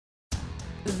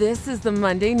This is the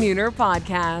Monday Nooner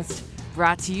Podcast,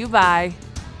 brought to you by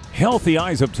Healthy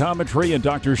Eyes Optometry and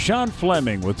Dr. Sean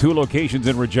Fleming with 2 locations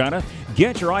in Regina.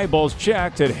 Get your eyeballs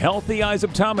checked at Healthy Eyes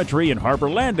Optometry in Harbor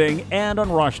Landing and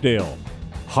on Rochdale.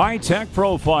 High-Tech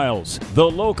Profiles, the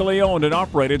locally owned and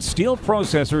operated steel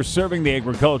processor serving the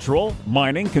agricultural,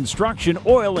 mining, construction,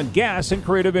 oil and gas, and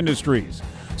creative industries.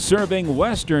 Serving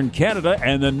Western Canada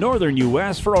and the Northern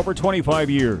U.S. for over 25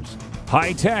 years.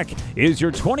 High-Tech is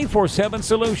your 24/7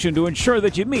 solution to ensure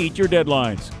that you meet your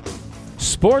deadlines.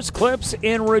 Sports Clips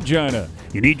in Regina.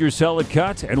 You need your salad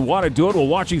cut and want to do it while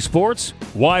watching sports?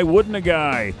 Why wouldn't a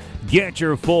guy? Get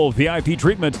your full VIP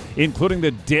treatment, including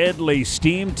the deadly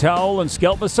steam towel and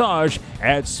scalp massage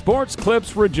at Sports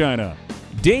Clips Regina.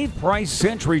 Dave Price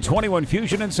Century 21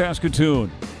 Fusion in Saskatoon.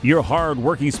 Your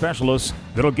hard-working specialists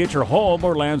that'll get your home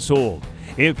or land sold.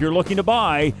 If you're looking to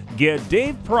buy, get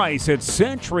Dave Price at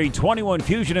Century 21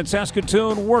 Fusion in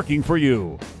Saskatoon working for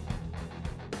you.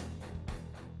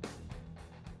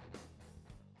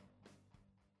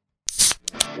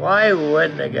 Why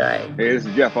wouldn't a guy? Hey, this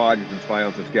is Jeff Hodges from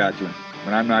Spile, Saskatchewan.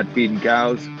 When I'm not feeding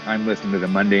cows, I'm listening to the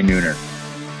Monday Nooner.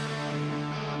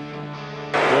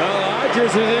 Well,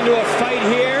 Odgers is into a fight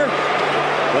here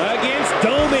against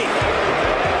Domi.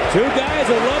 2 guys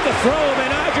who love to throw him,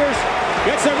 and Odgers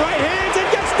gets some right hands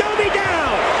and gets Domi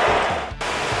down.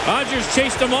 Odgers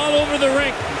chased him all over the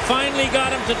rink and finally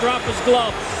got him to drop his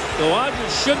gloves. So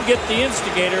Odgers should get the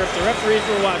instigator if the referees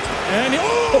were watching. And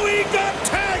he got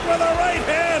tagged with a right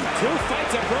hand. 2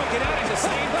 fights have broken out at the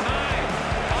same time.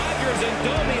 Odgers and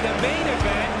Domi, the main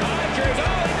event. Odgers, he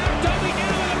knocked Domi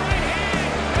down with a right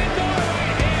hand. And more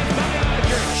right hands by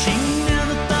Odgers. She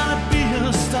never thought I'd be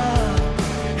a star.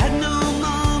 Had no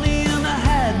money and I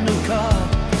had no car.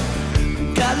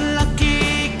 Got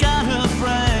lucky, got her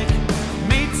brag.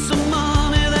 Made some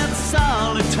money, that's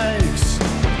all it takes.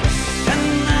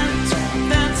 And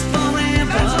that's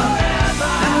forever. That's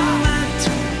forever. And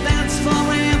that's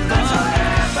forever. That's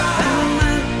forever. And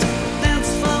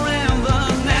that's forever.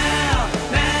 Now.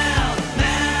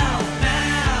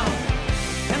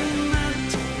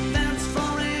 And that's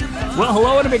forever. Well,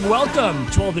 hello and a big welcome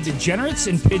to all the degenerates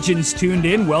and pigeons tuned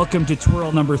in. Welcome to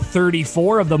twirl number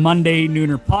 34 of the Monday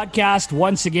Nooner Podcast.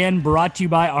 Once again, brought to you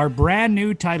by our brand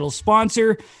new title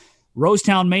sponsor,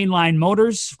 Rosetown Mainline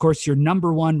Motors. Of course, your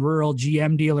number 1 rural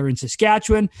GM dealer in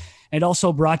Saskatchewan. And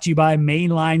also brought to you by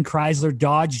Mainline Chrysler,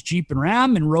 Dodge, Jeep, and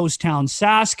Ram in Rosetown,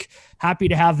 Sask. Happy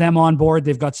to have them on board.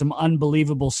 They've got some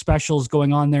unbelievable specials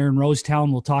going on there in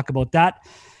Rosetown. We'll talk about that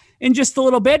in just a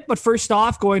little bit. But first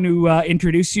off, going to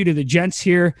introduce you to the gents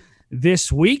here this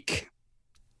week.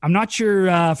 I'm not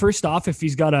sure, first off, if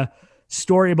he's got a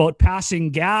story about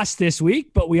passing gas this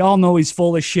week, but we all know he's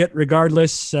full of shit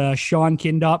regardless. Sean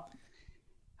Kindop,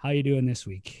 how you doing this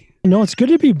week? No, it's good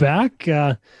to be back.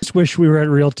 Just wish we were at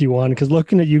Realty One, because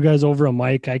looking at you guys over a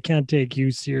mic, I can't take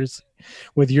you seriously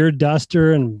with your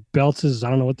duster and Belts. I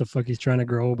don't know what the fuck he's trying to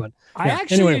grow, but yeah.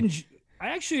 I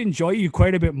actually enjoy you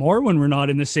quite a bit more when we're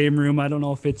not in the same room. I don't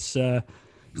know if it's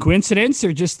coincidence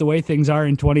or just the way things are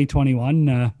in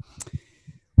 2021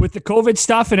 with the COVID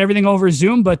stuff and everything over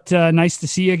Zoom, but nice to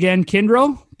see you again,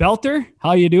 Kindro. Belter,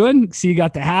 how you doing? See, you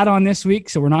got the hat on this week,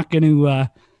 so we're not going to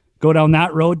go down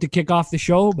that road to kick off the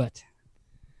show, but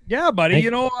yeah, buddy,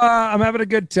 I'm having a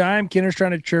good time. Kinner's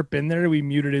trying to chirp in there. We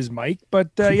muted his mic,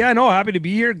 but happy to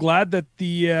be here. Glad that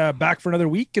the back for another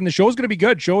week, and the show's going to be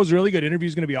good. Show is really good.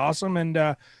 Interview's going to be awesome,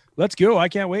 and let's go. I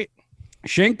can't wait.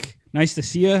 Shink, nice to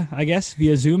see you, I guess,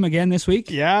 via Zoom again this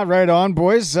week. Yeah, right on,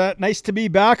 boys. Nice to be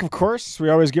back, of course. We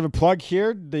always give a plug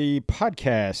here. The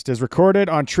podcast is recorded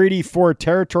on Treaty 4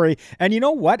 territory. And you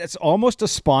know what? It's almost a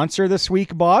sponsor this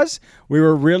week, Boz. We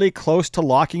were really close to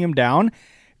locking him down.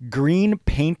 Green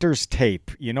Painter's Tape.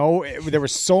 There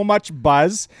was so much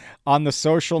buzz on the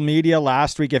social media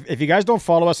last week. If you guys don't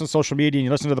follow us on social media and you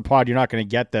listen to the pod, you're not going to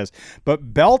get this.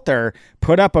 But Belter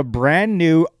put up a brand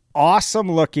new,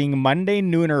 awesome looking Monday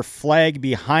Nooner flag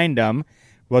behind him.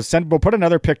 We'll put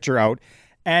another picture out.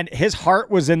 And his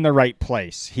heart was in the right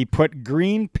place. He put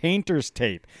Green Painter's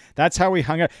Tape. That's how we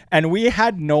hung it. And we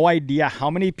had no idea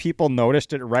how many people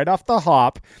noticed it right off the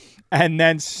hop and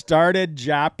then started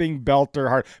japping Belter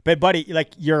hard. But buddy,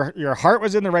 like your heart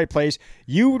was in the right place.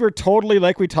 You were totally,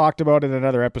 like we talked about in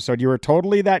another episode, you were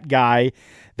totally that guy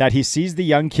that he sees the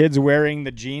young kids wearing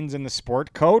the jeans and the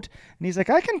sport coat, and he's like,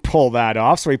 I can pull that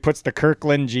off. So he puts the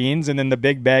Kirkland jeans and then the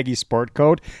big baggy sport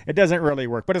coat. It doesn't really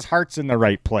work, but his heart's in the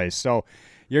right place. So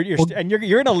you're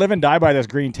gonna live and die by this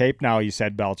green tape now. You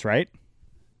said, Belts, right?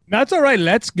 That's all right.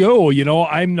 Let's go.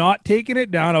 I'm not taking it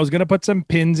down. I was going to put some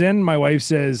pins in. My wife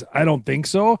says, I don't think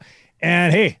so.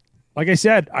 And hey, like I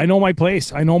said, I know my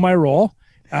place. I know my role.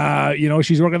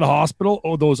 She's working at the hospital,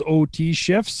 those OT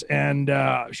shifts, and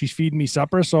she's feeding me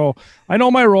supper. So I know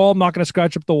my role. I'm not going to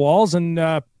scratch up the walls, and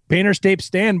painter's tape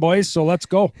stand, boys. So let's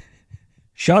go.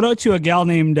 Shout out to a gal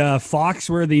named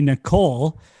Foxworthy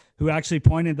Nicole, who actually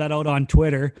pointed that out on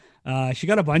Twitter. She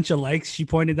got a bunch of likes. She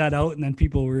pointed that out, and then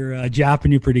people were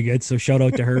japping you pretty good. So shout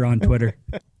out to her on Twitter.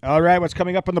 All right, what's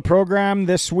coming up on the program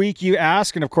this week, you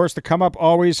ask? And, of course, the come up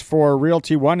always for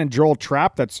Realty One and Joel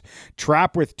Trapp. That's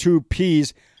Trapp with 2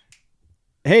 Ps.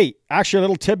 Hey, actually, a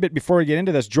little tidbit before we get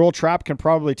into this. Joel Trapp can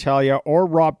probably tell you, or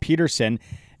Rob Peterson,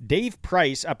 Dave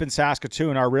Price up in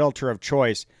Saskatoon, our realtor of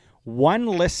choice, 1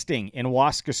 listing in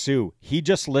Waskesiu. He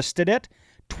just listed it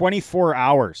 24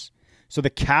 hours. So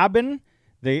the cabin...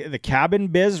 The cabin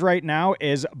biz right now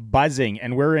is buzzing,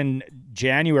 and we're in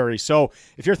January. So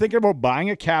if you're thinking about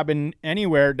buying a cabin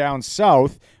anywhere down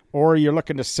south, or you're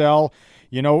looking to sell,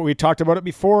 we talked about it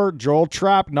before. Joel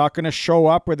Trapp not going to show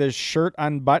up with his shirt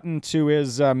unbuttoned to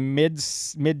his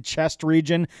mid-chest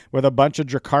region with a bunch of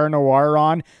Drakkar Noir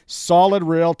on. Solid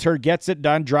realtor, gets it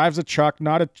done, drives a truck,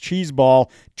 not a cheese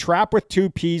ball. Trapp with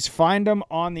 2 Ps. Find him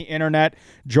on the internet.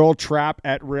 Joel Trapp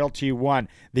at Realty One.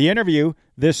 The interview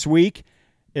this week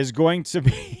is going to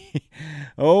be,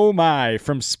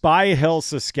 from Spy Hill,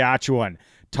 Saskatchewan.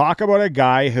 Talk about a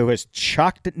guy who has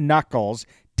chucked knuckles,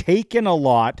 taken a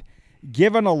lot,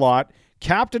 given a lot,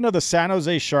 captain of the San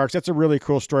Jose Sharks. That's a really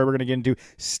cool story we're going to get into.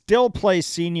 Still plays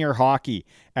senior hockey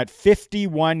at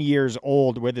 51 years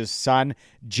old with his son.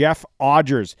 Jeff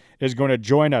Odgers is going to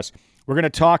join us. We're going to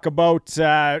talk about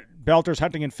Belter's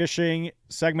Hunting and Fishing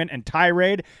segment and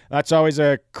tirade. That's always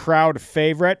a crowd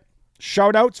favorite.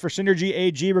 Shout-outs for Synergy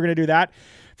AG. We're going to do that.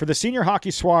 For the Senior Hockey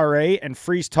Soiree and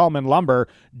Fries Tallman Lumber,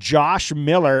 Josh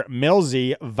Miller,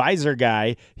 Millsy, Visor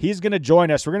Guy, he's going to join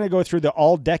us. We're going to go through the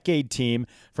all-decade team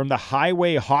from the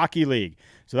Highway Hockey League.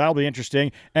 So that'll be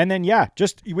interesting. And then,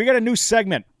 we got a new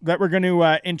segment that we're going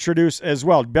to introduce as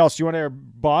well. Belts,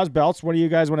 Belts, what do you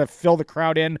guys want to fill the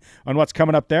crowd in on what's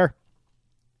coming up there?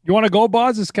 You want to go,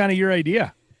 Boz? It's kind of your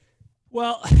idea.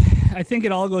 Well, I think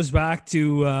it all goes back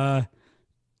to...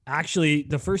 Actually,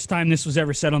 the first time this was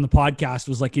ever said on the podcast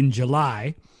was like in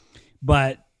July.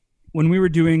 But when we were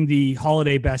doing the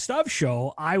holiday best of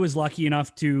show, I was lucky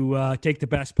enough to take the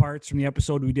best parts from the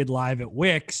episode we did live at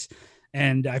Wix.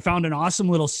 And I found an awesome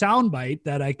little soundbite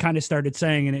that I kind of started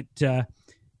saying, and it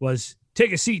was,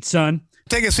 "Take a seat, son."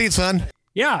 Take a seat, son.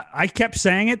 Yeah, I kept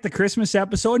saying it the Christmas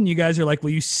episode, and you guys are like,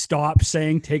 "Will you stop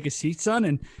saying take a seat, son?"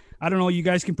 And I don't know, you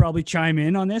guys can probably chime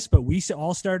in on this, but we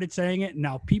all started saying it. And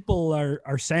now people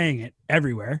are saying it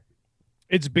everywhere.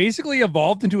 It's basically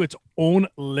evolved into its own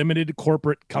limited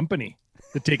corporate company,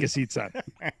 the Take a Seat, son.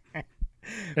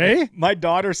 Hey? My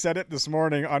daughter said it this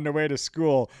morning on the way to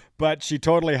school, but she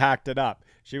totally hacked it up.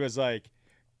 She was like,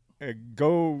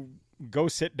 go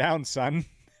sit down, son.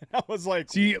 I was like,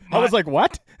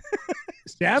 what?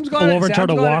 Sam's got Pull over and try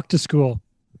to walk to school.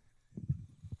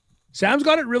 Sam's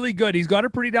got it really good. He's got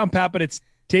it pretty down pat, but it's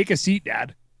 "Take a seat,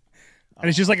 Dad," and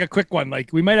it's just like a quick one.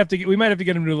 Like we might have to get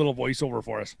him to do a little voiceover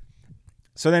for us.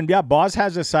 So then, Boz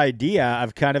has this idea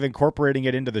of kind of incorporating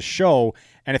it into the show.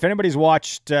 And if anybody's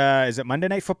watched, is it Monday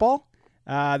Night Football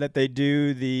that they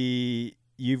do the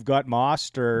 "You've Got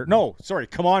Mossed" or no? Sorry,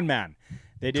 Come On Man.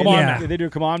 They do. Come On Man. They do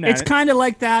Come On Man. It's kind of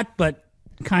like that, but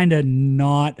kind of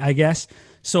not, I guess.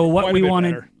 So what we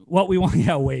wanted,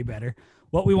 way better.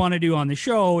 What we want to do on the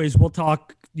show is we'll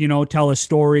talk, tell a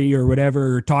story or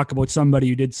whatever, or talk about somebody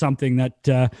who did something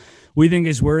that we think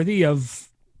is worthy of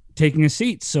taking a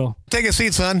seat. So take a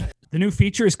seat, son. The new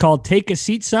feature is called Take a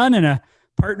Seat, Son, and a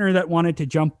partner that wanted to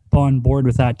jump on board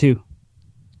with that too.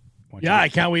 Yeah, I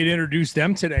can't wait to introduce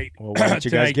them today. Well, why don't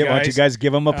you guys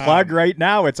give them a plug right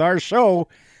now? It's our show.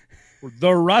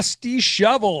 The Rusty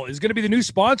Shovel is going to be the new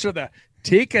sponsor of the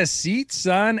Take a Seat,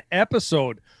 Son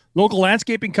episode. Local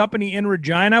landscaping company in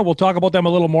Regina. We'll talk about them a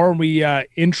little more when we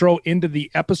intro into the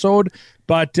episode.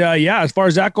 But as far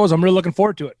as that goes, I'm really looking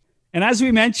forward to it. And as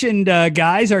we mentioned,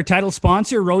 guys, our title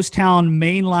sponsor, Rosetown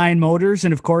Mainline Motors,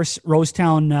 and of course,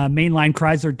 Rosetown Mainline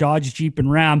Chrysler, Dodge, Jeep,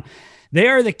 and Ram. They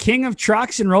are the king of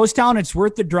trucks in Rosetown. It's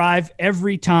worth the drive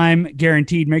every time,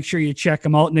 guaranteed. Make sure you check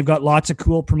them out. And they've got lots of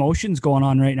cool promotions going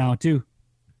on right now, too.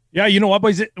 Yeah, you know what,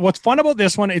 boys? What's fun about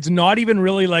this one, it's not even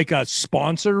really like a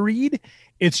sponsor read.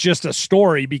 It's just a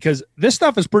story because this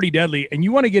stuff is pretty deadly and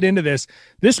you want to get into this.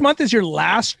 This month is your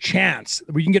last chance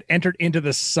where you can get entered into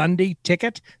the Sunday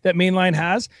ticket that Mainline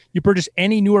has. You purchase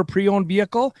any new or pre-owned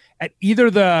vehicle at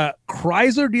either the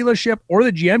Chrysler dealership or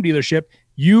the GM dealership.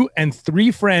 You and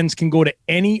 3 friends can go to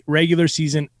any regular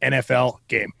season NFL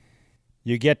game.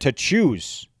 You get to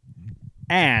choose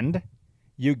and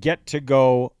you get to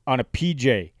go on a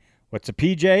PJ. What's a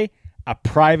PJ? A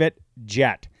private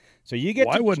jet. So you get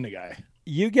Why wouldn't a guy?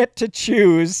 You get to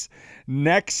choose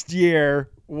next year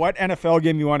what NFL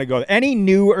game you want to go. Any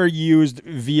new or used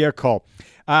vehicle.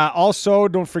 Also,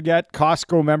 don't forget,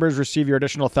 Costco members receive your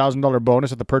additional $1,000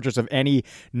 bonus at the purchase of any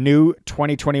new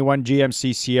 2021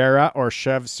 GMC Sierra or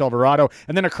Chev Silverado.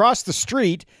 And then across the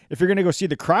street, if you're going to go see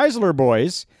the Chrysler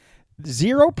boys,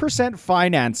 0%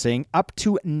 financing up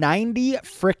to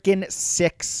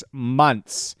 96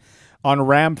 months on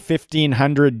Ram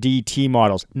 1500 DT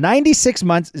models. 96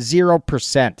 months,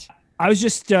 0%. I was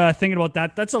just thinking about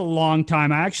that. That's a long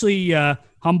time. I actually,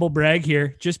 humble brag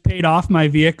here, just paid off my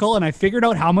vehicle, and I figured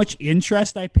out how much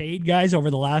interest I paid, guys, over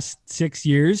the last 6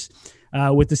 years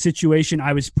with the situation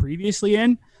I was previously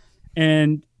in.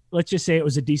 And let's just say it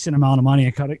was a decent amount of money.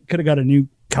 I could have got a new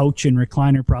couch and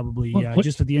recliner probably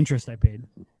just with the interest I paid.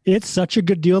 It's such a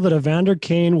good deal that Evander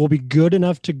Kane will be good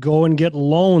enough to go and get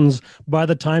loans by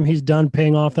the time he's done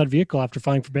paying off that vehicle after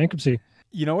filing for bankruptcy.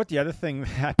 You know what? The other thing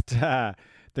that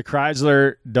the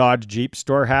Chrysler Dodge Jeep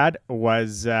store had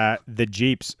was the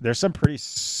Jeeps. There's some pretty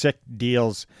sick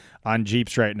deals on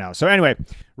Jeeps right now. So anyway,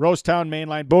 Rosetown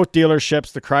Mainline, both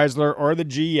dealerships, the Chrysler or the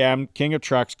GM, King of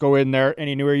Trucks, go in there.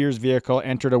 Any newer year's vehicle,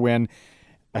 enter to win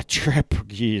a trip,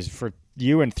 for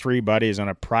you and 3 buddies on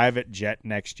a private jet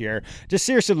next year. Just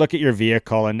seriously look at your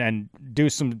vehicle and do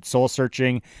some soul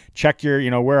searching. Check your,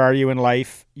 where are you in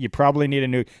life? You probably need a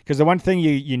new, because the one thing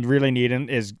you really need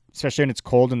is, especially when it's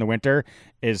cold in the winter,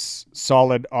 is a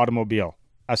solid automobile.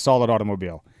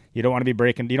 You don't want to be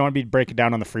breaking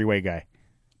down on the freeway, guy.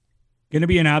 Going to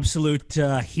be an absolute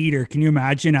heater. Can you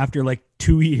imagine after like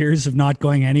 2 years of not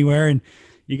going anywhere and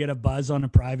you get a buzz on a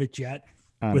private jet?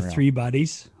 Unreal. With 3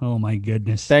 buddies. Oh my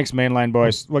goodness. Thanks, Mainline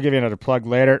boys. We'll give you another plug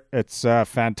later. It's a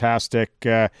fantastic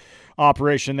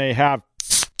operation they have.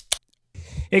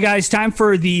 Hey guys, time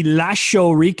for the last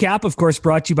show recap. Of course,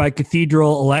 brought to you by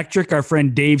Cathedral Electric, our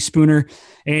friend Dave Spooner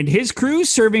and his crew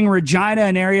serving Regina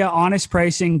and area. Honest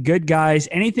pricing, good guys,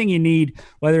 anything you need,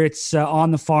 whether it's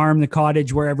on the farm, the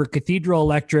cottage, wherever. Cathedral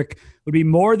Electric would be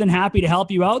more than happy to help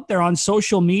you out. They're on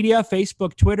social media,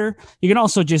 Facebook, Twitter. You can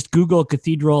also just Google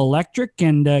Cathedral Electric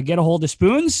and get a hold of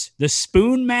Spoons, the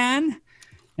Spoon Man.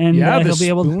 And he'll be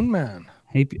able to Spoon Man.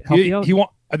 help you out.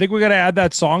 I think we got to add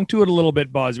that song to it a little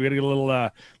bit, Buzz. We got to get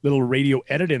a little radio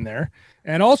edit in there.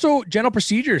 And also General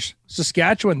Procedures,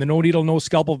 Saskatchewan, the no needle, no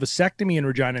scalpel vasectomy in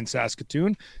Regina and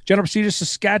Saskatoon. General Procedures,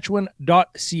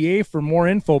 Saskatchewan.ca for more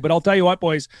info. But I'll tell you what,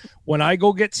 boys, when I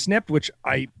go get snipped, which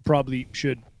I probably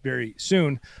should very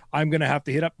soon, I'm going to have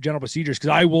to hit up General Procedures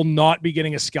because I will not be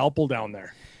getting a scalpel down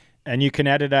there. And you can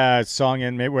edit a song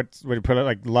in, maybe would you put it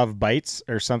like Love Bites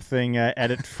or something,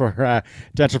 edit for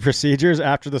Dental Procedures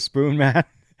after the Spoon Man.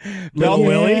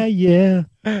 Yeah.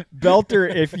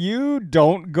 Belter, if you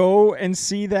don't go and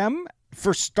see them,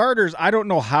 for starters, I don't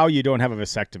know how you don't have a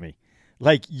vasectomy.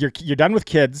 Like you're done with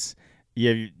kids.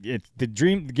 The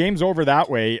game's over that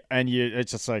way, and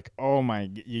it's just like, oh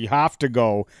my, you have to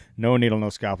go. No needle,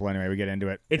 no scalpel. Anyway, we get into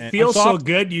it. It feels so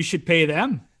good. You should pay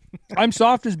them. I'm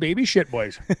soft as baby shit,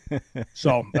 boys.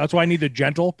 So that's why I need the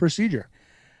Gentle Procedure.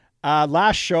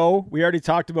 Last show, we already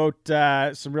talked about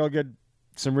some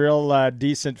real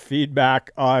decent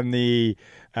feedback on the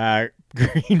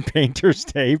Green Painters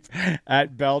tape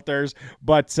at Belters.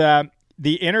 But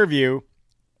the interview,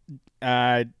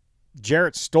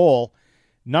 Jarrett Stoll,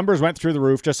 numbers went through the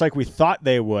roof just like we thought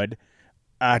they would.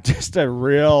 Just a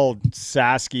real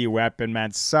Sasky weapon,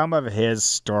 man. Some of his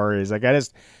stories, like I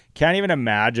just can't even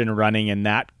imagine running in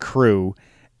that crew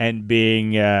and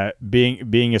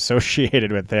being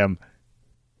associated with him.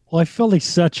 Well, I felt like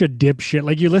such a dipshit.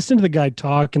 Like you listen to the guy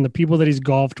talk and the people that he's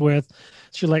golfed with.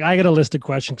 So you're like, I got a list of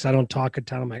questions because I don't talk a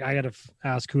ton. I'm like, I got to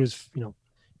ask who his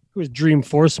dream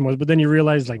foursome was. But then you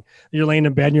realize like you're laying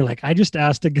in bed and you're like, I just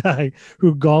asked a guy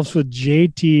who golfs with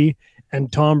JT and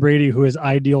Tom Brady, who his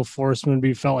ideal foursome would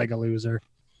be. Felt like a loser.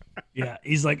 Yeah,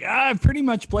 he's like, I've pretty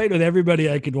much played with everybody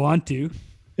I could want to.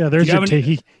 Yeah, there's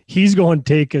he's going to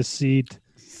take a seat.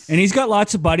 And he's got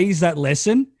lots of buddies that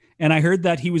listen. And I heard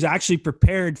that he was actually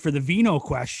prepared for the vino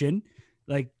question.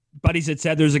 Like buddies had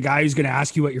said, there's a guy who's going to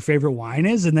ask you what your favorite wine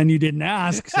is. And then you didn't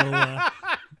ask. So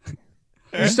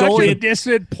you're such a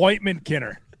disappointment,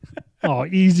 Kinner. Oh,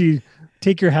 easy.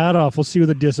 Take your hat off. We'll see what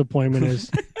the disappointment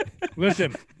is.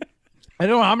 Listen, I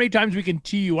don't know how many times we can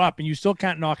tee you up and you still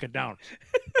can't knock it down.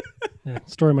 Yeah,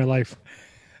 story of my life.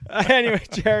 Anyway,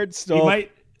 Jared Stoll.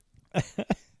 might.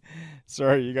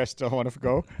 Sorry, you guys still want to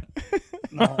go?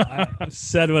 No, I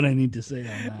said what I need to say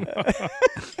on that.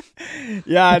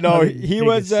 Yeah, no, he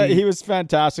was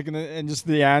fantastic, and just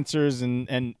the answers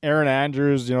and Aaron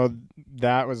Andrews,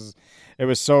 it It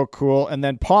was so cool. And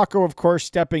then Paco, of course,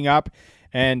 stepping up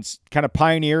and kind of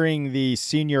pioneering the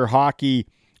senior hockey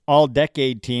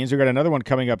all-decade teams. We got another one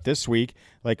coming up this week.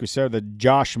 Like we said, the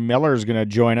Josh Miller is going to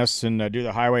join us and do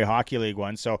the Highway Hockey League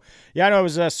one. So, yeah, no, it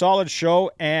was a solid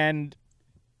show. And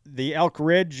the Elk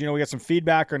Ridge, we got some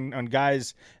feedback on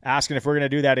guys asking if we're going to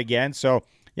do that again. So,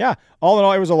 yeah, all in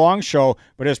all, it was a long show,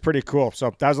 but it was pretty cool.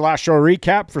 So that was the last show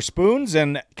recap for Spoons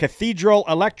and Cathedral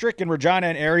Electric in Regina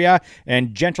and area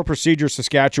and Gentle Procedures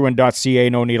Saskatchewan.ca.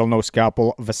 No needle, no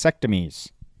scalpel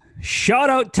vasectomies. Shout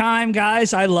out time,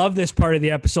 guys. I love this part of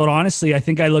the episode. Honestly, I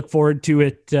think I look forward to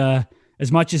it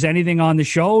as much as anything on the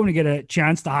show, and to get a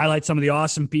chance to highlight some of the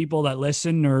awesome people that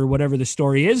listen or whatever the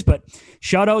story is. But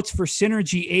shout outs for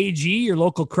Synergy AG, your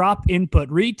local crop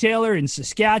input retailer in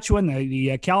Saskatchewan.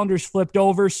 The calendar's flipped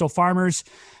over. So farmers,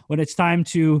 when it's time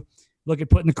to look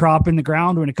at putting the crop in the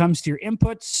ground, when it comes to your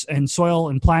inputs and soil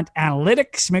and plant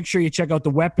analytics, make sure you check out the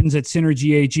weapons at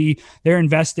Synergy AG. They're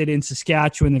invested in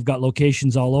Saskatchewan. They've got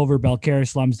locations all over: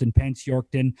 Belcarris, Lumsden, Pence,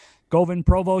 Yorkton, Govan,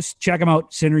 Provost. Check them out,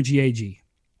 Synergy AG.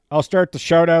 I'll start the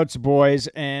shout-outs, boys.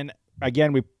 And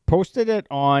again, we posted it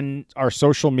on our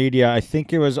social media. I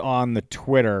think it was on the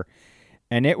Twitter.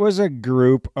 And it was a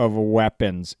group of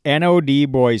weapons. NOD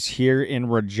boys here in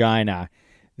Regina.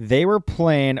 They were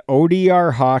playing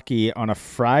ODR hockey on a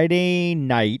Friday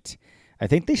night. I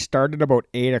think they started about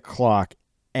 8 o'clock.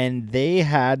 And they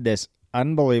had this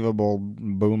unbelievable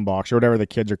boombox, or whatever the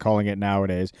kids are calling it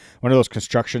nowadays. One of those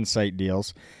construction site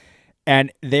deals.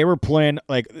 And they were playing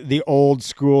like the old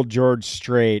school George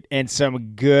Strait and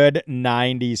some good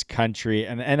 90s country.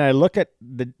 And I look at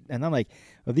and I'm like,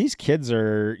 well, these kids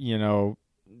are,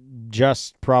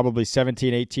 just probably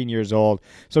 17, 18 years old.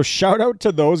 So shout out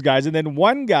to those guys. And then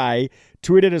one guy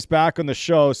tweeted us back on the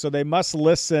show, so they must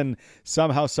listen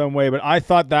somehow, some way. But I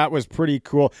thought that was pretty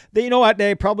cool. They had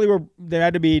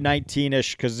to be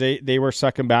 19-ish because they were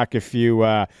sucking back a few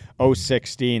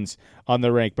 016s on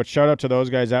the rink. But shout out to those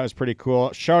guys. That was pretty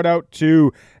cool. Shout out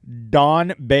to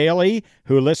Don Bailey,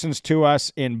 who listens to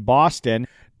us in Boston.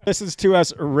 Listens to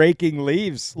us raking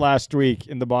leaves last week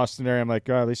in the Boston area. I'm like,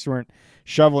 at least we weren't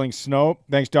shoveling snow.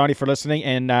 Thanks, Donnie, for listening.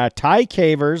 And Ty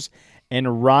Cavers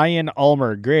and Ryan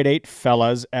Ulmer, grade 8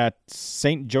 fellas at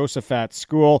St. Josephat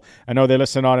School. I know they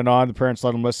listen on and on. The parents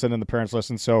let them listen, and the parents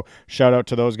listen. So shout out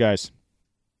to those guys.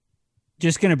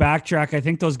 Just going to backtrack. I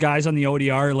think those guys on the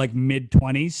ODR are like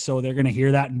mid-20s, so they're going to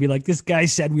hear that and be like, this guy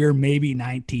said we were maybe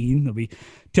 19. They'll be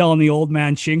telling the old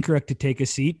man Shinkaruk to take a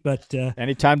seat. But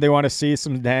anytime they want to see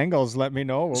some dangles, let me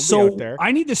know. We'll be out there.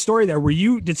 I need the story there.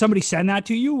 Did somebody send that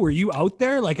to you? Were you out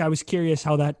there? Like, I was curious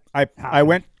how that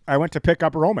happened. I went to pick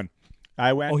up Roman.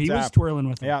 He was twirling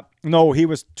with him. Yeah. No, he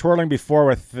was twirling before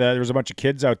with, there was a bunch of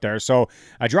kids out there. So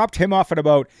I dropped him off at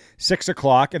about 6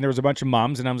 o'clock, and there was a bunch of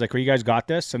moms, and I was like, well, you guys got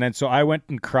this? And then so I went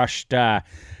and crushed a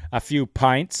few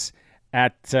pints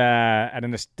at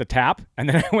the tap, and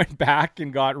then I went back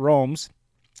and got Rome's.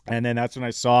 And then that's when I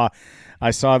saw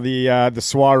the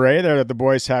soiree there that the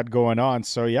boys had going on.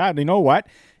 So yeah, you know what?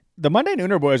 The Monday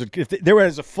Nooner boys, if there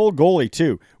was a full goalie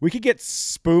too, we could get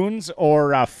Spoons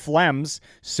or Flems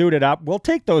suited up. We'll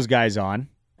take those guys on.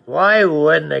 Why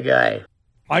wouldn't a guy?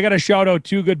 I got to shout out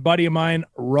to a good buddy of mine,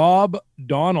 Rob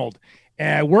Donald.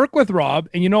 I work with Rob,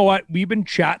 and you know what? We've been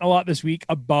chatting a lot this week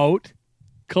about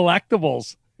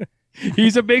collectibles.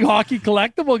 He's a big hockey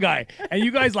collectible guy, and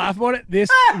you guys laugh about it.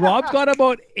 Rob's got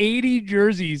about 80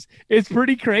 jerseys. It's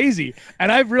pretty crazy, and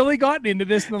I've really gotten into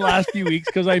this in the last few weeks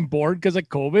because I'm bored because of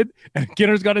COVID. And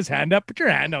Kinner's got his hand up. Put your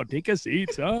hand out. Take a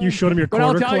seat. Son. You showed him your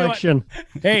quarter collection.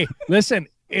 Hey, listen.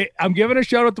 I'm giving a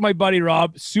shout out to my buddy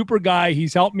Rob, super guy.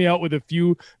 He's helped me out with a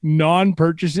few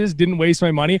non-purchases. Didn't waste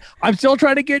my money. I'm still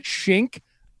trying to get Shink.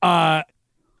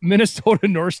 Minnesota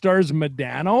North Stars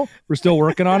Medano. We're still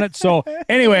working on it. So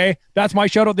anyway, that's my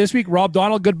shout out this week. Rob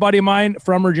Donald, good buddy of mine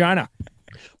from Regina.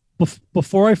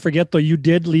 Before I forget though, you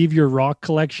did leave your rock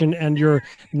collection and your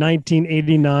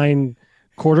 1989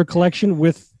 quarter collection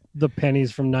with the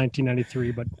pennies from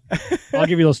 1993, but I'll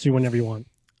give you those two whenever you want.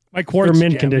 My quartz They're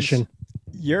mint gems. condition.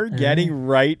 You're getting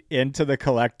right into the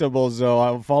collectibles, though.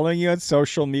 I'm following you on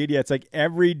social media. It's like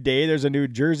every day there's a new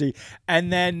jersey.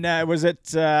 And then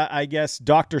I guess,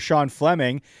 Dr. Sean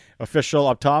Fleming, official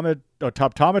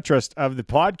optometrist of the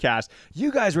podcast.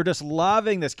 You guys were just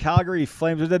loving this Calgary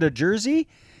Flames. Was it a jersey?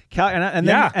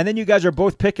 And then you guys are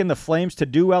both picking the Flames to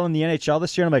do well in the NHL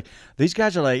this year. And I'm like, these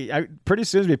guys are like, pretty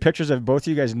soon there's going to be pictures of both of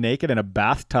you guys naked in a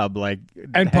bathtub, like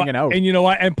hanging out. And you know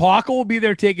what? And Paco will be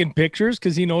there taking pictures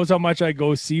because he knows how much I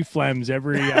go see Flames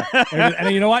every. And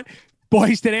you know what?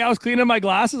 Boys, today I was cleaning my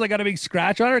glasses. I got a big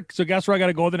scratch on it. So guess where I got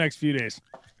to go the next few days?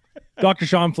 Dr.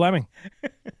 Sean Fleming.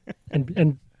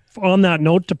 And On that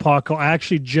note, to Paco, I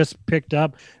actually just picked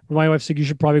up. My wife said you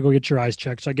should probably go get your eyes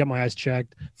checked. So I get my eyes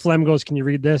checked. Flem goes, "Can you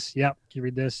read this?" Yep. Can you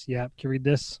read this? Yep. Can you read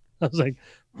this? I was like,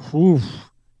 "Whew."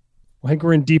 I think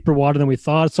we're in deeper water than we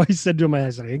thought. So I said to him, I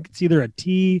said, "I think it's either a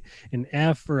T, an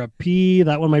F, or a P.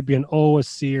 That one might be an O, a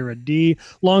C, or a D."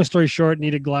 Long story short,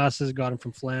 needed glasses. Got them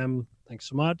from Flem. Thanks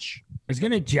so much. I was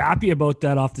going to jap you about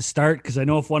that off the start because I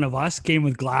know if one of us came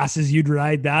with glasses, you'd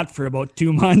ride that for about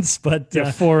 2 months. But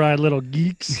four-eyed little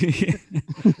geeks.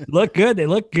 Look good. They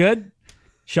look good.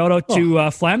 Shout out to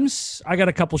Flems. I got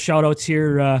a couple shout outs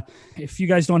here. If you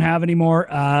guys don't have any more,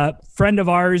 friend of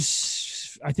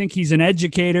ours, I think he's an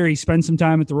educator. He spent some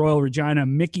time at the Royal Regina.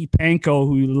 Mickey Panko,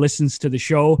 who listens to the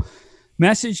show,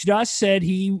 messaged us, said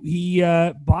he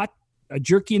bought a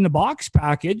jerky in the box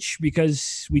package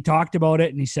because we talked about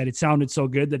it, and he said it sounded so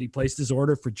good that he placed his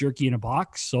order for jerky in a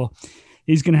box. So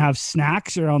he's going to have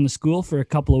snacks around the school for a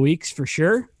couple of weeks for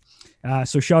sure.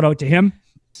 So shout out to him.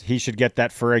 He should get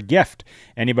that for a gift.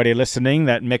 Anybody listening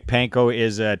that Mick Panko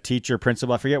is a teacher,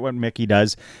 principal, I forget what Mickey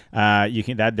does.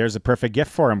 There's a perfect gift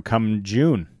for him come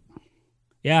June.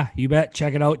 Yeah, you bet.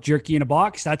 Check it out. Jerky in a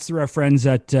box. That's through our friends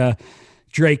at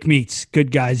Drake Meats.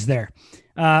 Good guys there.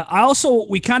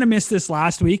 We kind of missed this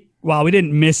last week. Well, we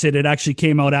didn't miss it. It actually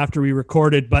came out after we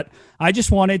recorded, but I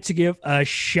just wanted to give a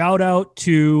shout out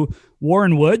to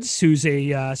Warren Woods, who's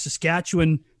a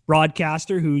Saskatchewan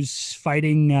broadcaster who's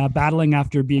battling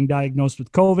after being diagnosed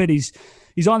with COVID.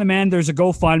 He's on the mend. There's a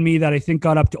GoFundMe that I think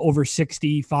got up to over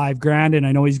 $65,000, and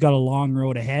I know he's got a long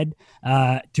road ahead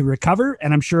to recover.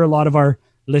 And I'm sure a lot of our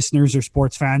listeners are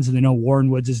sports fans and they know Warren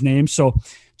Woods' name. So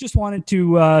just wanted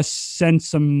to send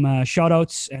some shout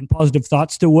outs and positive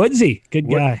thoughts to Woodsy. Good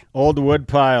guy. Old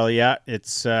Woodpile. Yeah.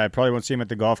 It's I probably won't see him at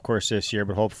the golf course this year,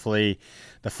 but hopefully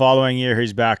the following year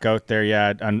he's back out there.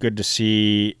 Yeah. I'm good to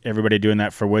see everybody doing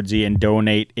that for Woodsy, and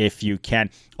donate if you can.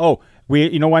 Oh,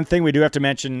 one thing we do have to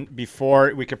mention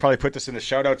before we could probably put this in the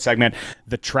shout out segment,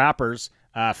 the Trappers,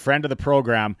 friend of the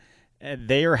program,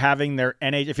 they are having their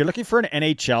if you're looking for an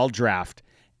NHL draft,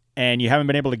 and you haven't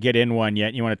been able to get in one yet,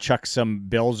 and you want to chuck some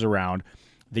bills around,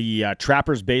 the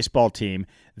Trappers baseball team,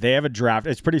 they have a draft.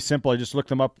 It's pretty simple. I just look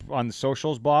them up on the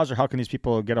socials, Boz, or how can these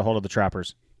people get a hold of the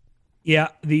Trappers? Yeah,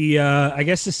 I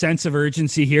guess the sense of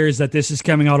urgency here is that this is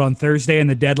coming out on Thursday and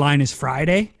the deadline is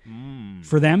Friday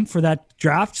for them for that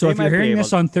draft. So if you're hearing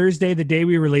this on Thursday, the day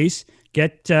we release,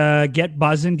 get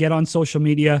buzzing, get on social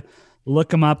media, look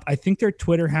them up. I think their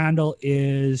Twitter handle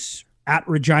is at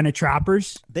Regina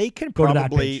Trappers. They can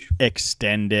probably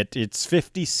extend it. It's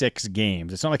 56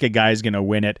 games. It's not like a guy's going to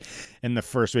win it in the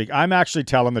first week. I'm actually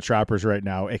telling the Trappers right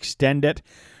now, extend it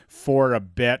for a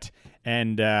bit.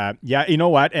 And you know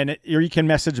what? And you can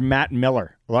message Matt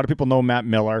Miller. A lot of people know Matt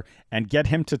Miller, and get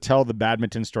him to tell the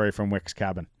badminton story from Wick's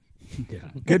Cabin. Yeah,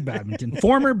 good badminton.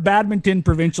 Former badminton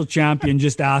provincial champion.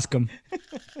 Just ask him.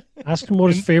 Ask him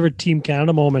what his favorite Team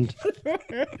Canada moment.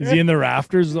 Is he in the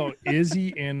rafters, though? Is he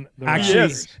in the rafters?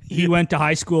 Rafters? He went to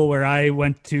high school where I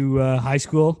went to high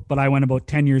school, but I went about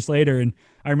 10 years later. And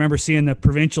I remember seeing the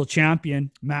provincial champion,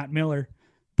 Matt Miller,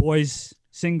 boys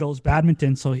singles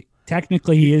badminton. So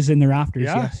technically he is in the rafters.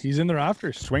 Yeah, yes. He's in the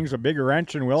rafters. Swings a bigger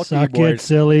wrench than Wilkie, Suck boys. it,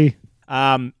 silly.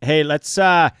 Hey, let's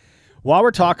while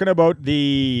we're talking about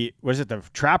the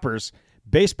Trappers,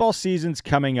 baseball season's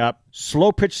coming up,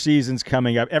 slow pitch season's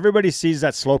coming up. Everybody sees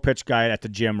that slow pitch guy at the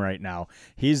gym right now.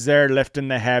 He's there lifting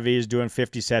the heavies, doing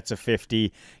 50 sets of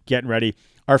 50, getting ready.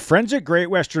 Our friends at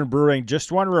Great Western Brewing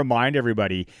just want to remind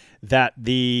everybody that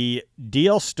the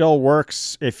deal still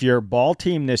works if your ball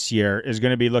team this year is going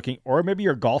to be looking, or maybe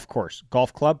your golf course,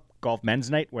 golf club, golf men's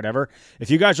night, whatever.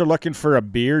 If you guys are looking for a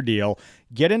beer deal,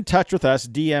 get in touch with us,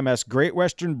 DMS, Great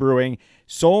Western Brewing.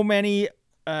 So many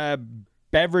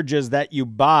beverages that you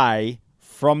buy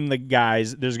from the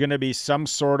guys, there's going to be some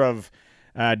sort of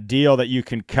deal that you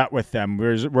can cut with them.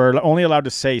 We're only allowed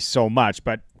to say so much,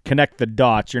 but connect the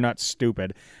dots. You're not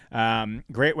stupid.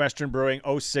 Great Western Brewing,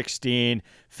 016,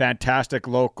 fantastic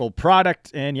local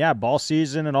product. And yeah, ball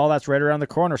season and all that's right around the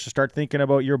corner. So start thinking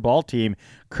about your ball team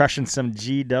crushing some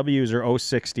GWs or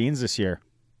 016s this year.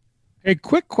 A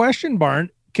quick question, Barn.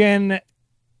 Can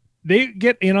they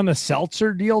get in on the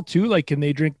seltzer deal too? Like, can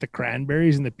they drink the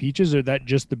cranberries and the peaches, or that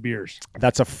just the beers?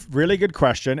 That's a really good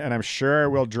question, and I'm sure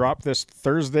we'll drop this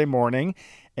Thursday morning,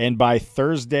 and by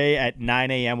Thursday at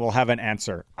 9 a.m. we'll have an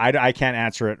answer. I can't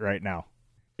answer it right now.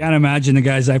 Can't imagine the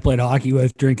guys I played hockey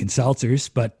with drinking seltzers,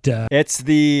 but it's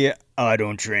the I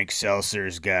don't drink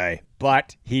seltzers guy.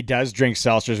 But he does drink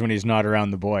seltzers when he's not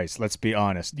around the boys. Let's be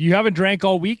honest. You haven't drank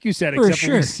all week, you said, for except sure.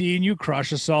 for we've seen you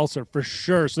crush a seltzer for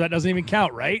sure. So that doesn't even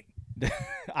count, right?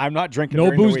 I'm not drinking no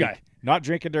during booze the week. guy. Not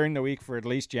drinking during the week for at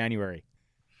least January.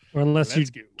 Or unless you Let's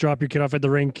go. drop your kid off at the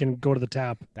rink and go to the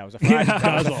tap. That was a Friday.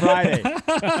 That was a Friday.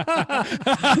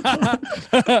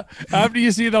 After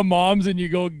you see the moms and you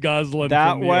go guzzling.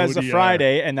 That from the was a ODR.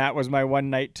 Friday, and that was my one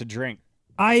night to drink.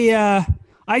 I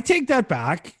take that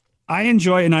back. I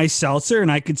enjoy a nice seltzer, and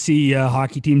I could see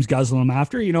hockey teams guzzling them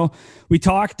after. You know, we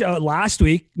talked last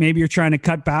week. Maybe you're trying to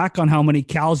cut back on how many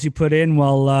calories you put in.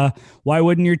 Well, why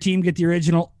wouldn't your team get the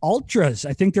original Ultras?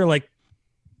 I think they're like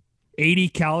 80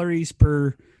 calories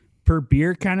per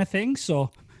beer kind of thing.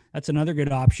 So that's another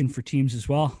good option for teams as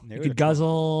well. You could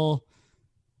guzzle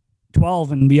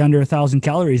 12 and be under 1,000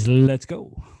 calories. Let's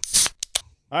go.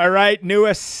 All right,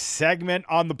 newest segment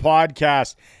on the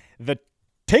podcast. The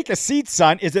Take a Seat,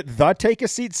 Son. Is it the Take a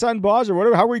Seat, Son, Boz, or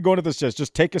whatever? How are we going to this?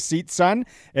 Just Take a Seat, Son?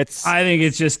 I think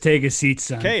it's just Take a Seat,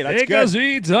 Son. Okay, that's Take good. a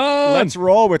seat, son. Let's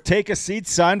roll with Take a Seat,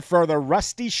 Son, for the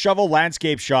Rusty Shovel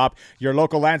Landscape Shop, your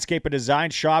local landscape and design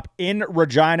shop in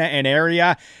Regina and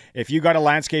area. If you got a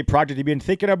landscape project you've been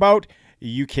thinking about,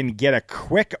 you can get a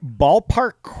quick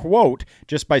ballpark quote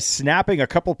just by snapping a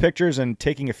couple pictures and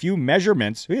taking a few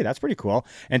measurements. Ooh, that's pretty cool.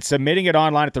 And submitting it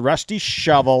online at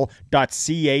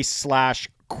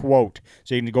therustyshovel.ca/quote.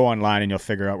 So you can go online and you'll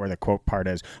figure out where the quote part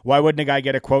is. Why wouldn't a guy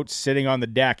get a quote sitting on the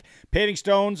deck? Paving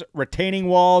stones, retaining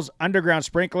walls, underground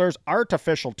sprinklers,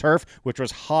 artificial turf, which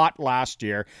was hot last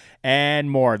year,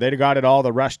 and more. They got it all.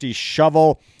 The Rusty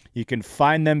Shovel. You can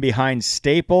find them behind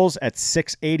Staples at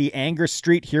 680 Angus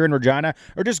Street here in Regina,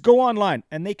 or just go online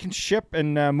and they can ship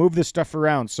and move this stuff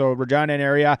around. So Regina and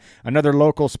area, another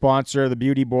local sponsor, the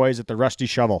Beauty Boys at the Rusty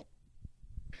Shovel.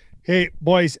 Hey,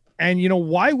 boys, and you know,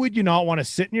 why would you not want to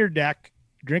sit in your deck,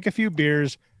 drink a few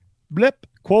beers, blip,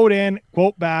 quote in,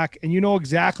 quote back, and you know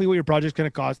exactly what your project's going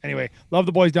to cost. Anyway, love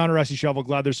the boys down at Rusty Shovel.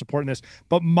 Glad they're supporting this.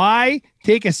 But my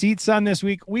Take a Seat, Son, this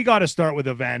week, we got to start with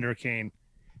Evander Kane.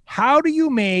 How do you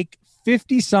make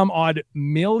 50 some odd $1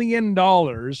 million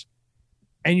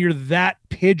and you're that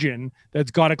pigeon that's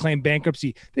got to claim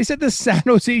bankruptcy? They said the San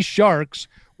Jose Sharks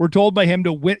were told by him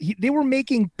to they were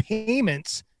making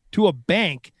payments to a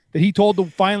bank that he told to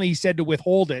he said to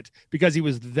withhold it because he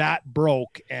was that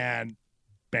broke and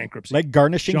bankruptcy. Like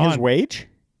garnishing his wage?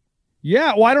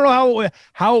 Yeah. Well, I don't know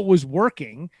how it was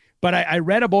working. But I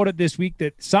read about it this week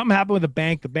that something happened with the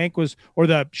bank. The bank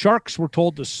the Sharks were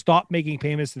told to stop making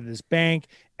payments to this bank.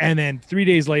 And then 3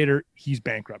 days later, he's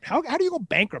bankrupt. How do you go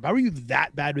bankrupt? How are you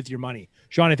that bad with your money?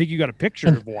 Sean, I think you got a picture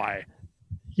of why.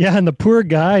 Yeah, and the poor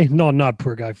guy, no, not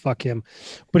poor guy, fuck him.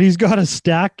 But he's got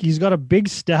a big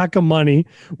stack of money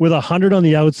with 100 on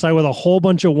the outside with a whole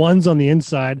bunch of ones on the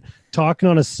inside, talking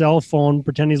on a cell phone,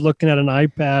 pretend he's looking at an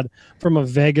iPad from a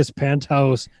Vegas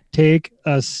penthouse. Take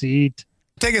a seat.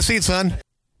 Take a seat, son.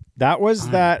 That was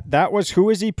who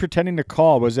was he pretending to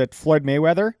call? Was it Floyd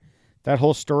Mayweather? That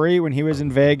whole story when he was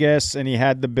in Vegas and he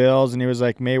had the bills and he was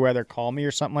like, Mayweather, call me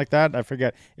or something like that. I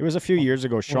forget. It was a few years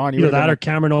ago. Sean, either that or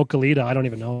Cameron Okalita. I don't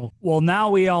even know. Well, now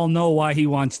we all know why he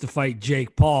wants to fight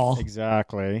Jake Paul.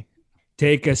 Exactly.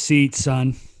 Take a seat,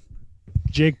 son.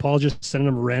 Jake Paul just sending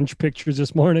him wrench pictures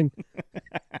this morning.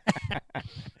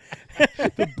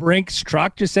 The Brinks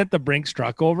truck just sent the Brinks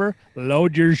truck over.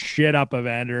 Load your shit up,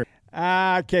 Evander.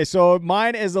 Okay, so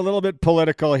mine is a little bit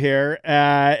political here.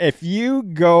 If you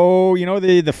go,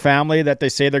 the family that they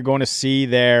say they're going to see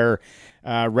their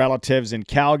relatives in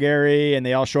Calgary, and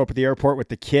they all show up at the airport with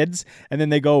the kids, and then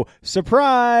they go,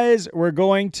 surprise, we're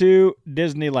going to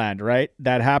Disneyland, right?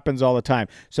 That happens all the time.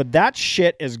 So that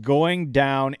shit is going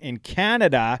down in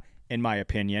Canada, in my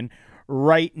opinion,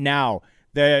 right now.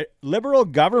 The Liberal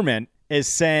government is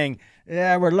saying,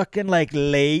 yeah, we're looking like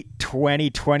late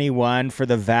 2021 for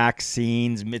the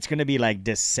vaccines. It's going to be like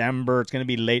December. It's going to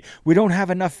be late. We don't have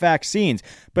enough vaccines.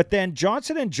 But then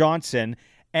Johnson & Johnson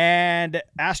and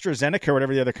AstraZeneca,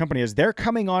 whatever the other company is, they're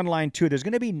coming online too. There's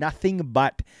going to be nothing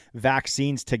but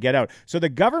vaccines to get out. So the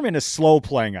government is slow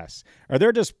playing us, or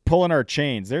they're just pulling our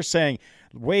chains. They're saying,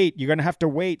 wait, you're going to have to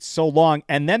wait so long.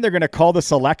 And then they're going to call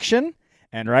this election.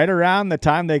 And right around the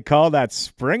time they call that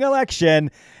spring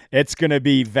election, it's going to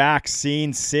be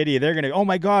Vaccine City. They're going to, oh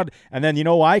my God. And then you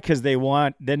know why? Because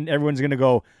then everyone's going to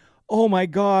go, oh my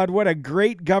God, what a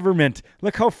great government.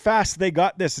 Look how fast they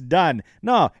got this done.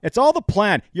 No, it's all the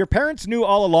plan. Your parents knew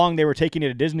all along they were taking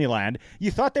you to Disneyland.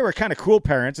 You thought they were kind of cool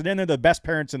parents, and then they're the best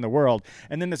parents in the world.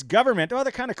 And then this government, oh,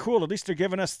 they're kind of cool. At least they're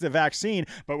giving us the vaccine.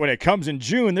 But when it comes in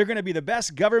June, they're going to be the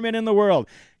best government in the world.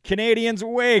 Canadians,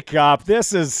 wake up.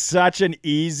 This is such an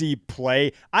easy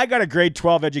play. I got a grade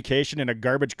 12 education and a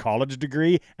garbage college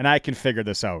degree, and I can figure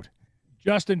this out.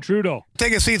 Justin Trudeau.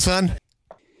 Take a seat, son.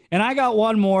 And I got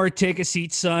one more. Take a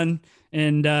seat, son.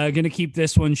 And going to keep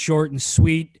this one short and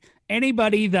sweet.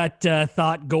 anybody that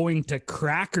thought going to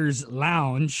Crackers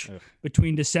Lounge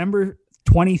between December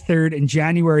 23rd and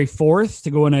January 4th to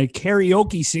go in a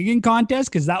karaoke singing contest,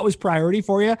 because that was priority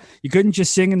for you. You couldn't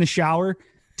just sing in the shower.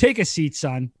 Take a seat,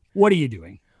 son. What are you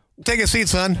doing? Take a seat,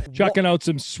 son. Chucking out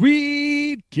some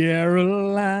Sweet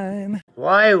Caroline.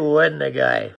 Why wouldn't a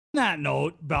guy? On that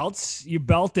note, Belts, you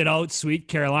belted out Sweet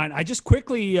Caroline. I just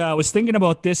quickly was thinking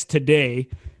about this today.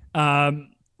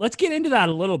 Let's get into that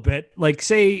a little bit. Like,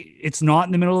 say it's not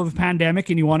in the middle of a pandemic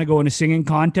and you want to go in a singing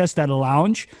contest at a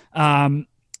lounge.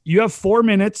 You have 4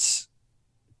 minutes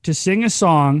to sing a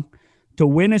song, to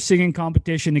win a singing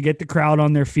competition, to get the crowd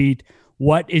on their feet.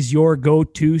 What is your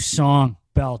go-to song,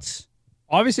 Belts?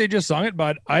 Obviously, I just sung it,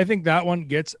 but I think that one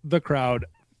gets the crowd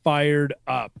fired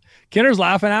up. Kinner's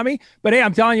laughing at me, but hey,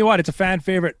 I'm telling you what, it's a fan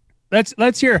favorite. Let's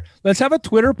have a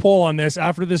Twitter poll on this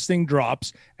after this thing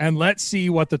drops, and let's see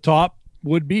what the top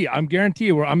would be. I'm guarantee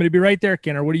you, I'm going to be right there,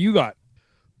 Kinner. What do you got?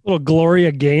 Little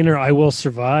Gloria Gaynor, I Will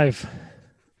Survive.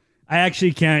 I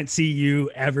actually can't see you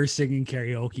ever singing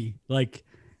karaoke. Like,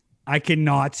 I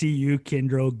cannot see you,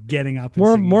 Kindro, getting up.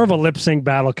 And More of a lip sync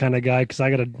battle kind of guy,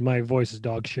 because my voice is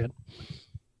dog shit.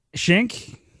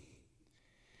 Shink?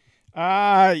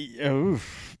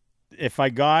 If I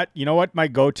got, you know what my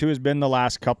go-to has been the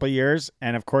last couple of years,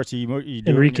 and of course you do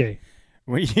Enrique.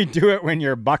 When you do it when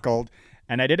you're buckled,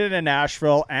 and I did it in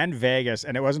Nashville and Vegas,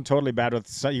 and it wasn't totally bad.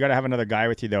 You got to have another guy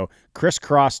with you though.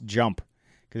 Crisscross Jump,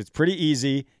 because it's pretty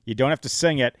easy. You don't have to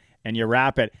sing it, and you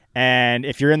rap it, and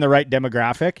if you're in the right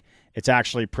demographic, it's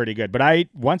actually pretty good. But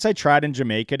once I tried in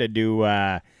Jamaica to do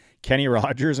Kenny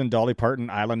Rogers and Dolly Parton,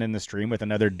 Island in the Stream with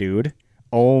another dude.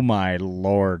 Oh my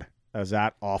Lord, was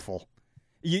that awful?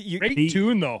 Great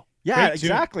tune though. Yeah, Great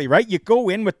exactly. Right. You go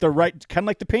in with the right, kind of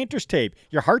like the painter's tape.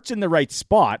 Your heart's in the right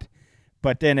spot,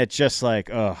 but then it's just like,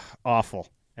 awful.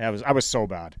 I was so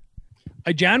bad.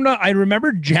 I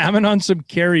remember jamming on some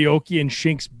karaoke in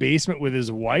Shink's basement with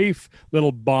his wife,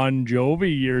 little Bon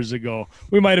Jovi, years ago.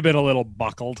 We might have been a little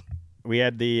buckled. We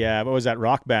had the what was that,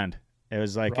 Rock Band? It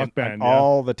was like an Band,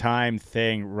 all the time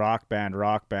thing. Rock band,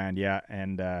 yeah.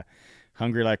 And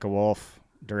Hungry Like a Wolf,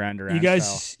 Duran Duran.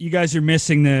 You guys are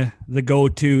missing the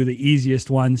go-to, the easiest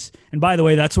ones. And by the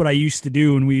way, that's what I used to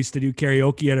do when we used to do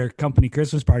karaoke at our company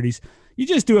Christmas parties. You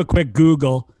just do a quick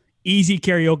Google, easy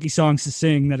karaoke songs to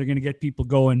sing that are going to get people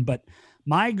going. But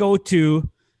my go-to,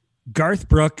 Garth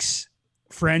Brooks,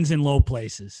 Friends in Low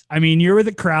Places. I mean, you're with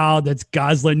a crowd that's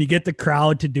guzzling. You get the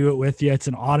crowd to do it with you. It's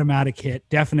an automatic hit,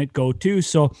 definite go-to.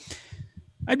 So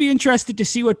I'd be interested to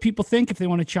see what people think if they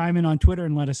want to chime in on Twitter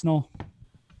and let us know.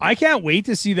 I can't wait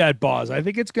to see that, Boz. I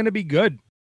think it's going to be good.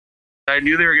 I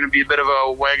knew they were going to be a bit of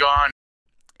a wagon.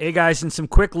 Hey guys, and some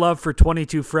quick love for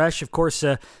 22 Fresh. Of course,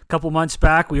 a couple months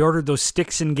back, we ordered those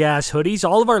Sticks and Gas hoodies.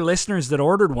 All of our listeners that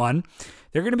ordered one,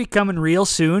 they're going to be coming real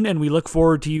soon, and we look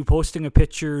forward to you posting a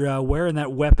picture wearing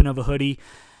that weapon of a hoodie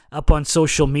up on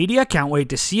social media. Can't wait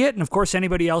to see it. And of course,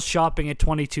 anybody else shopping at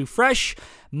 22 Fresh,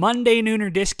 Monday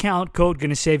Nooner discount code going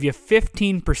to save you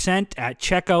 15% at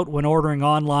checkout when ordering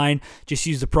online. Just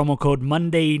use the promo code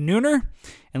Monday Nooner.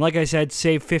 And like I said,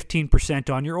 save 15%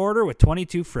 on your order with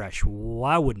 22 Fresh.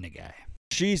 Why wouldn't a guy?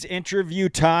 She's interview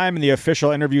time, and the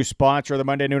official interview sponsor of the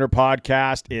Monday Nooner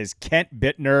podcast is Kent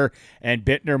Bittner and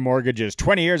Bittner Mortgages.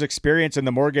 20 years experience in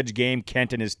the mortgage game,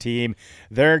 Kent and his team.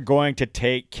 They're going to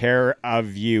take care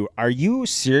of you. Are you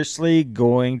seriously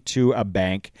going to a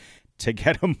bank to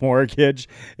get a mortgage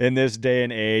in this day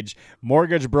and age?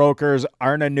 Mortgage brokers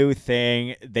aren't a new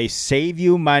thing. They save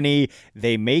you money.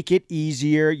 They make it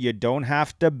easier. You don't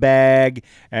have to beg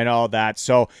and all that.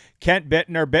 So Kent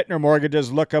Bittner, Bittner Mortgages,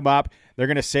 look them up. They're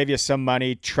going to save you some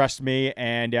money. Trust me.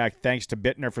 And thanks to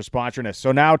Bittner for sponsoring us.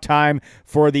 So now time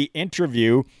for the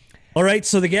interview. All right,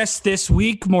 so the guest this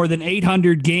week, more than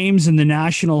 800 games in the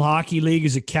National Hockey League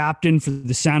as a captain for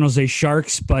the San Jose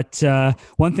Sharks. But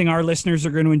one thing our listeners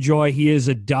are going to enjoy, he is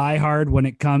a diehard when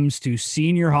it comes to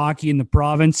senior hockey in the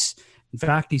province. In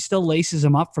fact, he still laces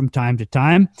them up from time to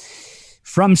time.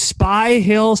 From Spy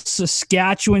Hill,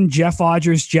 Saskatchewan, Jeff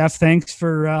Odgers. Jeff, thanks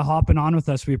for hopping on with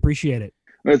us. We appreciate it.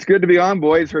 Well, it's good to be on,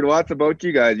 boys. Heard lots about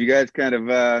you guys. You guys kind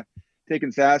of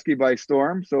taken Sasky by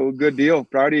storm, so good deal.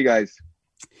 Proud of you guys.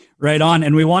 Right on.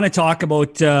 And we want to talk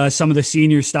about some of the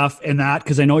senior stuff in that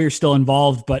because I know you're still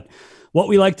involved. But what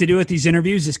we like to do with these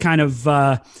interviews is kind of,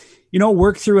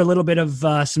 work through a little bit of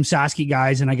some Sasky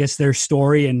guys and I guess their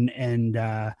story and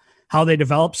how they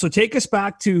developed. So take us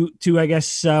back to I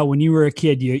guess, when you were a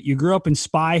kid. You grew up in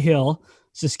Spy Hill,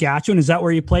 Saskatchewan. Is that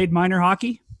where you played minor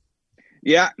hockey?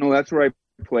 Yeah, no, that's where I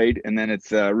played. And then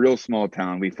it's a real small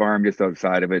town. We farm just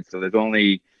outside of it. So there's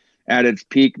only, at its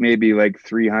peak, maybe like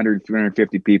 300,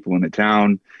 350 people in the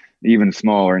town. even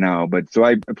smaller now. But so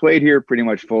I played here pretty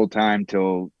much full time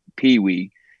till Pee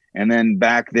Wee. And then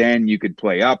back then you could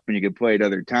play up and you could play at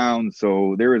other towns.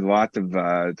 So there was lots of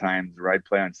times where I'd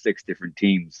play on 6 different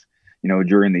teams,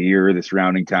 during the year, the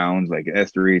surrounding towns like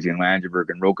Esterhazy and Langeberg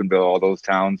and Rocanville, all those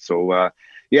towns. So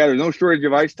there's no shortage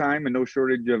of ice time and no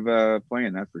shortage of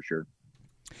playing, that's for sure.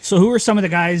 So who were some of the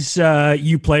guys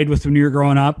you played with when you were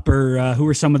growing up, or who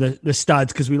were some of the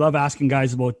studs? Because we love asking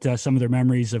guys about some of their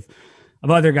memories of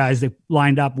other guys they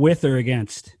lined up with or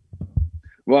against.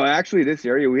 Well, actually, this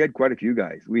area, we had quite a few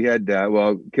guys. We had,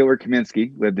 Killer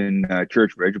Kaminsky lived in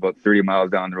Churchbridge, about 30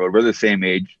 miles down the road. We're the same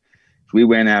age. So we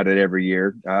went at it every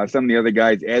year. Some of the other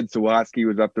guys, Ed Sawatsky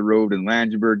was up the road in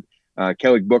Langeberg.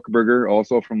 Kelly Buchberger,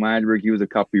 also from Langeberg. He was a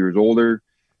couple years older.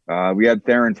 We had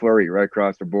Theron Fleury right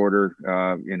across the border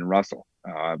in Russell.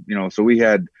 So we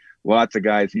had lots of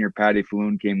guys. Senior Patty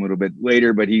Falloon came a little bit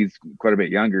later, but he's quite a bit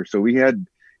younger. So we had,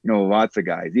 lots of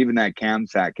guys. Even that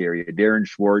Kamsack area, Darren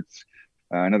Schwartz,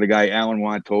 another guy, Alan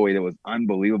Wantoe, that was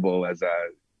unbelievable as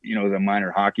a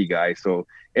minor hockey guy. So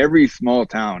every small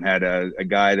town had a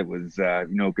guy that was,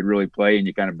 could really play, and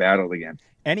you kind of battled against.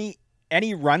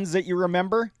 Any runs that you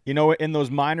remember, in those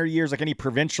minor years, like any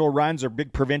provincial runs or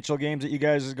big provincial games that you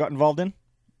guys got involved in?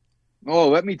 Oh,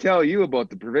 let me tell you about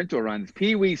the provincial runs.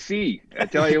 Pee Wee C, I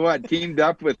tell you what, teamed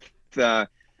up with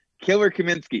Killer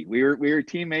Kaminsky. We were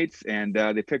teammates, and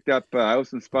they picked up I was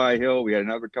from Spy Hill. We had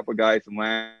another couple of guys from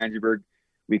Langeberg.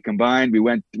 We combined.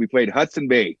 We played Hudson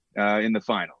Bay in the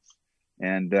finals,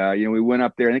 and we went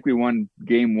up there. I think we won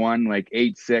game 1 like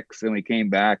 8-6, and we came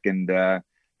back and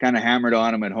kind of hammered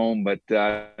on them at home. But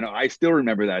I still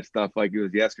remember that stuff like it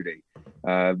was yesterday.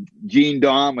 Gene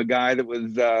Daum, a guy that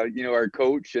was our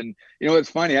coach, and it's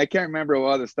funny. I can't remember a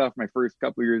lot of the stuff my first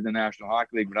couple of years in the National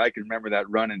Hockey League, but I can remember that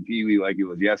run in Pee Wee like it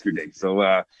was yesterday.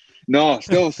 So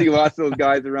still see lots of those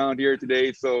guys around here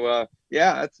today. So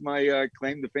that's my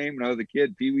claim to fame when I was a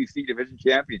kid. Pee Wee C Division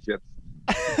Championships.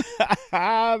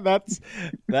 That's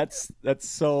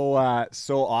so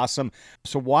awesome.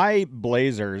 So why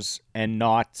Blazers and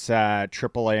not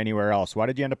AAA anywhere else? Why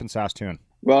did you end up in Saskatoon?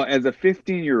 Well, as a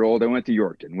 15-year-old, I went to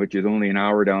Yorkton, which is only an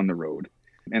hour down the road,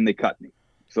 and they cut me.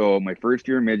 So my first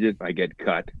year midget, I get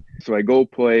cut. So I go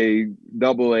play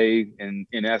AA in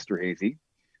Esterhazy,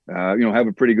 have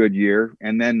a pretty good year.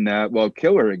 And then,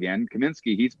 Killer again,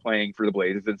 Kaminsky, he's playing for the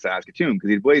Blazers in Saskatoon because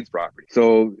he's Blades property.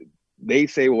 So they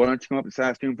say, well, why don't you come up to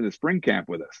Saskatoon for the spring camp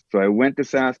with us? So I went to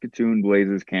Saskatoon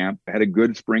Blazers camp. I had a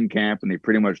good spring camp, and they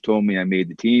pretty much told me I made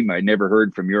the team. I never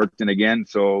heard from Yorkton again.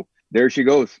 So there she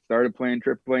goes. Started playing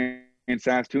AAA in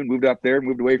Saskatoon, moved up there,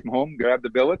 moved away from home, grabbed the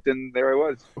billet, and there I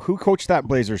was. Who coached that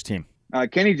Blazers team?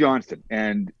 Kenny Johnston.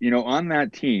 And, on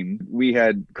that team, we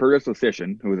had Curtis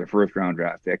Lesician, who was a first-round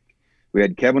draft pick. We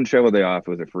had Kevin Cheveldayoff,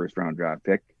 who was a first-round draft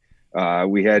pick.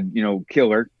 We had,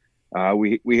 Killer.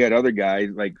 We had other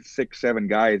guys, like 6-7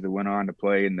 guys that went on to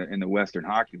play in the Western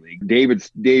Hockey League. Dave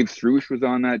Strush was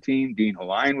on that team. Dean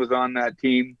Haline was on that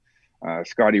team.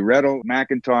 Scotty Reddle,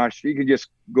 McIntosh. You could just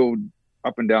go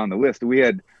up and down the list. We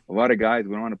had a lot of guys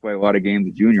went on to play a lot of games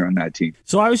at junior on that team.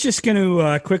 So I was just going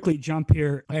to quickly jump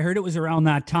here. I heard it was around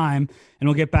that time, and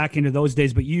we'll get back into those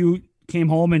days, but you came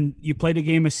home and you played a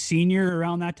game of senior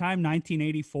around that time,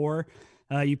 1984.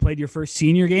 You played your first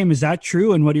senior game. Is that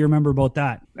true? And what do you remember about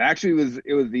that? Actually,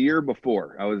 it was the year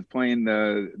before. I was playing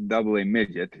the AA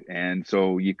midget, and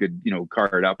so you could,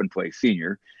 card up and play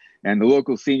senior. And the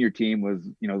local senior team was,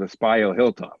 the Spy Hill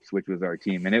Hilltops, which was our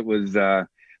team. And it was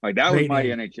that was my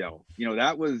NHL.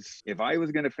 That was, if I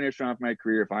was going to finish off my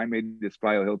career, if I made the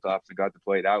Spy Hill Hilltops and got to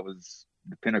play, that was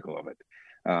the pinnacle of it.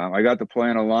 I got to play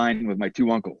on a line with my 2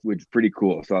 uncles, which is pretty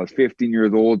cool. So I was 15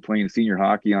 years old playing senior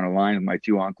hockey on a line with my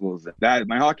 2 uncles. That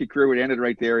my hockey career would have ended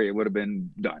right there. It would have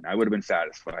been done. I would have been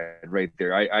satisfied right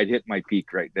there. I'd hit my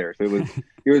peak right there. So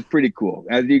it was pretty cool.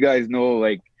 As you guys know,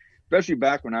 especially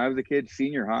back when I was a kid,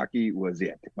 senior hockey was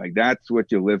it. That's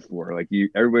what you live for.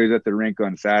 Everybody's at the rink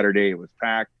on Saturday. It was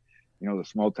packed. The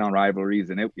small town rivalries,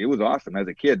 and it was awesome. As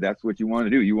a kid, that's what you wanted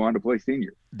to do. You wanted to play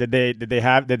senior. Did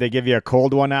they give you a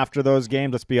cold one after those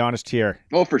games? Let's be honest here.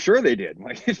 Oh, for sure they did.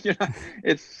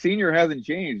 It's senior hasn't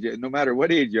changed. No matter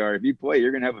what age you are, if you play,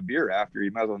 you're gonna have a beer after.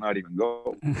 You might as well not even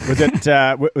go.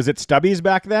 Was it Stubby's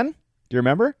back then? Do you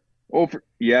remember? Oh,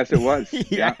 yes, it was.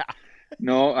 Yeah.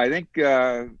 No, I think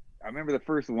I remember the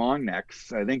first long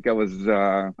necks. I think I was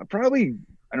probably,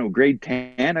 grade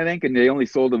 10, I think, and they only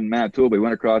sold them in Manitoba. We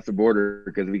went across the border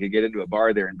because we could get into a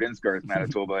bar there in Binscars,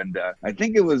 Manitoba, and I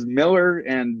think it was Miller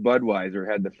and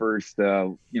Budweiser had the first,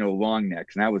 long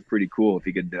necks, and that was pretty cool if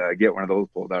you could get one of those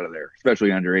pulled out of there,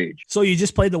 especially underage. So you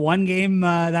just played the one game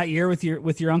that year with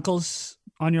your uncles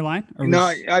on your line? Or No,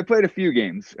 I played a few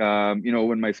games.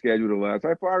 When my schedule allows,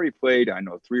 I've already played,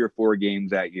 3 or 4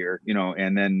 games that year,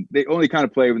 and then they only kind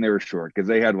of played when they were short because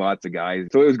they had lots of guys.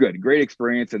 So it was good. Great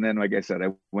experience. And then, like I said, I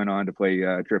went on to play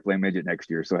AAA midget next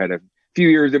year. So I had a few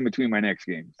years in between my next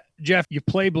games. Jeff, you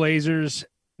play Blazers,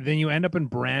 then you end up in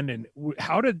Brandon.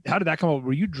 How did that come up?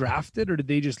 Were you drafted, or did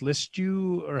they just list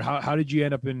you, or how did you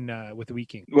end up in with the Wheat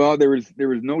Kings? Well, there was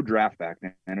no draft back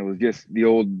then, and it was just the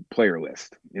old player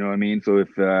list. You know what I mean? So if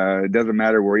it doesn't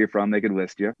matter where you're from, they could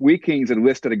list you. Wheat Kings had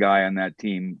listed a guy on that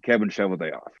team, Kevin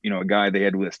Cheveldayoff, a guy they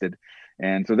had listed,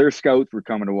 and so their scouts were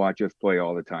coming to watch us play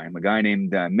all the time. A guy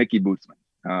named Mickey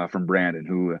Bootsman from Brandon,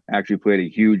 who actually played a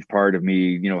huge part of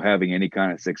me, having any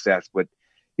kind of success, but.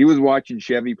 He was watching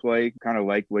Chevy play, kind of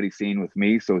liked what he seen with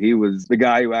me. So he was the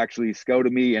guy who actually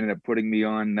scouted me, ended up putting me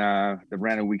on the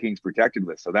Brandon Wheat Kings protected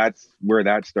list. So that's where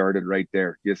that started right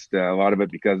there. Just a lot of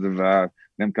it because of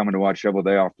them coming to watch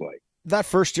Cheveldayoff play. That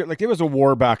first year, it was a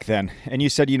war back then. And you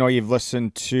said, you've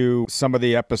listened to some of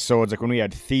the episodes, like when we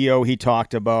had Theo, he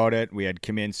talked about it. We had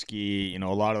Kaminsky, a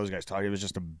lot of those guys talked. It was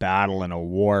just a battle and a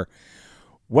war.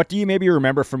 What do you maybe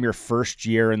remember from your first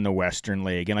year in the Western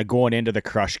League and like going into the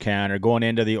Crush Can or going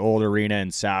into the old arena in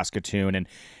Saskatoon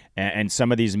and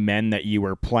some of these men that you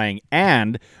were playing?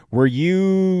 And were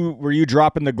you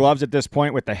dropping the gloves at this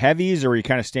point with the heavies, or were you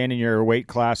kind of staying in your weight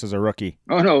class as a rookie?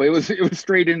 Oh no, it was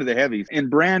straight into the heavies. In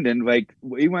Brandon, like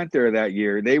we went there that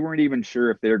year, they weren't even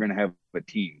sure if they were going to have a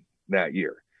team that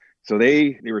year. So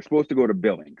they were supposed to go to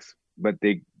Billings, but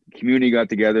the community got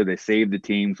together, they saved the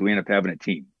team, so we ended up having a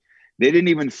team. They didn't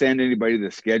even send anybody to the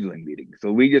scheduling meeting.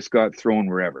 So we just got thrown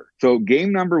wherever. So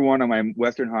game number 1 of my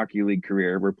Western Hockey League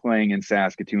career, we're playing in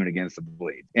Saskatoon against the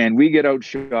Blades. And we get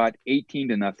outshot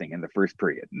 18-0 in the first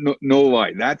period. No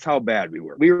lie. That's how bad we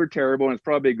were. We were terrible, and it's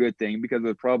probably a good thing because it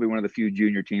was probably one of the few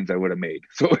junior teams I would have made.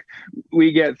 So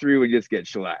we get through and just get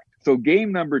shellacked. So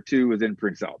game number 2 was in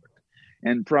Prince Albert.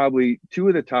 And probably 2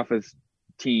 of the toughest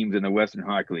teams in the Western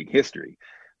Hockey League history.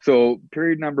 So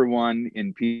period number 1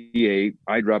 in PA,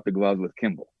 I dropped the gloves with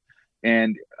Kimball,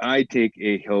 and I take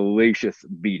a hellacious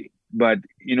beating. But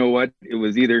you know what? It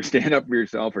was either stand up for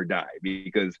yourself or die,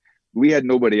 because we had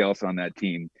nobody else on that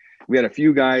team. We had a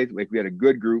few guys, we had a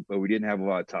good group, but we didn't have a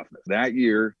lot of toughness. That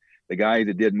year, the guys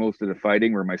that did most of the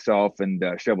fighting were myself and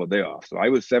Cheveldayoff. So I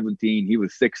was 17, he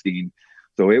was 16.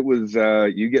 So it was,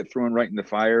 you get thrown right in the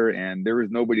fire, and there was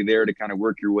nobody there to kind of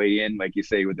work your way in, like you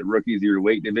say, with the rookies of your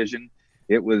weight division.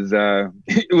 It was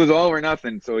all or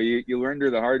nothing. So you learned her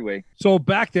the hard way. So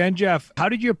back then, Jeff, how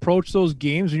did you approach those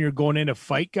games when you're going in to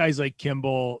fight guys like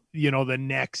Kimball, the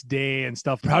next day and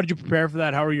stuff? How did you prepare for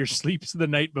that? How were your sleeps the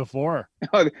night before?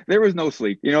 There was no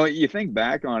sleep. You think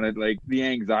back on it, like the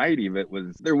anxiety of it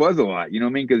there was a lot,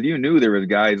 because you knew there was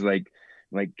guys like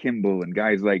Kimball and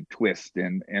guys like Twist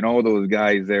and all those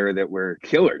guys there that were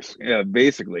killers,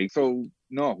 basically. So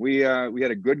no, we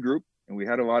had a good group. And we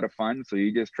had a lot of fun. So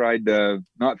you just tried to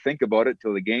not think about it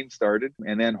till the game started.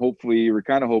 And then hopefully you were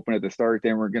kind of hoping at the start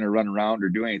they weren't going to run around or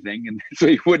do anything. And so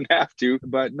you wouldn't have to.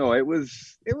 But no, it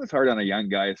was hard on a young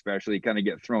guy, especially kind of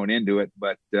get thrown into it.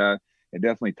 But it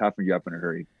definitely toughened you up in a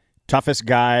hurry. Toughest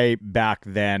guy back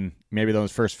then, maybe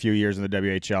those first few years in the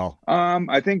WHL?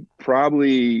 I think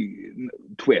probably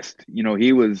Twist.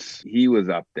 He was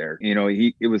up there.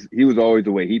 He was always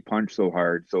the way he punched so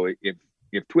hard. So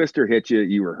if Twister hit you,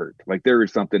 you were hurt. Like there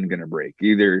was something going to break,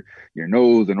 either your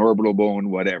nose, an orbital bone,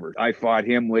 whatever. I fought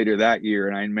him later that year,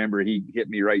 and I remember he hit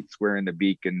me right square in the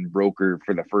beak and broke her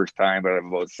for the first time out of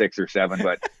about 6 or 7.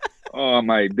 But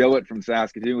my billet from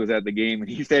Saskatoon was at the game, and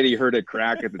he said he heard a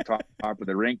crack at the top of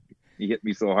the rink. He hit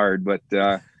me so hard. But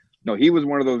no, he was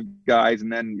one of those guys.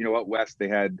 And then, out west, they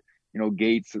had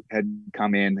Gates had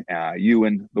come in,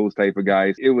 Ewan, those type of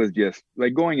guys. It was just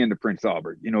like going into Prince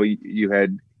Albert. You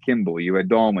had Kimball, you had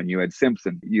Dahlman, you had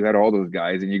Simpson, you had all those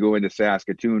guys, and you go into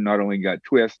Saskatoon, not only got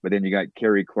Twist, but then you got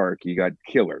Kerry Clark, you got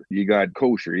Killer, you got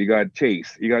Kosher, you got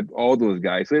Chase, you got all those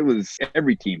guys. So it was,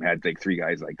 every team had like 3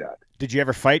 guys like that. Did you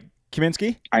ever fight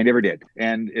Kaminsky? I never did.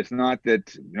 And it's not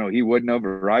that, he wouldn't have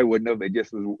or I wouldn't have. It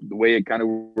just was the way it kind of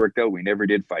worked out. We never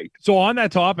did fight. So on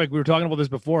that topic, we were talking about this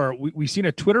before. We seen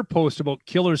a Twitter post about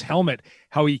Killer's helmet,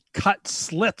 how he cut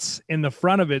slits in the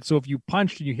front of it. So if you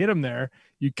punched and you hit him there,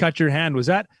 you cut your hand. Was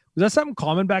that something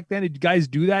common back then? Did you guys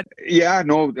do that? Yeah,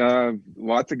 no,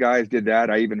 lots of guys did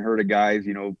that. I even heard of guys,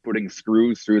 putting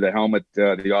screws through the helmet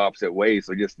the opposite way.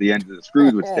 So just the end of the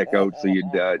screws would stick out. So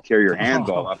you'd tear your hands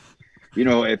all up.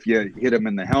 If you hit them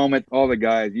in the helmet, all the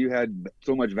guys, you had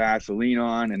so much Vaseline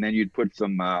on, and then you'd put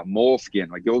some moleskin,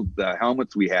 like those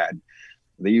helmets we had.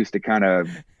 They used to kind of,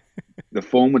 the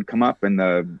foam would come up and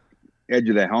the edge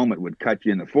of the helmet would cut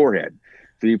you in the forehead.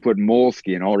 So you put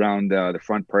moleskin all around the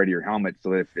front part of your helmet,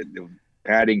 so if the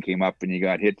padding came up and you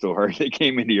got hit so hard it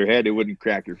came into your head, it wouldn't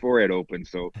crack your forehead open.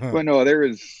 So, but no,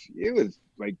 it was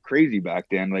like crazy back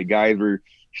then. Like guys were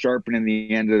sharpening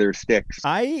the end of their sticks.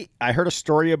 I heard a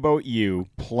story about you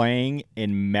playing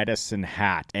in Medicine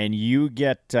Hat, and you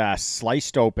get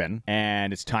sliced open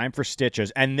and it's time for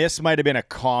stitches. And this might have been a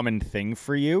common thing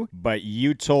for you, but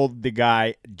you told the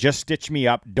guy, just stitch me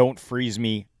up, don't freeze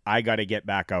me, I got to get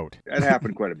back out. That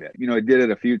happened quite a bit. I did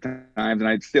it a few times,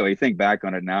 and you think back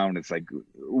on it now and it's like,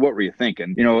 what were you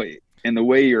thinking? And the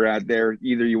way you're at there,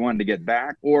 either you wanted to get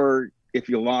back, or if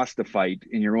you lost the fight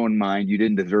in your own mind, you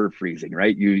didn't deserve freezing,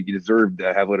 right? You deserved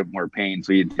to have a little more pain.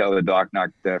 So you'd tell the doc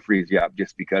not to freeze you up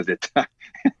just because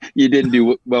you didn't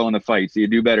do well in the fight. So you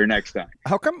do better next time.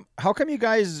 How come you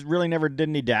guys really never did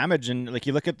any damage? And like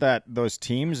you look at those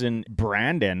teams in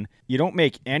Brandon, you don't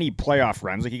make any playoff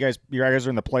runs. Like you guys are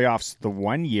in the playoffs the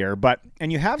one year,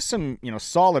 and you have some,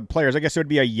 solid players. I guess it would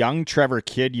be a young Trevor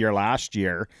Kidd year last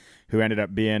year who ended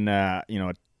up being, a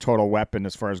total weapon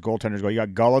as far as goaltenders go. You got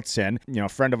Gulutzin, a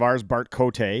friend of ours, Bart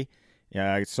Cote,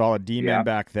 solid D-man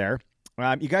back there.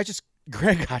 You guys just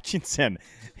Greg Hutchinson,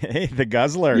 hey, the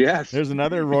guzzler. Yes. There's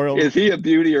another Royal. Is he a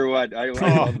beauty or what? I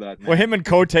love that, man. Well, him and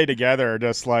Cote together are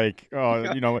just like,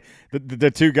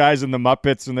 the two guys in the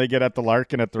Muppets when they get at the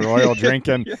Larkin at the Royal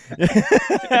drinking.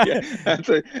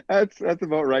 That's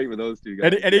about right with those two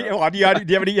guys. Do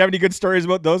you have any good stories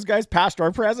about those guys, past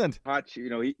or present? Hutch,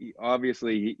 he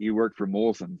obviously he worked for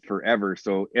Molson forever.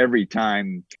 So every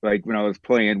time, like when I was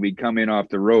playing, we'd come in off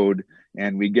the road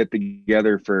and we get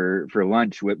together for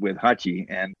lunch with Hutchie.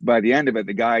 And by the end of it,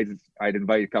 the guys, I'd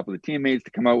invite a couple of teammates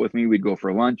to come out with me. We'd go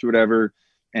for lunch, whatever.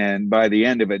 And by the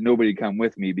end of it, nobody come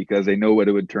with me because they know what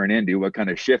it would turn into, what kind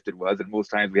of shift it was. And most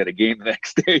times we had a game the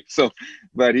next day. So,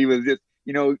 but he was just,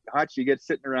 Hutch, you get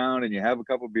sitting around and you have a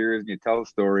couple beers and you tell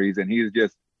stories. And he's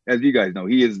just, as you guys know,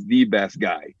 he is the best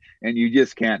guy, and you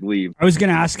just can't leave. I was going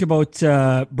to ask about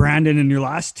Brandon. In your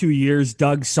last 2 years,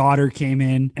 Doug Sauter came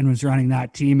in and was running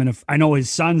that team. And if I know his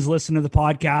sons listen to the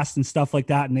podcast and stuff like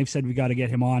that, and they've said we got to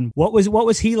get him on. What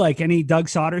was he like? Any Doug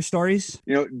Sauter stories?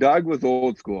 Doug was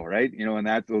old school, right? And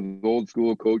that's those old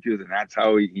school coaches, and that's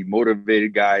how he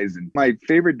motivated guys. And my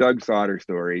favorite Doug Sauter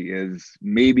story is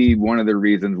maybe one of the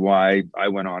reasons why I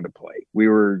went on to play. We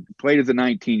played as a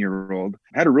 19-year-old,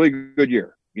 had a really good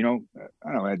year. I don't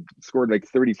know, I scored like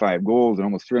 35 goals and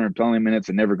almost 300 penalty minutes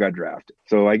and never got drafted.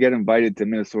 So I get invited to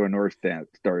Minnesota North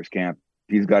Stars camp.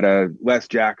 He's got Les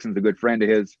Jackson's a good friend of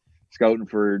his, scouting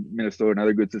for Minnesota,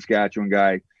 another good Saskatchewan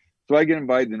guy. So I get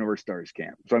invited to North Stars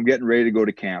camp. So I'm getting ready to go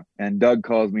to camp, and Doug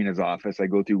calls me in his office. I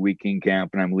go through Week King camp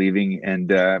and I'm leaving, and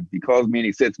he calls me and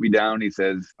he sits me down. He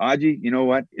says, Aji, you know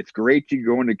what? It's great you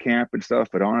go into camp and stuff,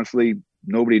 but honestly,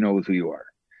 nobody knows who you are.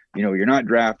 You're not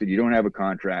drafted. You don't have a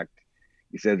contract.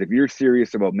 He says, if you're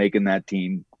serious about making that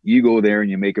team, you go there and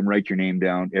you make them write your name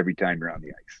down every time you're on the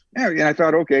ice. And I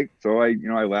thought, okay. So I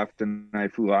left and I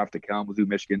flew off to Kalamazoo,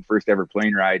 Michigan, first ever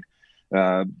plane ride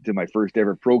to my first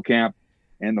ever pro camp.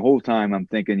 And the whole time I'm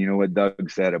thinking, what Doug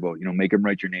said about, make them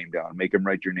write your name down, make them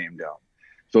write your name down.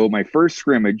 So my first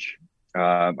scrimmage,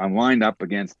 I'm lined up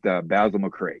against Basil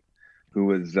McRae, who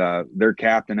was their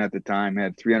captain at the time,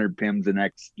 had 300 PIMs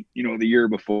the year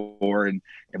before. And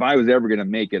if I was ever going to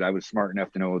make it, I was smart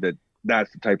enough to know that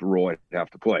that's the type of role I'd have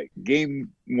to play.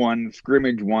 Game one,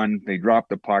 scrimmage one, they dropped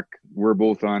the puck. We're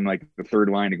both on like the third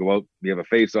line to go out. We have a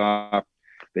face off.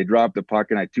 They dropped the puck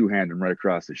and I two-handed him right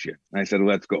across the shin. And I said,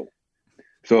 let's go.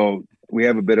 So we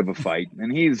have a bit of a fight,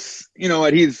 and he's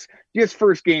just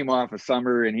first game off of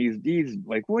summer, and he's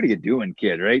like, what are you doing,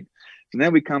 kid? Right. So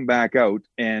then we come back out,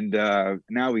 and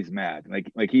now he's mad,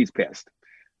 like he's pissed.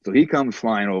 So he comes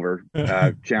flying over,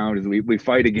 challenges. We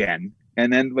fight again,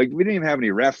 and then we didn't even have any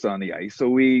refs on the ice,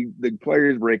 so the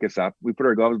players break us up. We put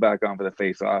our gloves back on for the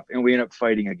face-off, and we end up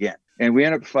fighting again. And we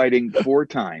end up fighting 4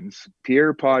 times.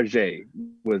 Pierre Paget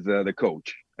was the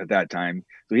coach at that time,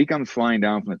 so he comes flying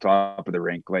down from the top of the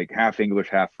rink, like half English,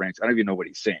 half French. I don't even know what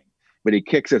he's saying, but he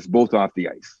kicks us both off the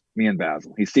ice. Me and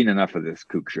Basil. He's seen enough of this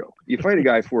kook show. You fight a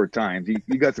guy 4 times,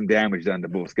 you got some damage done to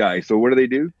both guys. So what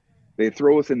do? They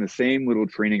throw us in the same little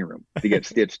training room to get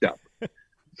stitched up.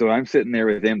 So I'm sitting there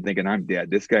with him thinking, I'm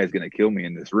dead. This guy's going to kill me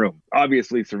in this room.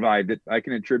 Obviously survived it. I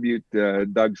can attribute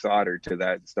Doug Sauter to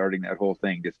that, starting that whole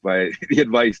thing just by the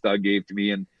advice Doug gave to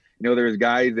me. And, there was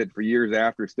guys that for years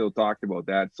after still talked about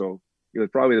that. So it was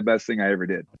probably the best thing I ever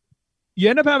did. You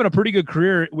end up having a pretty good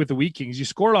career with the Wheat Kings. You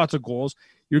score lots of goals.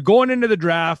 You're going into the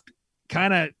draft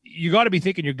you got to be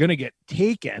thinking you're going to get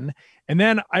taken. And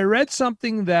then I read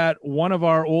something that one of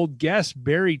our old guests,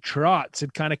 Barry Trotz,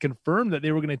 had kind of confirmed that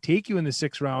they were going to take you in the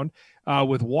 6th round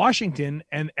with Washington,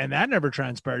 and that never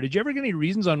transpired. Did you ever get any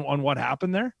reasons on what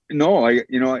happened there? No,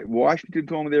 Washington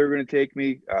told me they were going to take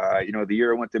me. The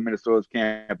year I went to Minnesota's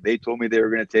camp, they told me they were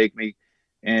going to take me,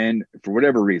 and for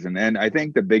whatever reason. And I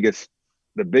think the biggest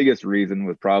reason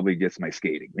was probably just my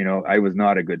skating. I was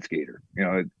not a good skater,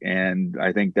 and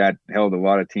I think that held a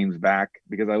lot of teams back,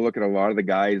 because I look at a lot of the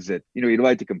guys that, you'd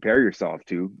like to compare yourself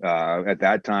to. At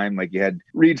that time, like you had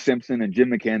Reed Simpson and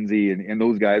Jim McKenzie, and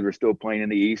those guys were still playing in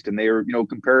the East, and they were,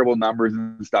 comparable numbers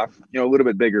and stuff, a little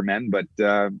bit bigger men, but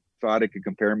thought I could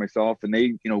compare myself. And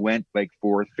they, went like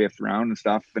 4th, 5th round and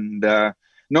stuff. And,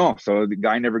 no, so the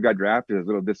guy never got drafted. It was a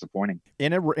little disappointing.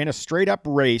 In a straight up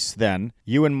race, then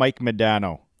you and Mike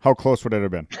Modano, how close would it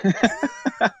have been?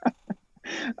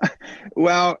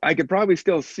 Well, I could probably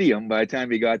still see him by the time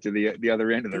he got to the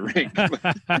other end of the ring.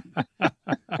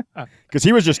 Because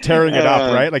he was just tearing it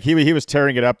up, right? Like he was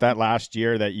tearing it up that last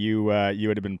year that you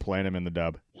would have been playing him in the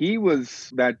dub. He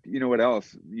was that, what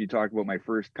else? You talk about my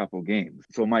first couple games.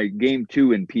 So my game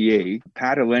 2 in PA,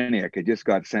 Pat Eleniak had just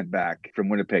got sent back from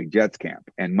Winnipeg Jets camp.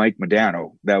 And Mike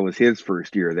Modano, that was his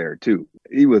first year there too.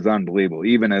 He was unbelievable.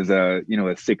 Even as a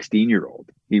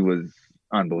 16-year-old, he was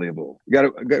unbelievable.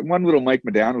 Got one little Mike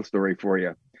Modano story for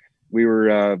you. We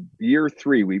were year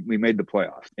 3, we made the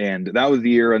playoffs, and that was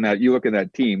the year on that. You look at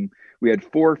that team, we had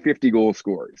 4 50-goal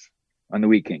scorers on the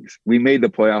Wheat Kings. We made the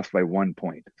playoffs by 1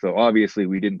 point. So obviously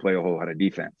we didn't play a whole lot of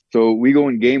defense. So we go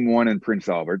in game 1 in Prince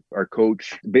Albert. Our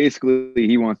coach, basically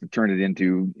he wants to turn it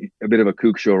into a bit of a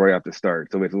kook show right off the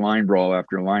start. So it's line brawl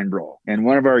after line brawl. And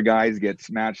one of our guys gets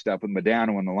matched up with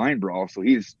Modano in the line brawl. So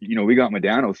he's, we got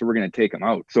Modano, so we're going to take him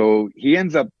out. So he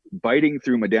ends up biting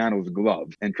through Modano's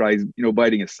glove and tries,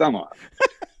 biting his thumb off.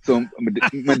 So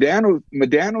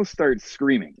Modano starts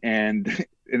screaming, and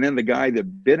then the guy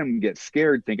that bit him gets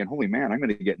scared, thinking, holy man, I'm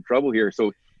going to get in trouble here.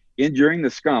 So during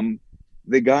the scum,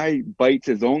 the guy bites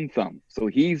his own thumb. So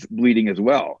he's bleeding as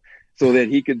well, so that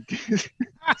he could.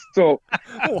 So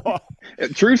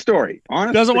true story.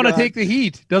 Honestly, doesn't want to take the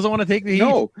heat.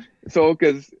 No.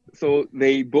 So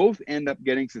they both end up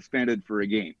getting suspended for a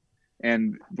game.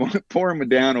 And poor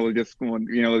Modano was just going,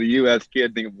 the U.S.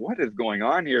 kid thinking, what is going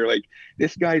on here? Like,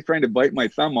 this guy's trying to bite my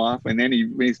thumb off. And then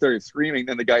when he started screaming,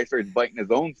 then the guy started biting his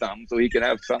own thumb so he could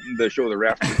have something to show the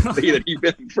ref to see that he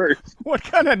bit him first. What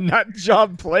kind of nut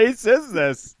job place is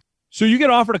this? So you get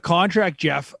offered a contract,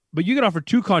 Jeff, but you get offered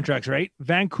 2 contracts, right?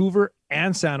 Vancouver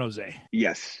and San Jose.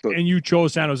 Yes. And you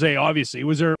chose San Jose, obviously.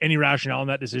 Was there any rationale in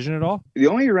that decision at all? The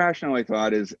only rationale I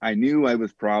thought is I knew I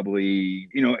was probably,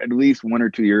 at least 1 or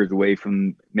 2 years away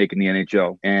from making the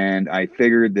NHL. And I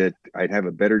figured that I'd have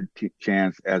a better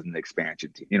chance as an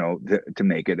expansion team, to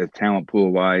make it, as talent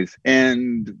pool wise.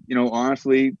 And,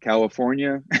 honestly,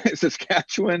 California,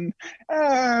 Saskatchewan,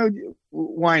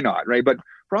 why not, right? But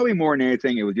probably more than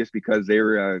anything, it was just because they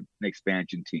were an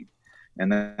expansion team. And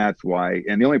that's why.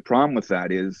 And the only problem with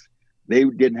that is they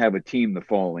didn't have a team the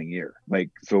following year.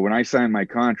 So when I signed my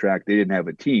contract, they didn't have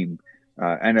a team.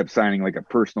 Ended up signing like a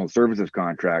personal services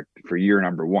contract for year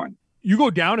number 1. You go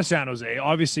down to San Jose.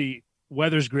 Obviously,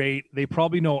 weather's great. They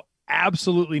probably know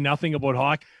absolutely nothing about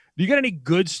hockey. Do you got any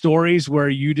good stories where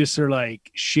you just are like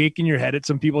shaking your head at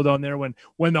some people down there when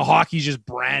the hockey's just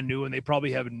brand new and they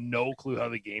probably have no clue how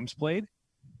the game's played?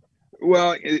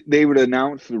 Well, they would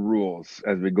announce the rules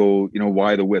as we go,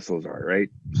 why the whistles are, right?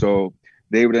 So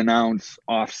they would announce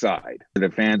offside. The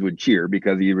fans would cheer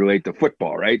because you relate to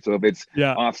football, right? So if it's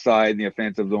offside in the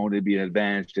offensive zone, it'd be an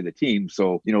advantage to the team.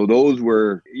 So, those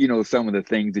were, some of the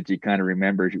things that you kind of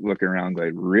remember looking around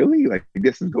like, really? Like,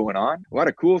 this is going on? A lot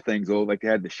of cool things, though. Like they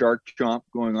had the shark chomp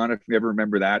going on, if you ever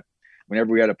remember that.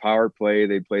 Whenever we had a power play,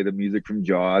 they'd play the music from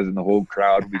Jaws and the whole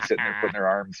crowd would be sitting there putting their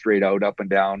arms straight out, up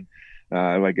and down,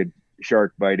 like a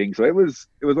shark biting. So it was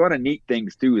a lot of neat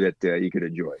things too that you could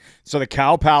enjoy. So the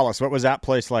Cow Palace, what was that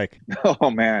place like?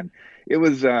 Oh man, it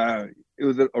was a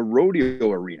rodeo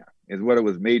arena is what it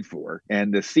was made for,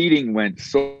 and the seating went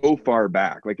so far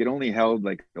back. Like it only held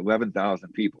like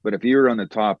 11,000 people, but if you were on the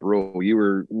top row, you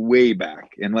were way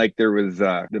back. And like there was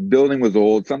the building was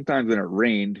old. Sometimes when it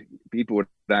rained, people would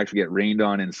actually get rained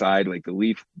on inside, like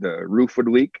the roof would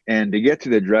leak. And to get to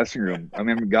the dressing room, I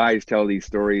remember guys tell these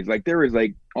stories, like there was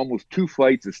like almost 2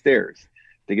 flights of stairs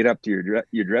to get up to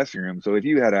your dressing room. So if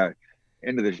you had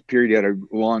end of the period, you had a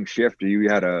long shift or you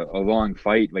had a long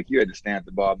fight, like you had to stand at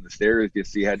the bottom of the stairs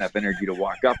just so you had enough energy to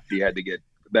walk up. You had to get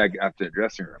back up to the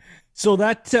dressing room. So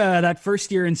that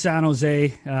first year in San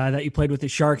Jose that you played with the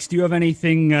Sharks, do you have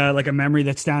anything like a memory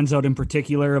that stands out in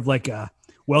particular of like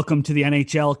welcome to the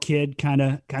NHL kid kind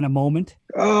of moment?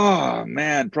 Oh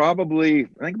man, probably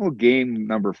I think about game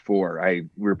number 4. We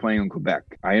were playing in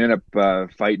Quebec. I ended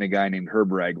up fighting a guy named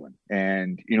Herb Ragland,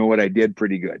 and you know what? I did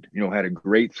pretty good. Had a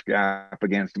great scrap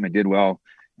against him. I did well,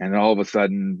 and then all of a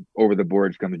sudden, over the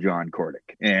boards comes John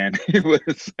Kordic, and it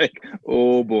was like,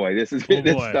 oh boy, this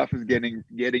stuff is getting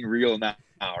real now,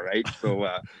 right? So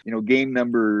game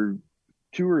number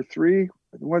 2 or 3.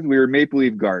 We were Maple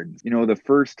Leaf Gardens. The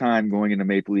first time going into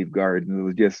Maple Leaf Gardens, it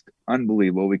was just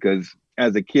unbelievable because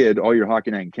as a kid, all your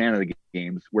Hockey Night in Canada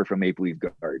games were from Maple Leaf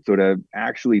Gardens. So to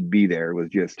actually be there was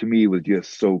just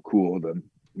so cool.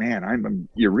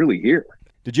 You're really here.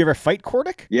 Did you ever fight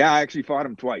Kordic? Yeah, I actually fought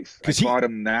him twice. I fought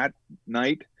him that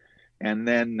night, and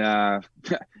then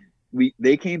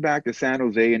they came back to San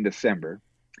Jose in December,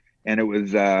 and it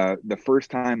was the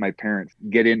first time my parents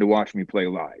get in to watch me play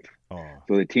live. Oh.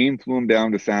 So the team flew him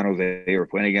down to San Jose. They were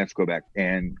playing against Quebec,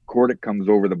 and Kordic comes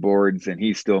over the boards, and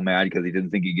he's still mad because he didn't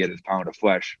think he'd get his pound of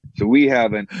flesh. So we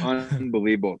have an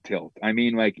unbelievable tilt. I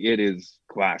mean, like, it is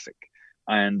classic.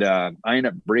 And I end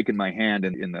up breaking my hand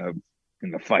in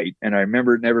the fight. And I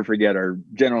never forget, our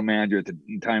general manager at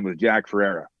the time was Jack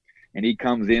Ferreira. And he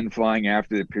comes in flying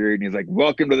after the period, and he's like,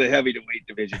 "Welcome to the heavyweight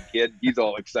division, kid." He's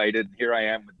all excited. Here I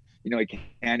am. I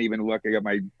can't even look. I got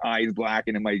my eyes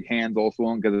blackened and my hands all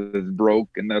swollen because it's broke.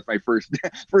 And that's my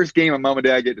first game of mom and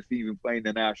dad get to see even playing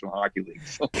the National Hockey League.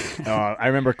 So. I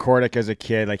remember Kordic as a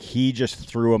kid. Like, he just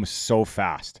threw him so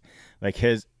fast. Like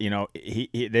his,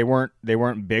 they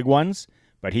weren't big ones,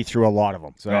 but he threw a lot of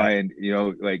them. So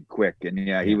like quick. And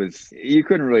yeah, he was. You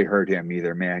couldn't really hurt him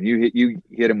either, man. You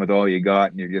hit him with all you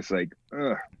got, and you're just like,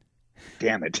 ugh,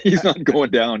 damn it, he's not going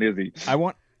down, is he? I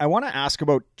want to ask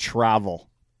about travel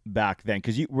back then,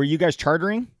 because were you guys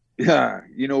chartering? Yeah,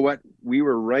 you know what? We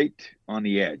were right on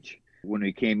the edge when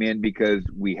we came in because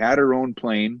we had our own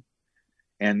plane,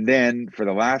 and then for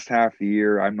the last half of the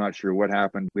year, I'm not sure what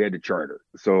happened, we had to charter.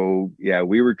 So yeah,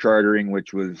 we were chartering,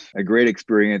 which was a great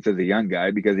experience as a young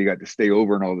guy because you got to stay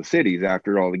over in all the cities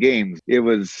after all the games. It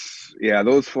was,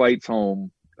 those flights home,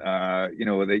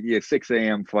 the 6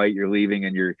 a.m. flight, you're leaving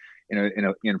and you're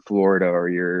in Florida, or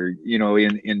you're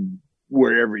in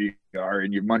wherever you are,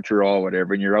 and you're Montreal,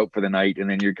 whatever, and you're out for the night, and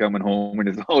then you're coming home, and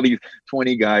there's all these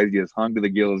 20 guys just hung to the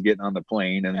gills getting on the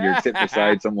plane, and you're sitting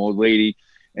beside some old lady,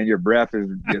 and your breath is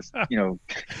just,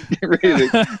 ready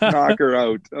to knock her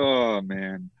out. Oh,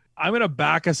 man. I'm going to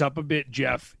back us up a bit,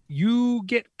 Jeff. You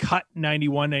get cut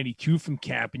 91, 92 from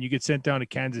camp, and you get sent down to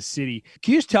Kansas City.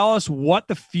 Can you just tell us what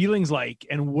the feeling's like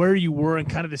and where you were and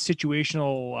kind of the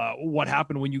situational, what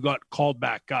happened when you got called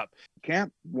back up?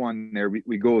 Camp 1 there,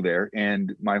 we go there,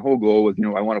 and my whole goal was,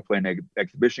 I want to play an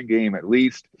exhibition game at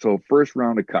least. So first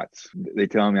round of cuts, they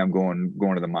tell me I'm going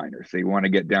to the minors. They want to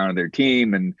get down to their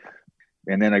team, and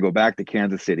then I go back to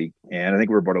Kansas City, and I think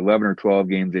we're about 11 or 12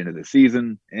 games into the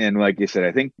season. And like you said,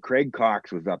 I think Craig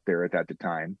Cox was up there at that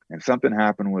time, and something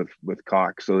happened with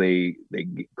Cox, so they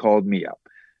called me up.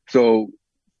 So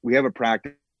we have a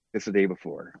practice the day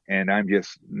before, and I'm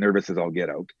just nervous as all get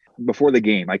out. Before the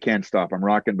game, I can't stop. I'm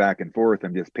rocking back and forth.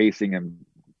 I'm just pacing,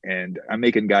 and I'm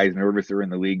making guys nervous. They're in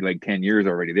the league like 10 years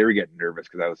already. They were getting nervous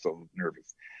because I was so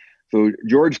nervous. So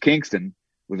George Kingston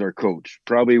was our coach,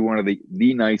 probably one of the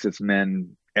nicest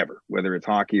men ever, whether it's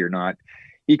hockey or not.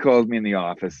 He calls me in the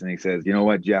office and he says, "You know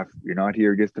what, Jeff, you're not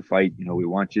here just to fight. We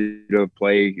want you to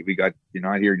play. You're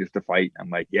not here just to fight." I'm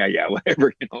like, yeah,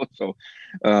 whatever, So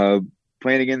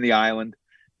playing against the Island,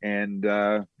 and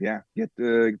get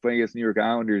to play against New York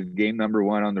Islanders, game number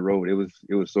 1 on the road.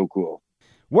 It was so cool.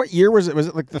 What year was it? Was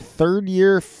it like the 3rd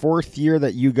year, 4th year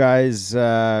that you guys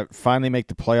finally make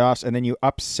the playoffs, and then you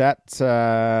upset?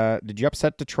 Did you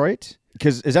upset Detroit?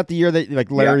 Because is that the year that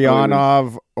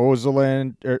Larionov,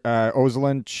 Ozolinsh,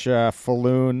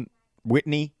 Falloon,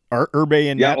 Whitney, Urbe,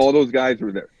 and all those guys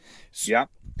were there. Yeah.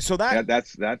 So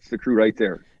that's the crew right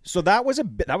there. So that was a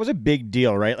big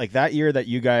deal, right? Like that year that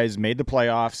you guys made the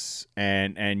playoffs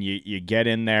and you get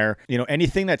in there,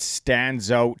 anything that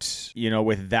stands out,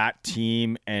 with that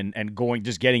team and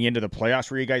getting into the playoffs.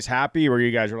 Were you guys happy? Or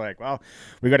you guys were like, well,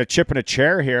 we got a chip in a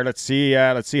chair here. Let's see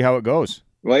how it goes.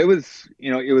 Well, it was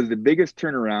the biggest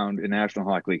turnaround in National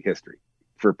Hockey League history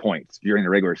for points during the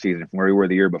regular season from where we were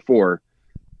the year before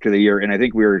to the year. And I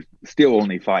think we were still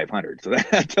only 500. So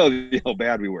that tells you how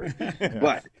bad we were.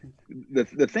 But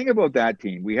the thing about that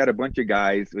team, we had a bunch of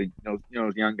guys,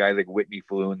 young guys like Whitney,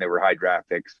 Falloon, they were high draft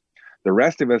picks. The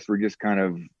rest of us were just kind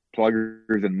of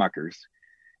pluggers and muckers.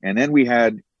 And then we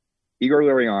had Igor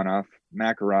Larionov,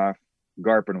 Makarov,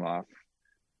 Garpenlov,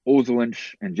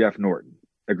 Ozolinsh, and Jeff Norton,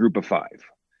 a group of 5.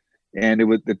 And it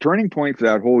was the turning point for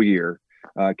that whole year.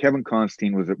 Kevin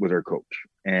Constantine was our coach.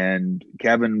 and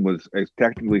Kevin was as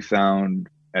technically sound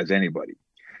as anybody,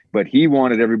 but he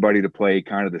wanted everybody to play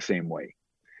kind of the same way.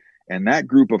 And that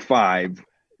group of 5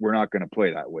 were not going to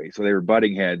play that way. So they were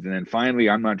butting heads. And then finally,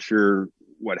 I'm not sure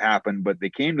what happened, but they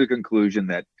came to the conclusion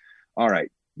that, all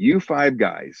right, you 5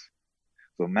 guys,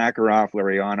 so Makarov,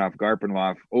 Larionov,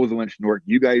 Garpenlov, Ozolin, Nort,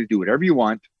 you guys do whatever you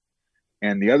want.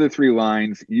 And the other 3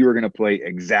 lines, you are going to play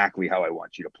exactly how I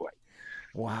want you to play.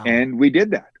 Wow. And we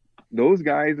did that. Those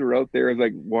guys were out there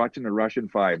like watching the Russian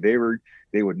 5. They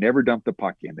would never dump the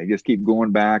puck in. They just keep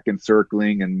going back and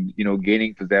circling and,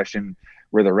 gaining possession,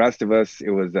 where the rest of us,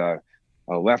 it was a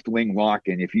left wing lock.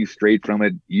 And if you strayed from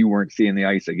it, you weren't seeing the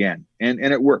ice again. And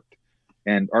it worked.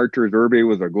 And Artur Zerbe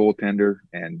was our goaltender,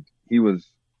 and he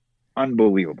was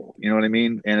unbelievable. You know what I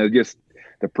mean? And it was just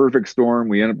the perfect storm.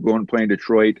 We ended up going playing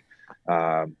Detroit.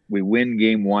 We win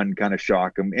game 1, kind of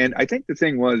shock them. And I think the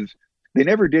thing was, they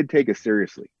never did take us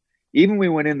seriously. Even when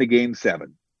we went into game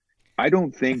 7, I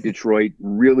don't think Detroit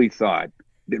really thought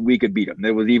that we could beat them.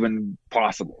 That was even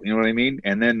possible. You know what I mean?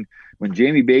 And then when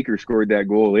Jamie Baker scored that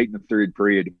goal late in the 3rd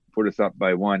period, put us up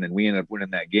by 1, and we ended up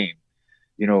winning that game.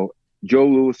 Joe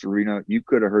Louis Arena, you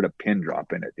could have heard a pin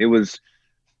drop in it. It was,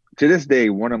 to this day,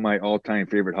 one of my all-time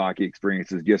favorite hockey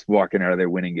experiences, just walking out of there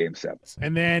winning game 7.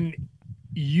 And then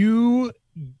you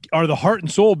are the heart and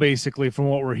soul, basically, from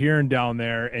what we're hearing down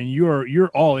there, and you're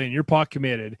all in, you're puck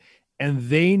committed, and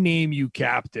they name you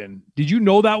captain. Did you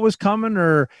know that was coming,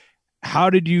 or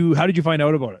how did you find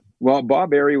out about it? Well,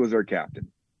 Bob Airy was our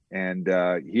captain, and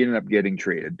he ended up getting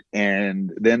traded.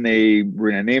 And then they were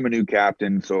going to name a new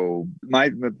captain. So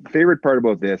my favorite part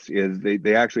about this is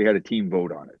they actually had a team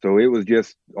vote on it. So it was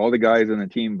just all the guys on the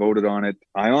team voted on it.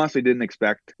 I honestly didn't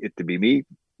expect it to be me,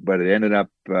 but it ended up,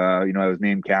 I was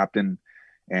named captain,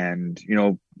 and,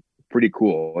 pretty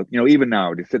cool. Even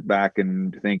now to sit back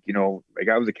and think, like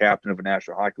I was a captain of a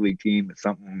National Hockey League team. It's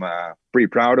something pretty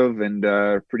proud of, and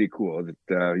pretty cool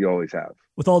that you always have.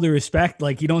 With all due respect,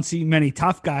 like you don't see many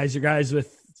tough guys or guys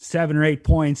with 7 or 8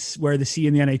 points where the C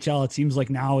in the NHL. It seems like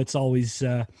now it's always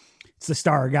it's the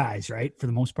star guys, right? For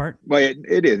the most part. Well,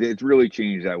 it is. It's really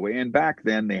changed that way. And back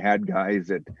then they had guys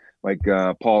that like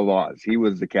Paul Laws. He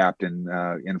was the captain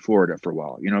in Florida for a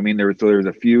while. You know what I mean? There was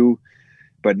a few,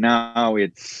 but now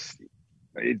it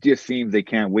just seems they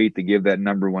can't wait to give that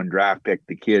number 1 draft pick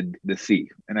the kid the C.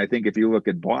 And I think if you look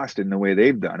at Boston, the way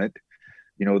they've done it,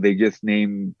 they just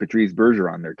named Patrice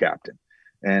Bergeron their captain.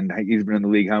 And he's been in the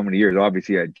league how many years?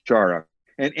 Obviously, had Chara.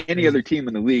 And any other team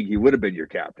in the league, he would have been your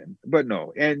captain. But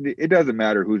no, and it doesn't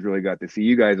matter who's really got the C.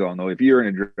 You guys all know, if you're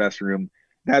in a dressing room,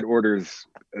 that order's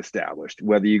established.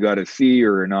 Whether you got a C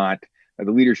or not,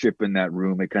 the leadership in that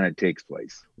room, it kind of takes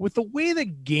place. With the way the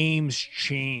game's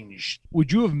changed,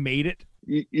 would you have made it?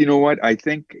 You know what? I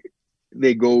think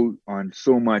they go on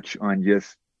so much on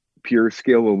just pure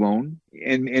skill alone.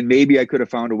 And maybe I could have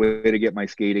found a way to get my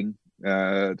skating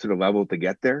to the level to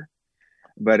get there.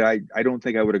 But I don't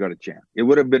think I would have got a chance. It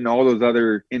would have been all those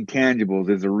other intangibles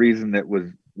is the reason that was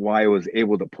why I was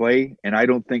able to play. And I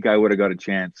don't think I would have got a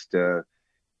chance to,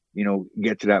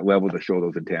 get to that level to show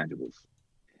those intangibles.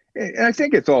 And I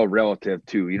think it's all relative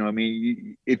too.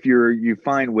 If you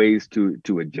find ways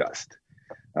to adjust.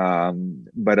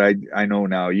 But I know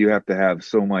now you have to have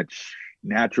so much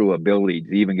natural ability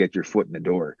to even get your foot in the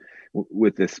door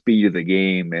with the speed of the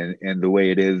game and the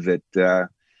way it is that,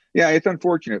 it's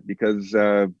unfortunate because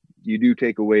you do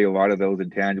take away a lot of those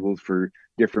intangibles for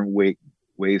different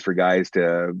ways for guys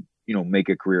to, make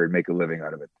a career and make a living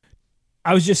out of it.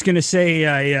 I was just going to say,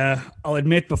 I'll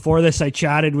admit before this, I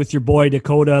chatted with your boy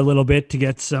Dakota a little bit to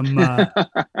get some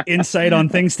insight on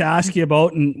things to ask you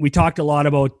about. And we talked a lot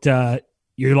about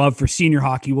your love for senior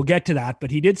hockey. We'll get to that. But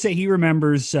he did say he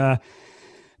remembers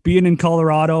being in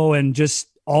Colorado and just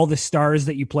all the stars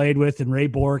that you played with, and Ray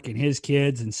Bourque and his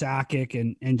kids and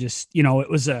Sakic and just, it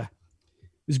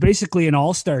was basically an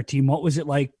all-star team. What was it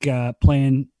like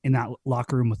playing in that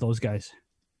locker room with those guys?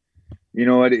 You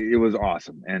know what? It was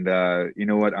awesome. And you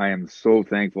know what? I am so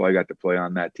thankful I got to play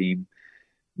on that team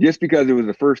just because it was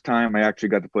the first time I actually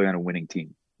got to play on a winning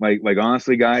team. Like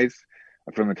honestly, guys,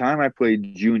 from the time I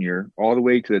played junior all the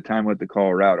way to the time I went to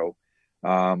Colorado,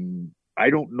 I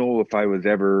don't know if I was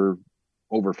ever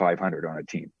over 500 on a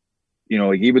team.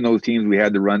 Even those teams we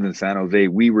had the runs in San Jose,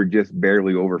 we were just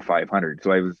barely over 500.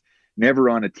 So I was never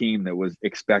on a team that was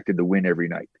expected to win every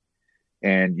night.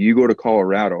 And you go to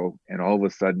Colorado and all of a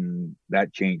sudden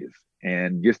that changes.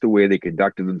 And just the way they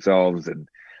conducted themselves. And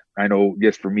I know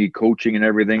just for me coaching and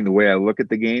everything, the way I look at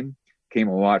the game came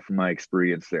a lot from my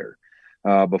experience there.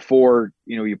 Before,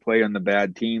 you play on the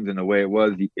bad teams, and the way it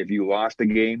was, if you lost a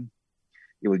game,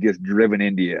 it was just driven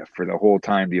into you for the whole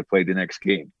time you played the next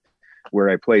game. Where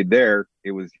I played there,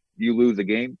 it was you lose a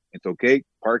game, it's okay,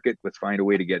 park it, let's find a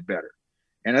way to get better.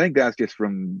 And I think that's just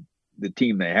from the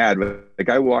team they had. Like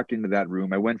I walked into that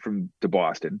room, I went to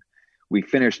Boston, we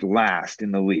finished last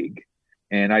in the league,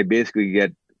 and I basically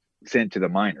get sent to the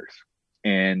minors.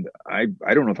 And I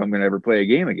don't know if I'm going to ever play a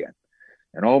game again.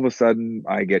 And all of a sudden,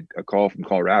 I get a call from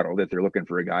Colorado that they're looking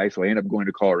for a guy. So I end up going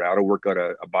to Colorado, work out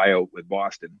a buyout with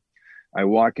Boston. I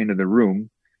walk into the room,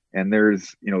 and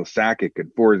there's, Sakic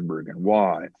and Forsberg and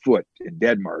Waugh and Foote and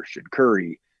Deadmarsh and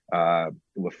Curry,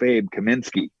 Lefebvre,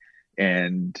 Kaminsky.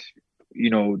 And,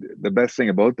 the best thing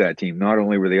about that team, not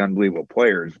only were they unbelievable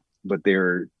players, but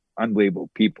they're unbelievable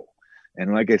people.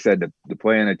 And like I said, to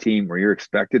play on a team where you're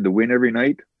expected to win every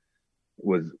night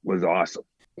was awesome.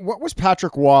 What was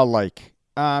Patrick Waugh like?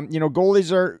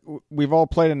 Goalies we've all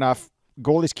played enough.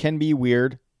 Goalies can be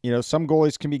weird. Some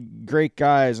goalies can be great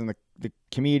guys and the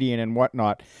comedian and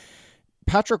whatnot.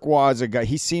 Patrick Waugh is a guy,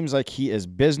 he seems like he is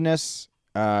business,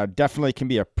 definitely can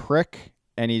be a prick,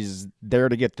 and he's there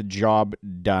to get the job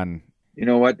done. You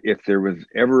know what? If there was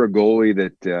ever a goalie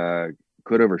that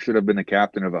could have or should have been the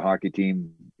captain of a hockey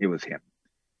team, it was him.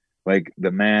 Like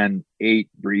the man ate,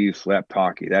 breathed, slept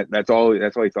hockey. That's all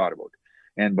he thought about.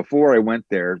 And before I went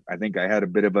there, I think I had a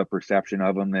bit of a perception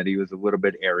of him that he was a little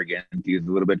bit arrogant. He was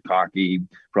a little bit cocky. He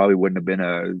probably wouldn't have been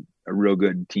a real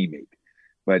good teammate.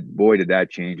 But boy, did that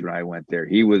change when I went there.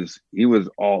 He was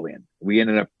all in. We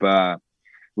ended up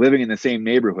living in the same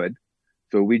neighborhood,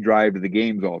 so we drive to the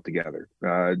games all together.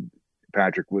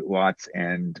 Patrick Watts,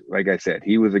 and like I said,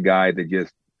 he was a guy that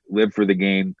just lived for the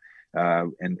game,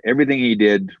 and everything he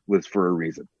did was for a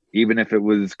reason. Even if it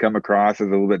was come across as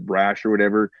a little bit brash or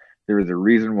whatever, there was a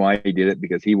reason why he did it,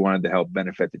 because he wanted to help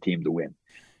benefit the team to win.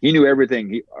 He knew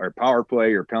everything. Our power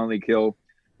play or penalty kill,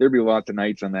 there'd be lots of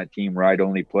nights on that team where I'd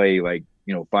only play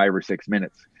 5 or 6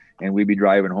 minutes, and we'd be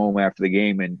driving home after the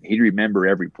game, and he'd remember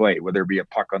every play, whether it be a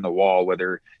puck on the wall,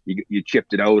 whether you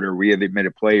chipped it out, or whether you made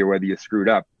a play, or whether you screwed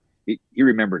up. He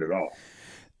remembered it all.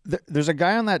 There's a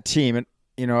guy on that team, and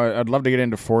I'd love to get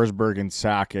into Forsberg and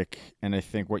Sakic, and I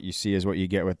think what you see is what you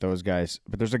get with those guys.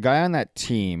 But there's a guy on that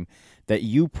team that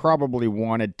you probably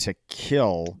wanted to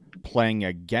kill playing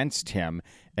against him,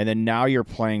 and then now you're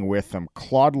playing with him.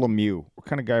 Claude Lemieux. What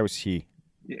kind of guy was he?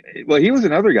 Well, he was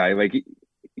another guy. Like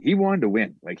he wanted to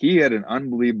win. Like he had an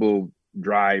unbelievable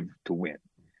drive to win,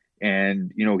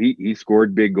 and he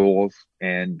scored big goals.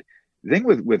 And the thing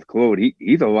with Claude,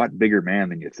 he's a lot bigger man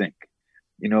than you think.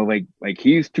 Like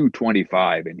he's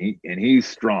 225 and he's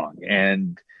strong.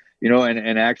 And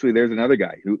and actually there's another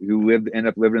guy who ended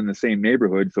up living in the same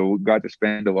neighborhood, so we got to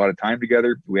spend a lot of time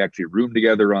together. We actually roomed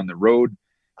together on the road.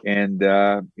 And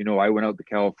I went out to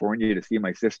California to see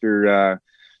my sister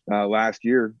last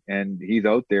year, and he's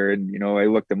out there, and I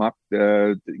looked him up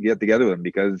to get together with him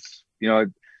because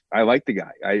I like the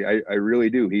guy. I really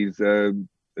do. He's a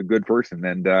good person,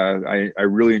 and I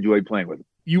really enjoyed playing with him.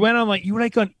 You went on you were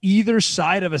on either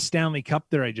side of a Stanley Cup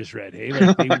there. I just read. Hey,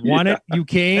 like they won it. You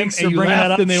came and you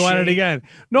left, and they won it again.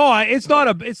 No, it's not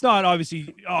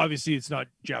obviously it's not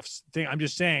Jeff's thing. I'm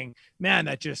just saying, man,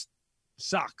 that just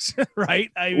sucks,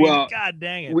 right? I mean, God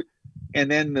dang it.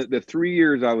 And then the 3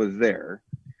 years I was there,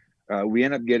 we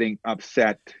ended up getting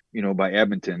upset, by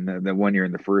Edmonton the 1 year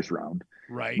in the first round.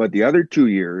 Right. But the other 2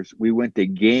 years, we went to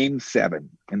Game 7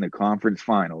 in the conference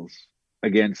finals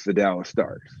against the Dallas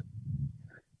Stars.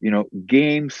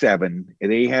 Game 7,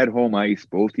 they had home ice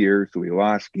both years, so we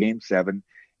lost Game 7.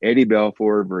 Eddie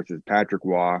Belfour versus Patrick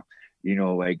Waugh,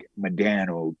 like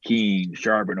Modano, Keane,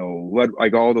 Charbonneau,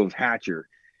 like all those Hatcher.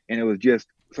 And it was just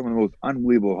some of the most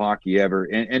unbelievable hockey ever.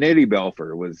 And Eddie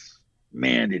Belfour was,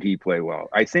 man, did he play well.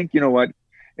 I think,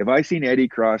 if I seen Eddie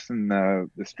crossing the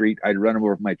street, I'd run him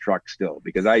over with my truck still,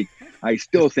 because I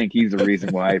still think he's the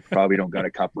reason why I probably don't got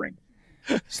a cup ring.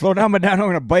 Slow down, Modano. I'm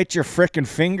going to bite your frickin'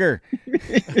 finger.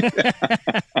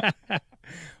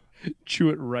 Chew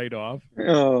it right off.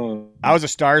 Oh. I was a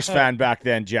Stars fan back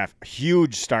then, Jeff.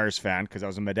 Huge Stars fan because I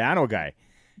was a Modano guy.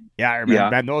 Yeah, I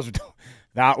remember. Man,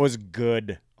 that was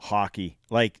good hockey.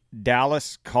 Like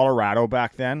Dallas, Colorado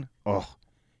back then. Oh,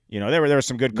 there were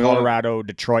some good Colorado,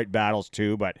 Detroit battles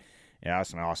too. But yeah,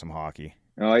 that's an awesome hockey.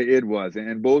 No, it was,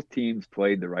 and both teams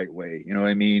played the right way. You know what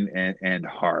I mean, and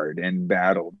hard and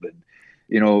battled. And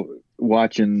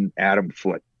watching Adam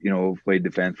Foote, play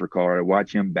defense for Colorado,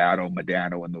 watch him battle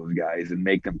Modano and those guys and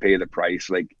make them pay the price.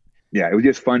 Like, yeah, it was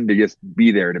just fun to just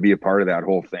be there, to be a part of that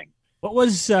whole thing. What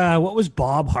was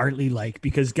Bob Hartley like?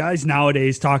 Because guys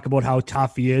nowadays talk about how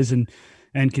tough he is and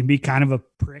can be kind of a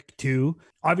prick too.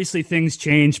 Obviously things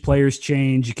change, players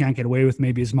change. You can't get away with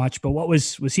maybe as much, but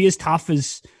was he as tough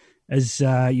as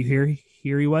you hear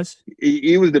hear he was?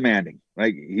 He was demanding.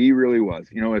 Like, he really was,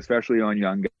 especially on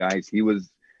young guys.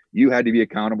 You had to be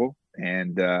accountable,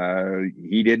 and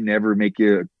he didn't ever make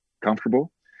you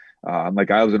comfortable.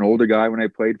 Like, I was an older guy when I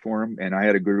played for him, and I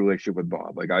had a good relationship with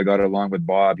Bob. Like, I got along with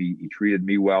Bob. He treated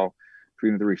me well,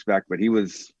 treated me with respect, but he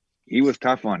was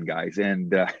tough on guys,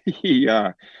 and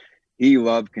he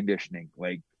loved conditioning.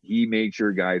 Like, he made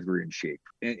sure guys were in shape,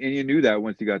 and you knew that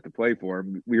once you got to play for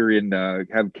him. We were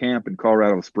have camp in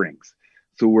Colorado Springs,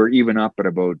 so we're even up at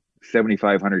about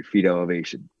 7,500 feet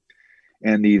elevation,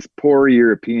 and these poor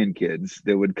European kids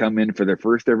that would come in for their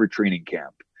first ever training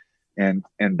camp, and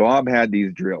Bob had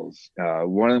these drills.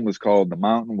 One of them was called the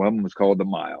mountain, one of them was called the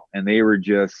mile, and they were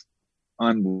just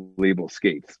unbelievable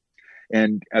skates.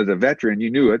 And as a veteran,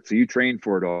 you knew it, so you trained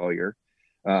for it all year.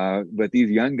 But these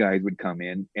young guys would come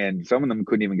in, and some of them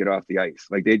couldn't even get off the ice.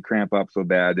 Like, they'd cramp up so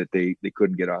bad that they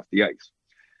couldn't get off the ice.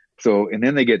 So, and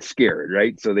then they get scared,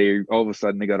 right? So they all of a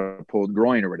sudden they got a pulled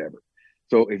groin or whatever.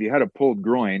 So if you had a pulled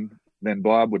groin, then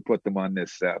Bob would put them on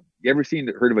this. You ever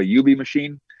heard of a UB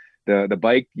machine? The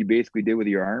bike you basically did with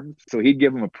your arms. So he'd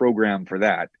give them a program for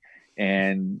that,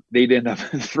 and they'd end up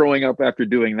throwing up after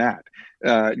doing that.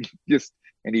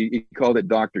 And he called it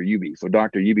Dr. Ubi. So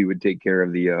Dr. Ubi would take care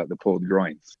of the pulled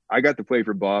groins. I got to play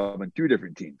for Bob on 2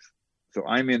 different teams. So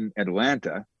I'm in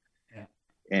Atlanta,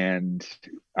 and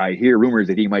I hear rumors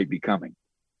that he might be coming.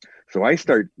 So I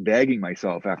start bagging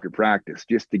myself after practice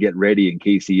just to get ready in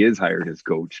case he is hired as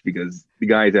coach, because the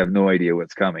guys have no idea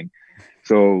what's coming.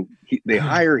 So they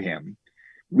hire him.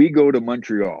 We go to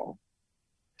Montreal,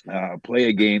 play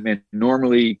a game, and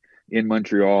normally in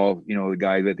Montreal, the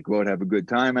guys had to go out and have a good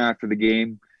time after the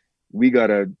game. We got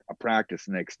a practice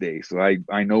the next day, so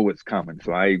I know what's coming.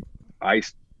 So I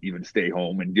even stay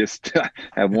home and just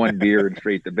have one beer and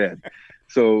straight to bed.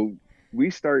 So we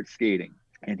start skating,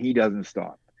 and he doesn't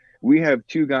stop. We have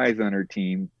 2 guys on our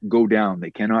team go down.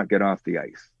 They cannot get off the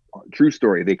ice. True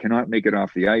story. They cannot make it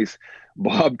off the ice.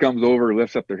 Bob comes over,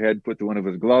 lifts up their head, puts one of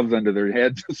his gloves under their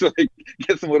heads so they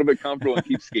get them a little bit comfortable and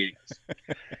keep skating.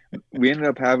 We ended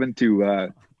up having to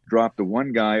drop the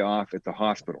one guy off at the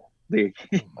hospital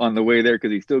on the way there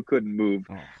because he still couldn't move.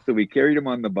 So we carried him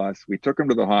on the bus. We took him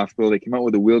to the hospital. They came out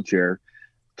with a wheelchair,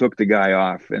 took the guy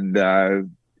off,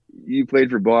 and you played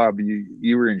for Bob.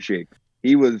 You were in shape.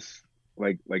 He was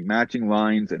like matching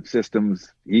lines and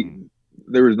systems.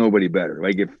 There was nobody better.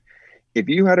 Like, if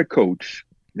you had a coach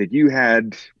that you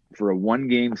had for a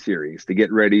 1-game series to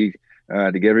get ready,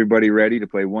 to get everybody ready to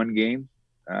play 1 game,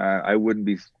 I wouldn't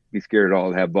be scared at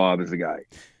all to have Bob as the guy.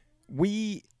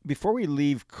 Before we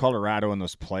leave Colorado and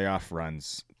those playoff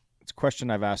runs, it's a question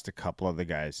I've asked a couple of the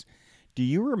guys. Do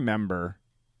you remember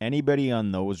anybody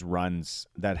on those runs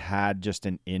that had just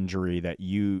an injury that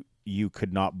you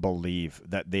could not believe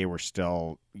that they were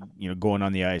still, going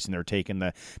on the ice and they're taking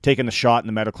the shot in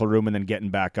the medical room and then getting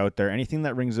back out there? Anything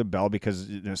that rings a bell? Because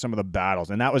some of the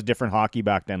battles, and that was different hockey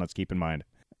back then. Let's keep in mind.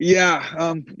 Yeah,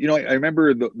 I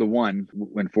remember the one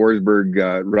when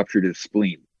Forsberg ruptured his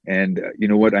spleen, and you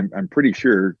know what? I'm pretty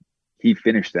sure he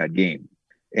finished that game,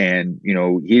 and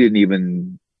he didn't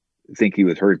even think he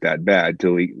was hurt that bad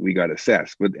till we got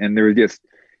assessed. And there's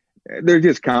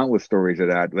just countless stories of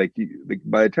that. Like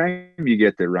by the time you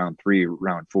get to round 3,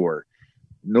 round 4,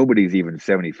 nobody's even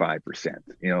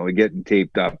 75%. Getting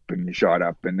taped up and shot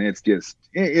up, and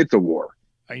it's a war.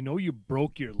 I know you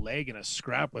broke your leg in a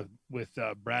scrap with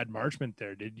Brad Marchment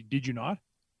there. Did you not?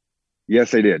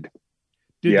 Yes, I did.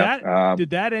 Did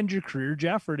that end your career,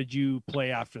 Jeff, or did you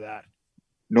play after that?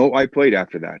 No, I played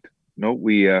after that. No,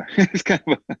 we it's kind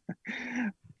of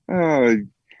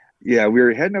we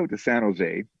were heading out to San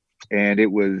Jose, and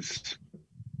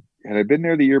had I been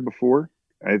there the year before?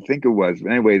 I think it was.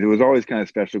 Anyways, it was always kind of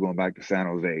special going back to San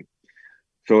Jose.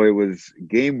 So it was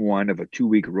game 1 of a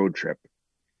 2-week road trip.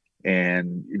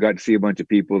 And you got to see a bunch of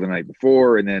people the night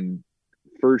before, and then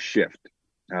first shift,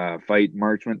 fight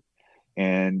Marchment.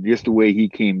 And just the way he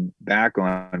came back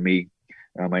on me,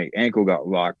 my ankle got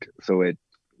locked. So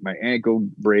my ankle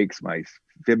breaks, my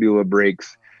fibula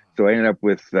breaks. So I ended up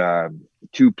with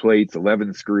 2 plates,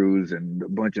 11 screws, and a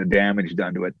bunch of damage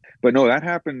done to it. But no, that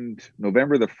happened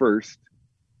November the 1st,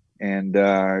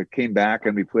 and came back,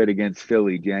 and we played against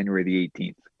Philly January the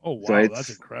 18th. Oh, wow, so that's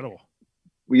incredible.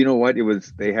 Well, you know what?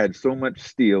 They had so much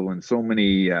steel and so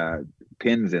many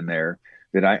pins in there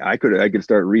that I could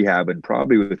start rehabbing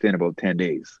probably within about 10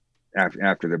 days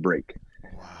after the break.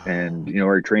 Wow. And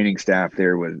our training staff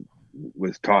there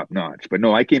was top notch. But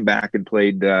no, I came back and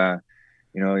played a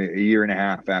year and a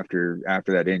half after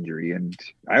that injury, and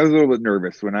I was a little bit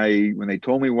nervous when they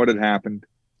told me what had happened,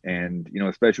 and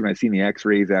especially when I seen the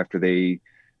X-rays after they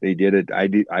they did it.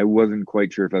 I wasn't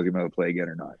quite sure if I was going to be able to play again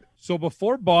or not. So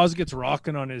before Boz gets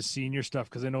rocking on his senior stuff,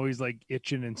 because I know he's like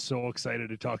itching and so excited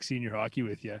to talk senior hockey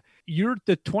with you. You're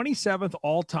the 27th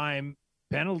all-time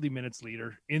penalty minutes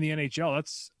leader in the NHL.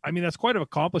 That's quite an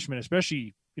accomplishment,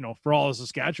 especially, for all the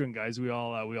Saskatchewan guys. We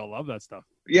all love that stuff.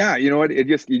 Yeah, you know what? You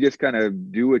just kind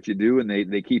of do what you do, and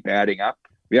they keep adding up.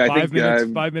 Yeah, I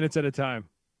think 5 minutes at a time.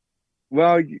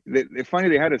 Well, it's funny,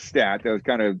 they had a stat that I was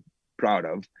kind of proud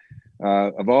of.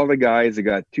 Of all the guys that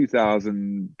got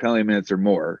 2,000 penalty minutes or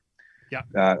more,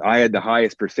 I had the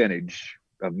highest percentage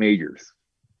of majors,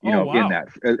 in that,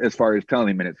 as far as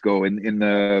penalty minutes go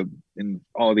in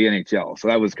all the NHL. So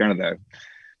that was kind of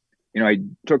I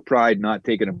took pride not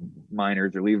taking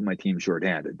minors or leaving my team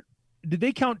shorthanded. Did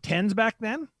they count tens back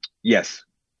then? Yes.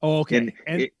 Oh, okay.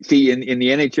 In the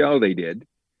NHL they did.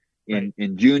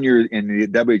 In junior, in the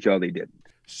WHL they did.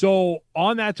 So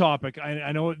on that topic,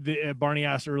 I know Barney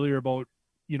asked earlier about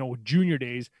junior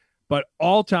days, but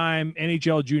all-time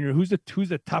NHL junior, who's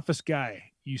the toughest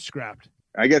guy you scrapped?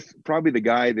 I guess probably the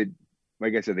guy that,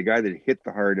 like I said, the guy that hit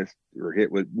the hardest or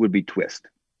hit would be Twist,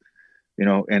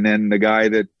 and then the guy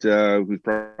that who's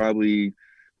probably,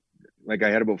 like, I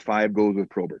had about 5 goals with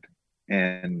Probert,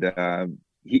 and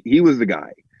he was the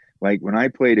guy. Like, when I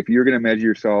played, if you're going to measure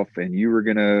yourself and you were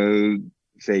going to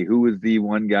say who was the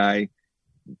one guy,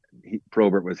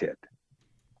 Probert was hit.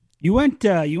 You went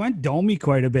Domi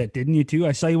quite a bit, didn't you too?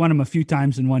 I saw you won him a few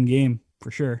times in one game for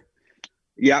sure.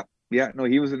 Yeah. No,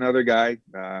 he was another guy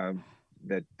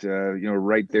that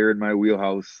right there in my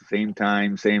wheelhouse. Same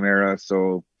time, same era.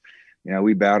 So,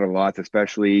 we battled lots.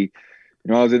 Especially,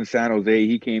 I was in San Jose.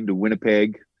 He came to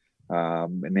Winnipeg,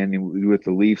 and then with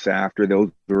the Leafs after. Those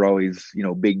were always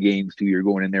big games too. You're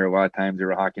going in there a lot of times. There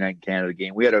were a Hockey Night in Canada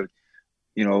game. We had a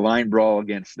line brawl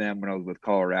against them when I was with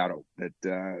Colorado. That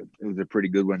it was a pretty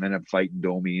good one. Ended up fighting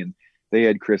Domi, and they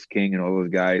had Chris King and all those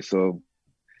guys. So,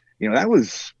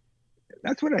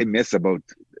 that's what I miss about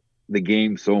the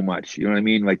game so much. You know what I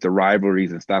mean? Like the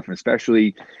rivalries and stuff, and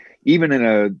especially even in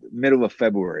a middle of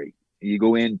February, you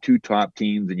go in 2 top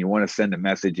teams and you want to send a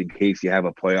message in case you have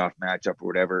a playoff matchup or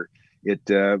whatever.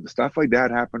 Stuff like that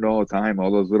happened all the time.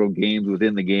 All those little games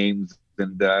within the games,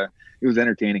 and it was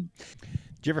entertaining.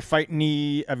 Did you ever fight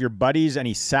any of your buddies,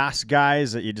 any SAS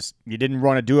guys that you didn't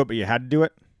want to do it, but you had to do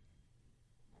it?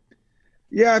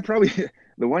 Yeah, probably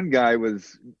the one guy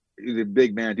was a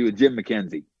big man too, Jim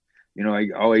McKenzie.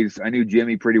 I knew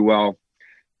Jimmy pretty well,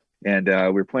 and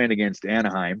we were playing against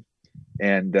Anaheim,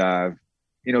 and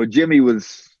Jimmy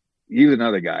was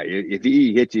another guy. If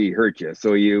he hit you, he hurt you.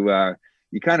 So you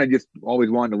kind of just always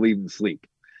wanted to leave him sleep.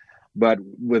 But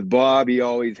with Bob, he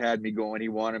always had me going. He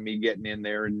wanted me getting in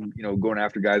there and, going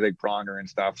after guys like Pronger and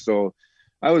stuff. So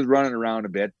I was running around a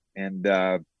bit, and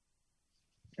so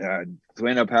I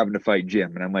ended up having to fight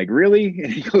Jim. And I'm like, really?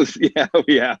 And he goes, yeah,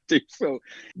 we have to. So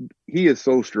he is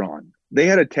so strong. They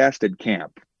had a test at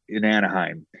camp in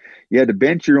Anaheim. You had to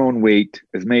bench your own weight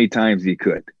as many times as you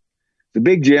could. The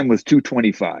big Jim was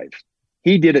 225.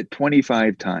 He did it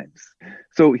 25 times.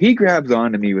 So he grabs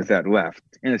onto me with that left.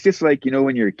 And it's just like,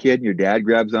 when you're a kid and your dad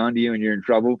grabs onto you and you're in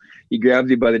trouble, he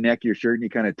grabs you by the neck of your shirt and he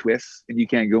kind of twists and you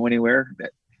can't go anywhere.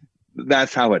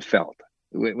 That's how it felt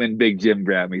when Big Jim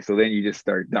grabbed me. So then you just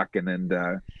start ducking and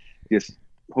just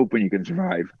hoping you can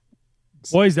survive.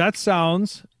 Boys, that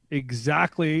sounds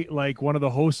exactly like one of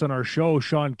the hosts on our show,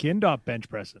 Sean Kindop, bench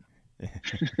pressing.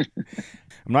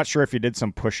 I'm not sure if you did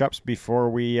some push-ups before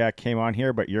we came on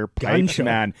here, but your pipes,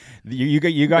 man, you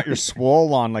got your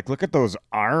swole on. Like, look at those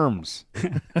arms.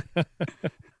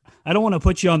 I don't want to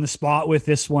put you on the spot with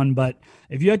this one, but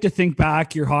if you had to think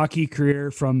back your hockey career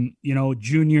from,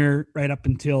 junior right up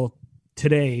until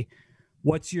today,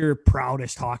 what's your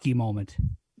proudest hockey moment?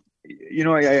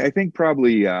 I think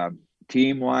probably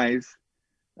team-wise,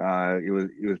 it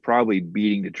was probably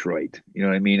beating Detroit. You know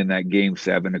what I mean? In that Game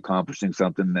 7, accomplishing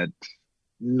something that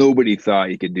nobody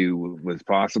thought you could do was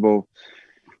possible.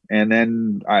 And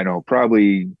then, I don't know,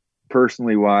 probably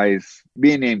personally wise,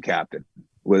 being named captain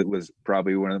was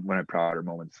probably one of my prouder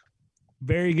moments.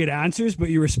 Very good answers, but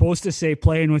you were supposed to say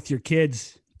playing with your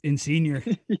kids in senior.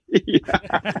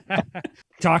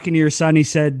 Talking to your son, he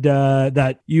said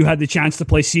that you had the chance to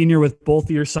play senior with both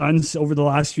of your sons over the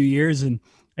last few years, and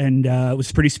it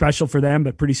was pretty special for them,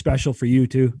 but pretty special for you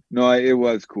too. No, it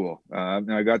was cool.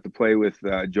 I got to play with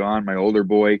John, my older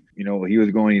boy. He was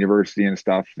going to university and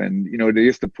stuff, and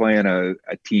just to play in a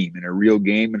team in a real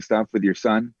game and stuff with your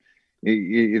son,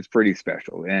 it's pretty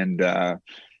special. And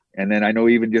then I know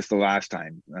even just the last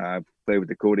time played with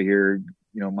Dakota here,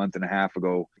 a month and a half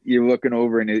ago, you're looking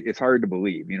over and it's hard to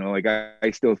believe.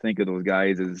 I still think of those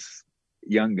guys as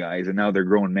young guys, and now they're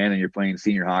grown men, and you're playing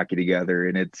senior hockey together,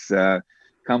 and it's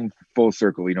come full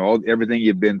circle. Everything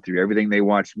you've been through, everything they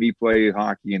watched me play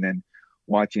hockey, and then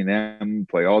watching them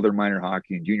play all their minor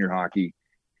hockey and junior hockey,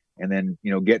 and then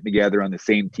getting together on the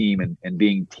same team and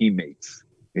being teammates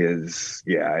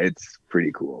it's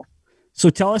pretty cool. So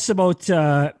tell us about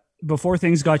before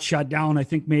things got shut down. I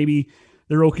think maybe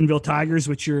the Rocanville Tigers,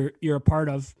 which you're a part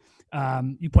of.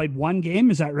 You played one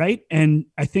game, is that right? And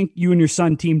I think you and your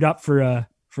son teamed up for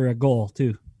a goal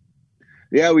too.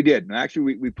 Yeah, we did.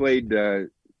 Actually, we played.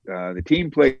 The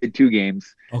team played 2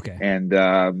 games. Okay. And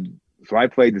so I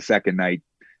played the second night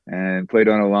and played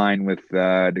on a line with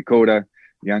Dakota,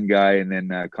 young guy, and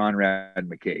then Conrad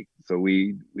McKay. So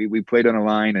we played on a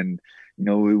line, and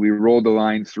we rolled the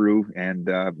line through, and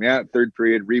third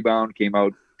period rebound came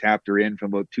out, tapped her in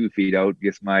from about 2 feet out,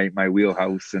 just my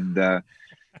wheelhouse, and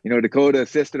Dakota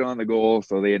assisted on the goal,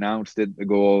 so they announced it the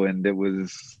goal, and it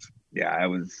was that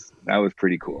was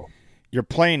pretty cool. You're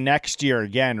playing next year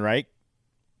again, right?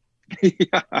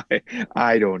 Yeah,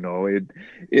 I don't know.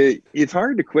 It's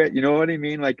hard to quit. You know what I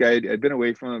mean? Like I'd been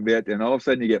away from it a bit, and all of a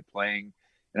sudden you get playing.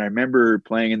 And I remember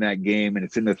playing in that game, and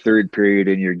it's in the third period,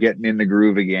 and you're getting in the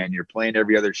groove again. You're playing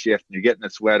every other shift, and you're getting the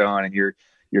sweat on, and you're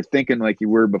thinking like you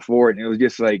were before. And it was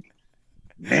just like,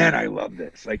 man, I love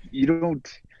this. Like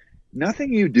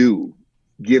nothing you do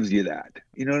gives you that.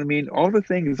 You know what I mean? All the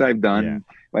things I've done,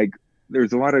 like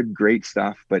there's a lot of great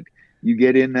stuff, but you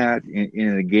get in that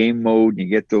in a game mode, and you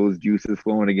get those juices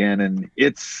flowing again, and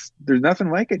there's nothing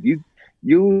like it.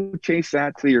 You'll chase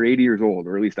that till you're 80 years old,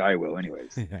 or at least I will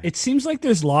anyways. It seems like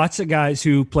there's lots of guys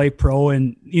who play pro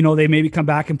and, they maybe come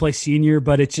back and play senior,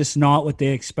 but it's just not what they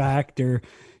expect, or,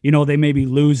 they maybe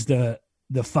lose the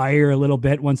fire a little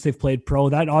bit once they've played pro.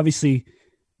 That obviously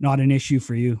not an issue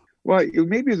for you. Well,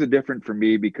 maybe it's different for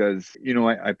me because,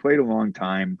 I played a long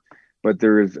time, but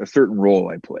there is a certain role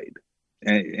I played,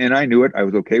 and I knew it. I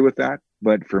was okay with that.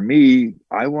 But for me,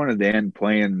 I wanted to end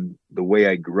playing the way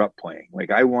I grew up playing. Like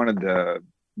I wanted to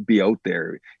be out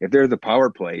there. If there's a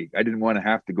power play, I didn't want to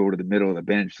have to go to the middle of the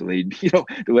bench to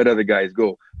let other guys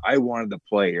go. I wanted to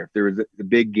play. If there was a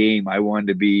big game, I wanted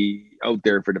to be out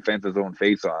there for defensive zone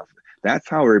faceoff. That's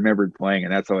how I remembered playing,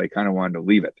 and that's how I kind of wanted to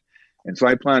leave it. And so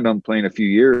I planned on playing a few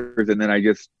years, and then I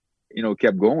just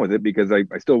kept going with it because I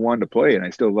still wanted to play, and I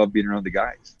still love being around the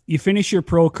guys. You finish your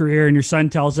pro career, and your son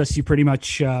tells us you pretty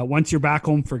much, once you're back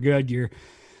home for good, you're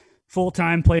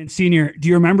full-time playing senior. Do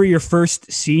you remember your first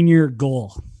senior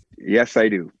goal? Yes, I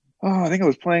do. Oh, I think I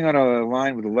was playing on a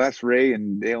line with Les Ray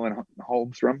and Dalen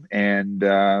Holmstrom, and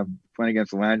playing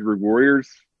against the Landsberg Warriors.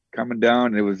 Coming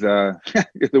down, it was the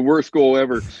worst goal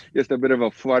ever. Just a bit of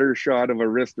a flutter shot of a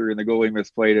wrister, and the goalie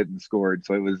misplayed it and scored.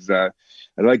 So it was.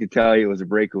 I'd like to tell you it was a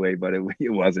breakaway, but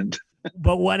it wasn't.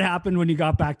 But what happened when you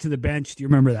got back to the bench? Do you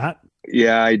remember that?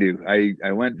 Yeah, I do.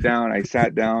 I went down. I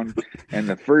sat down, and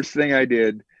the first thing I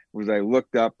did was I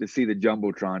looked up to see the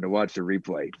jumbotron to watch the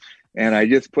replay, and I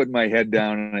just put my head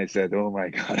down and I said, "Oh my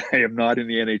God, I am not in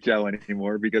the NHL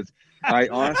anymore," because I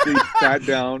honestly sat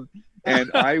down.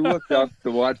 And I looked up to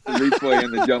watch the replay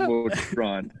in the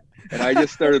jumbotron, and I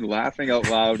just started laughing out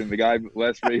loud. And the guy,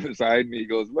 Les Ray, beside me, he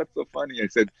goes, "What's so funny?" I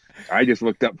said, "I just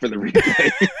looked up for the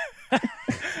replay."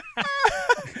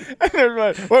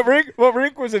 What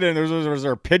rink was it in? Was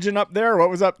there a pigeon up there?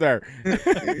 What was up there?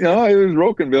 No, it was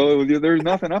Rocanville. There's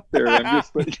nothing up there. I'm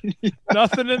just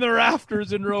nothing in the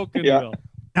rafters in Rocanville. Yeah.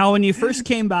 Now, when you first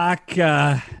came back,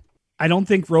 I don't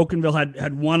think Rocanville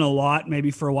had won a lot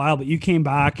maybe for a while, but you came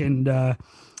back and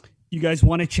you guys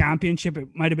won a championship. It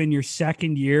might have been your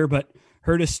second year, but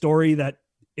heard a story that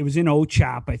it was in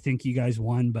OCHAP. I think you guys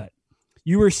won, but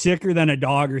you were sicker than a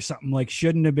dog or something, like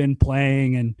shouldn't have been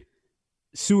playing, and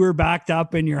sewer backed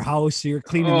up in your house. So you're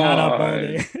cleaning that up all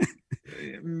day.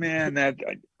 Man,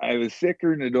 I was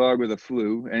sicker than a dog with a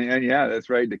flu. And yeah,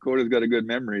 that's right. Dakota's got a good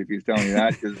memory if he's telling you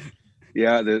that, because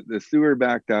yeah, the sewer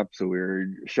backed up, so we were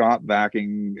shop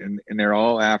backing in there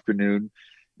all afternoon,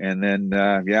 and then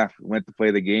went to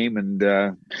play the game, and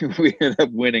we ended up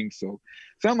winning. So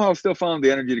somehow still found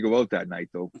the energy to go out that night,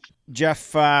 though.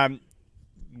 Jeff,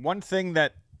 one thing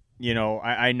that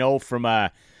I know from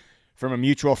a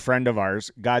mutual friend of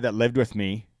ours, guy that lived with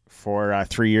me for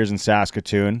 3 years in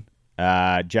Saskatoon,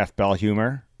 Jeff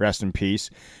Bellhumer, rest in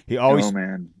peace. He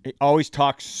always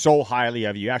talks so highly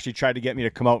of you. He actually tried to get me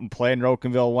to come out and play in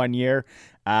Rocanville one year.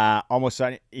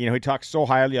 He talks so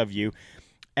highly of you.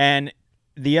 And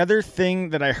the other thing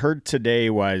that I heard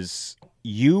today was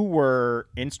you were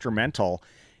instrumental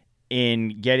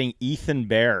in getting Ethan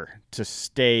Bear to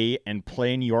stay and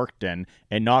play in Yorkton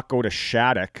and not go to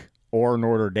Shattuck or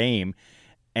Notre Dame.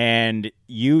 And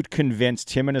you'd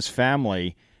convinced him and his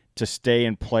family to stay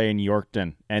and play in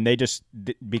Yorkton, and they just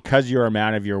because you're a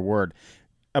man of your word.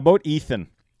 About Ethan,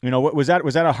 what was that?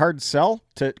 Was that a hard sell?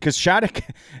 Because Shattuck,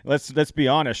 let's be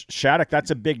honest, Shattuck,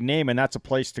 that's a big name and that's a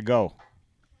place to go.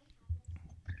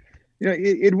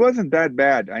 It wasn't that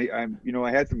bad. I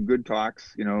had some good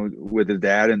talks, with his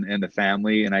dad and the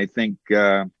family, and I think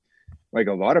like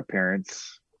a lot of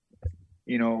parents,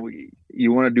 you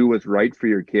want to do what's right for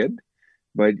your kid.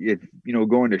 But if,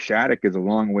 going to Shattuck is a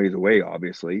long ways away,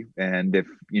 obviously. And if,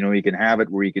 you can have it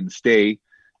where you can stay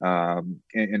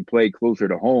and play closer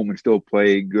to home and still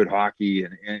play good hockey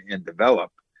and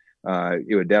develop,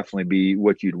 it would definitely be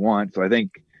what you'd want. So I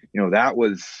think, that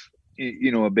was,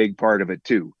 a big part of it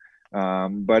too.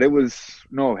 But it was,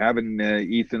 having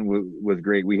Ethan was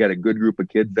great. We had a good group of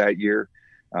kids that year.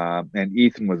 And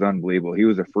Ethan was unbelievable. He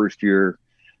was a first year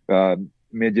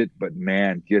midget, but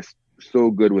man, just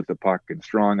so good with the puck and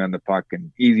strong on the puck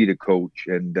and easy to coach.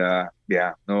 And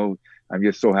I'm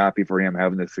just so happy for him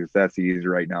having the success he is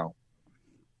right now.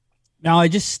 Now I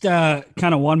just kind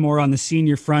of one more on the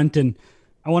senior front, and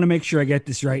I want to make sure I get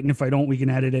this right. And if I don't, we can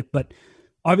edit it. But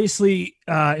obviously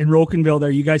in Rocanville there,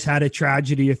 you guys had a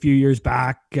tragedy a few years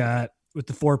back with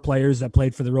the 4 players that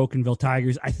played for the Rocanville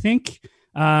Tigers. I think,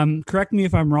 correct me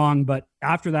if I'm wrong, but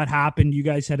after that happened, you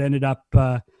guys had ended up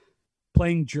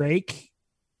playing Drake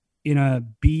in a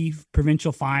B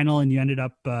provincial final, and you ended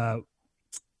up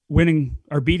winning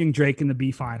or beating Drake in the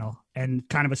B final, and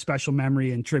kind of a special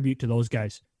memory and tribute to those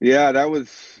guys. Yeah, that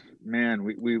was, man,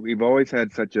 we've always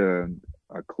had such a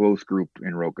close group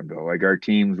in Rocanville. Like our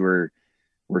teams were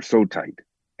so tight.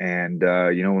 And,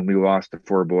 when we lost the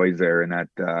 4 boys there in that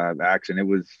action, it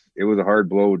was a hard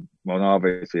blow. Well, not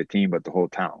obviously a team, but the whole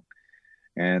town.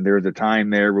 And there was a time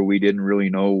there where we didn't really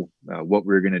know what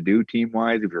we were going to do team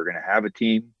wise, if we were going to have a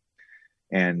team.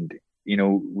 And,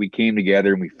 we came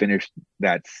together and we finished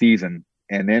that season.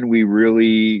 And then we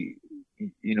really,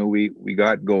 we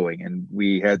got going and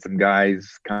we had some guys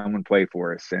come and play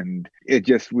for us. And it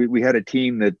just, we had a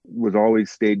team that was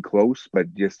always stayed close,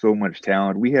 but just so much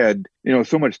talent. We had,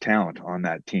 so much talent on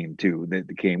that team too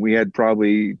that came. We had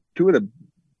probably 2 of the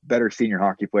better senior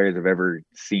hockey players I've ever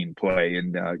seen play,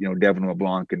 and Devin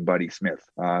LeBlanc and Buddy Smith.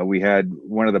 We had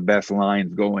one of the best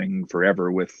lines going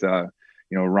forever with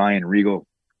Ryan Regal,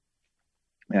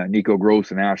 Nico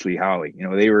Gross, and Ashley Howley.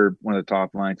 They were one of the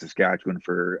top lines in Saskatchewan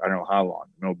for I don't know how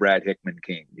long. Brad Hickman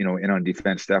came. In on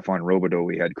defense, Stefan Robideau.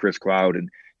 We had Chris Cloud and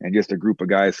just a group of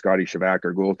guys. Scotty Shavak,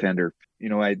 our goaltender.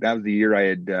 That was the year I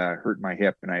had hurt my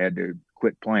hip and I had to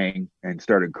quit playing and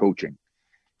started coaching.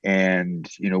 And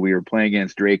we were playing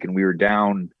against Drake and we were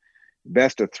down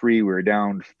best of 3. We were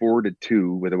down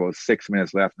 4-2 with about 6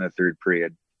 minutes left in the third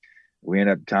period. We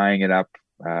ended up tying it up,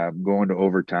 going to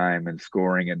overtime and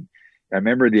scoring. And I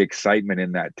remember the excitement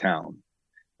in that town.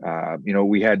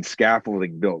 We had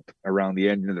scaffolding built around the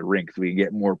end of the rink so we could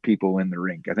get more people in the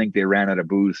rink. I think they ran out of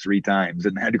booze 3 times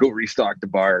and had to go restock the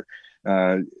bar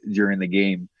during the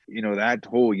game. That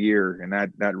whole year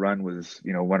and that run was,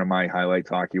 one of my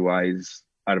highlights hockey-wise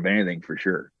out of anything for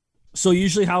sure. So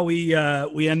usually how we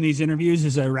end these interviews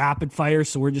is a rapid fire.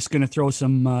 So we're just going to throw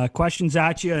some questions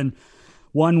at you and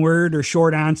one word or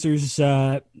short answers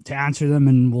to answer them,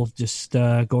 and we'll just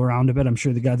go around a bit. I'm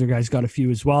sure the other guys got a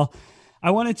few as well. I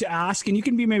wanted to ask, and you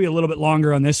can be maybe a little bit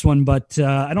longer on this one, but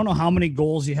I don't know how many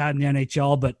goals you had in the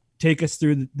NHL, but take us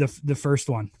through the first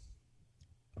one.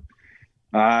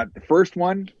 The first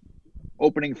one,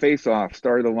 opening face-off,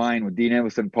 start of the line with Dean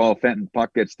Emerson, Paul Fenton.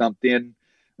 Puck gets stumped in.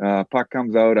 Puck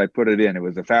comes out. I put it in. It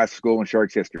was the fastest goal in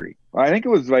Sharks history. I think it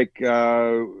was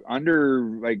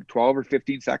under 12 or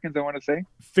 15 seconds, I want to say.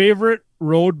 Favorite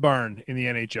road barn in the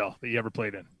NHL that you ever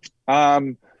played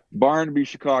in? Barn be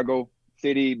Chicago.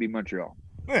 City be Montreal.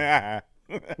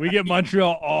 We get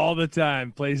Montreal all the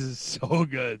time. Place is so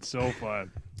good. So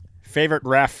fun. Favorite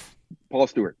ref? Paul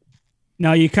Stewart.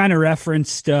 Now, you kind of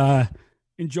referenced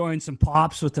enjoying some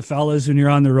pops with the fellas when you're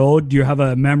on the road. Do you have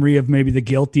a memory of maybe the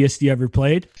guiltiest you ever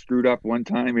played? Screwed up one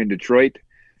time in Detroit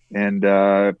and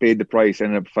paid the price.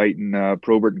 Ended up fighting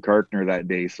Probert and Karkner that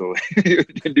day, so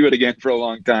didn't do it again for a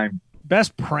long time.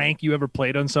 Best prank you ever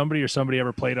played on somebody or somebody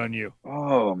ever played on you?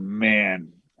 Oh,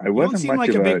 man. I You wasn't don't seem much like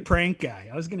of a big prank guy.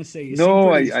 I was going to say you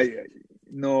No, seem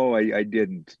pretty... I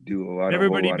didn't do a lot.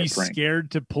 Everybody of be prank.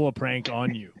 scared to pull a prank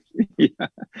on you. Yeah.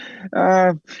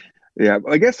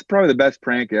 I guess probably the best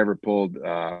prank I ever pulled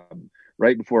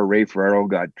right before Ray Ferraro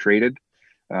got traded.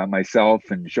 Myself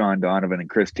and Sean Donovan and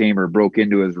Chris Tamer broke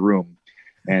into his room,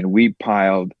 and we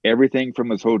piled everything from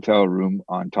his hotel room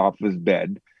on top of his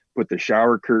bed, put the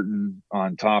shower curtain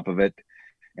on top of it,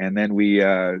 and then we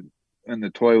in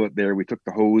the toilet there, we took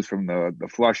the hose from the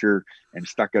flusher and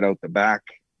stuck it out the back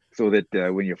so that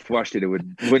when you flushed it,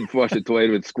 wouldn't flush it till it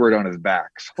would squirt on his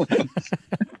back. So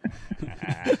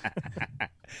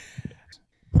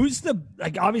Who's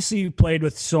obviously you played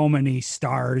with so many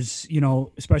stars,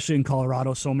 especially in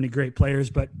Colorado, so many great players,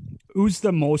 but who's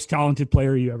the most talented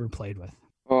player you ever played with?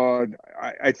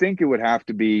 I think it would have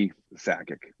to be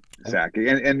Sakic.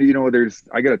 And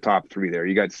I got a top three there.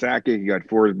 You got Sakic, you got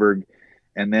Forsberg,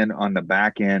 and then on the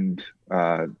back end,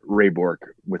 Ray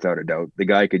Bourque, without a doubt. The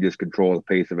guy could just control the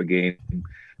pace of a game.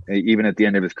 Even at the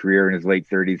end of his career in his late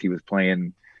 30s, he was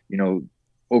playing,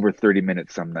 over 30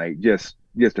 minutes some night. Just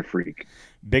a freak.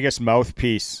 Biggest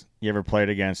mouthpiece you ever played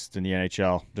against in the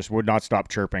NHL? Just would not stop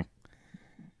chirping.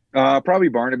 Probably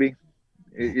Barnaby.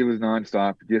 It was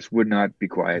nonstop. Just would not be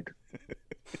quiet.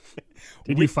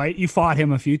 Did you fight? You fought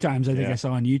him a few times. I think I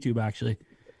saw on YouTube actually.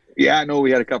 Yeah, no,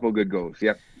 we had a couple of good goes.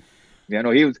 Yep. Yeah,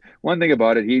 no, he was one thing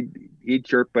about it. He'd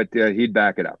chirp, but he'd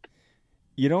back it up.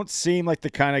 You don't seem like the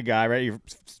kind of guy, right? You're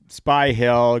Spy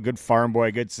Hill, good farm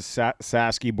boy, good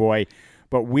Sasky boy.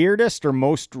 But weirdest or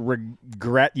most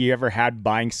regret you ever had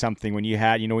buying something when you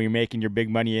had, when you're making your big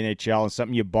money in NHL and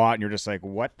something you bought and you're just like,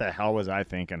 what the hell was I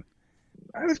thinking?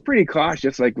 I was pretty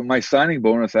cautious. Like with my signing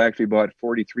bonus, I actually bought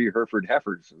 43 Hereford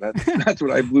heifers. That's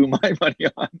what I blew my money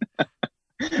on.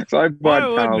 So I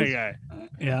bought cows.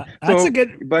 Yeah, that's a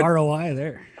good ROI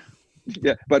there.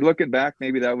 Yeah, but looking back,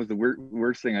 maybe that was the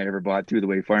worst thing I ever bought too, the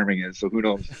way farming is. So who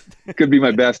knows? It could be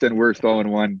my best and worst all in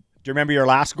one. Do you remember your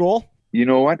last goal? You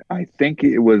know what? I think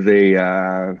it was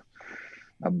a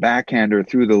backhander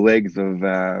through the legs of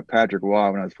Patrick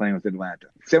Waugh when I was playing with Atlanta.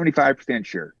 75%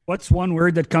 sure. What's one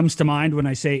word that comes to mind when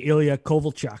I say Ilya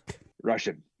Kovalchuk?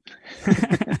 Russian.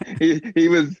 he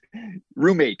was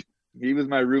roommate. He was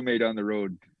my roommate on the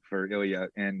road for Ilya,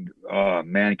 and oh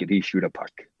man, could he shoot a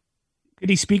puck. Did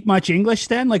he speak much English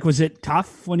then? Like, was it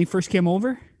tough when he first came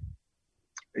over?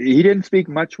 He didn't speak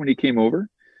much when he came over.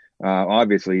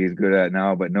 Obviously he's good at it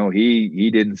now, but no, he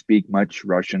didn't speak much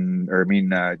Russian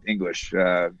English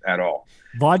at all.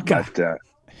 Vodka.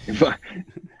 But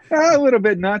a little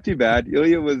bit, not too bad.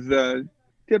 Ilya was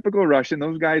typical Russian.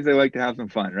 Those guys, they like to have some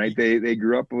fun, right? They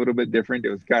grew up a little bit different.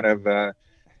 It was kind of a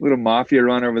little mafia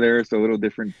run over there, so a little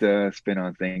different spin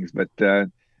on things. But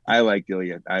I liked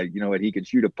Ilya. He could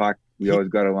shoot a puck. We always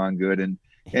got along good, and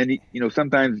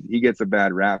sometimes he gets a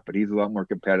bad rap, but he's a lot more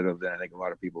competitive than I think a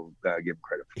lot of people give him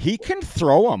credit for. He can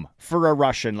throw him for a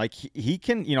Russian. Like he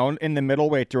can, in the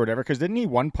middleweight or whatever, because didn't he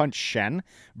one punch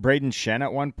Braden Shen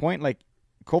at one point? Like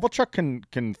Kovalchuk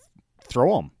can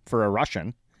throw him for a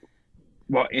Russian.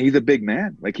 Well, he's a big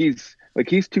man. He's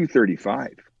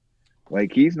 235.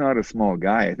 Like he's not a small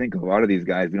guy. I think a lot of these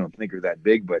guys we don't think are that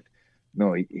big, but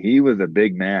no, he was a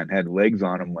big man, had legs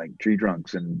on him like tree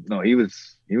trunks, and no, he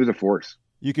was a force.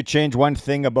 You could change one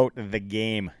thing about the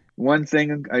game. One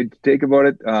thing I'd take about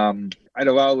it, I'd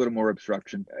allow a little more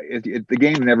obstruction. The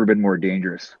game's never been more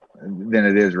dangerous than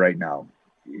it is right now,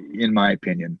 in my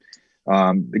opinion.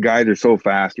 The guys are so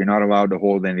fast, you're not allowed to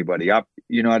hold anybody up.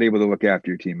 You're not able to look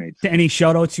after your teammates. Any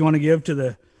shout outs you want to give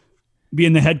to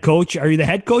being the head coach? Are you the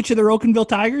head coach of the Rocanville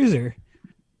Tigers or?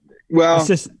 Well,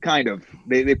 kind of.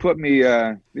 They put me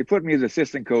as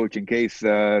assistant coach in case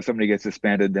somebody gets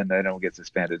suspended, then I don't get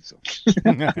suspended. So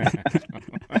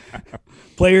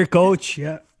player coach,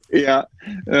 yeah. Yeah.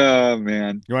 Oh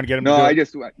man. You want to get him? No, I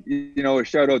just a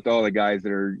shout out to all the guys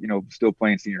that are still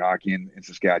playing senior hockey in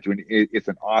Saskatchewan. It's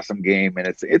an awesome game, and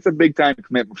it's a big time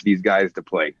commitment for these guys to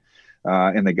play.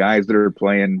 And the guys that are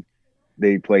playing,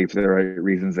 they play for the right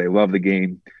reasons. They love the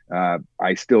game.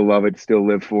 I still love it, still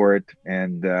live for it.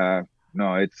 And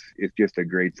no, it's just a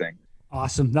great thing.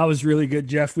 Awesome. That was really good,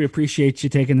 Jeff. We appreciate you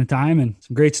taking the time and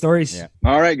some great stories. Yeah.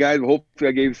 All right, guys. Hopefully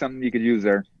I gave you something you could use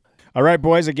there. All right,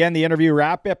 boys. Again, the interview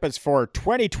wrap-up is for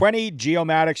 2020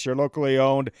 Geomatics, your locally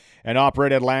owned and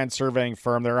operated land surveying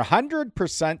firm. They're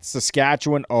 100%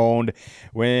 Saskatchewan-owned.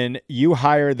 When you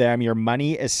hire them, your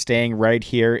money is staying right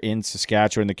here in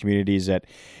Saskatchewan, the communities that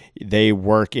they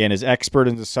work in. As expert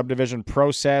in the subdivision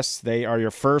process, they are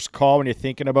your first call when you're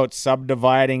thinking about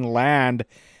subdividing land.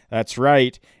 That's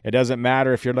right. It doesn't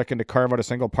matter if you're looking to carve out a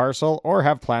single parcel or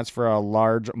have plans for a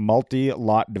large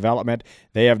multi-lot development.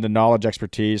 They have the knowledge,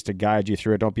 expertise to guide you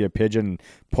through it. Don't be a pigeon and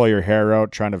pull your hair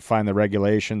out trying to find the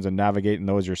regulations and navigating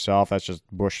those yourself. That's just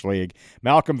Bush League.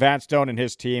 Malcolm Vanstone and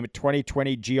his team at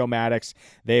 2020 Geomatics.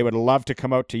 They would love to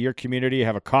come out to your community,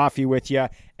 have a coffee with you,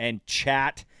 and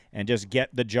chat and just get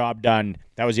the job done.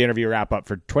 That was the interview wrap up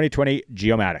for 2020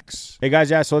 Geomatics. Hey guys,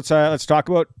 yeah, so let's talk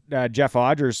about Jeff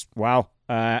Odgers. Wow.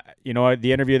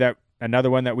 The interview another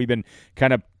one that we've been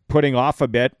kind of putting off a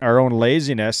bit, our own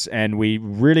laziness, and we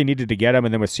really needed to get him.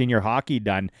 And then with senior hockey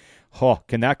done,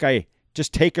 can that guy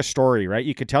just take a story, right?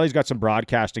 You could tell he's got some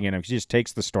broadcasting in him. He just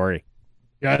takes the story.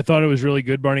 Yeah, I thought it was really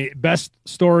good, Barney. Best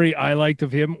story I liked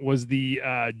of him was the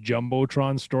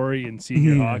Jumbotron story in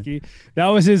senior hockey. That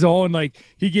was his own, like,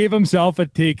 he gave himself a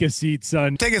take a seat,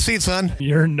 son. Take a seat, son.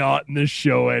 You're not in the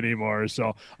show anymore.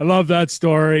 So I love that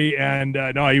story. And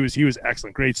no, he was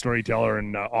excellent. Great storyteller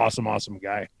and awesome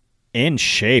guy. In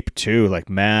shape too. Like,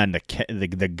 man,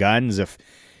 the guns, if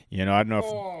you know, I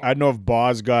don't know if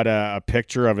Boz got a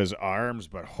picture of his arms,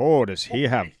 but does he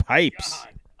have pipes? God.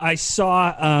 I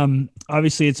saw,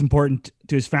 obviously it's important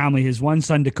to his family. His one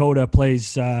son, Dakota,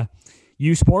 plays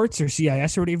U Sports or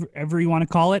CIS or whatever you want to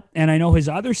call it. And I know his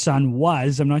other son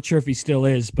I'm not sure if he still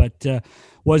is, but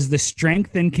was the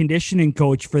strength and conditioning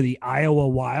coach for the Iowa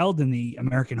Wild in the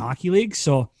American Hockey League.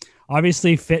 So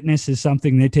obviously fitness is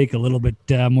something they take a little bit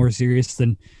more serious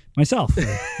than myself, or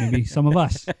maybe some of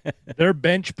us. They're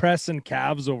bench pressing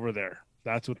calves over there.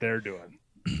 That's what they're doing.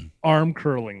 Arm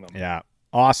curling them. Yeah.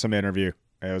 Awesome interview.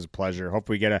 It was a pleasure. Hope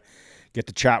we get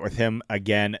to chat with him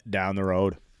again down the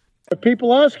road. If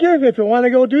people ask you if you want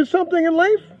to go do something in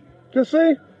life, just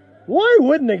say, why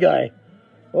wouldn't a guy?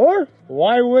 Or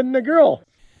why wouldn't a girl?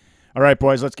 All right,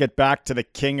 boys, let's get back to the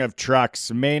king of trucks,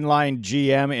 Mainline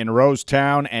GM in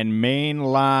Rosetown and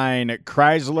Mainline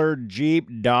Chrysler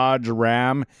Jeep Dodge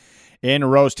Ram in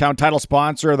Rosetown, title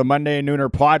sponsor of the Monday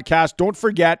Nooner podcast. Don't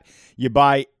forget, you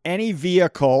buy any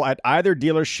vehicle at either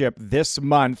dealership this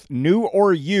month, new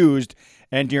or used,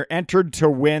 and you're entered to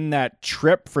win that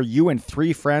trip for you and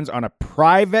 3 friends on a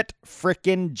private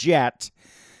frickin' jet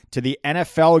to the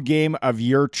NFL game of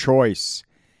your choice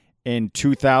in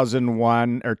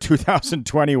 2021,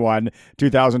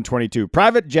 2022.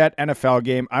 Private jet NFL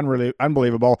game,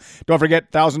 unbelievable. Don't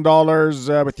forget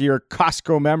 $1,000 with your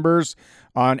Costco members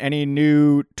on any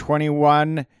new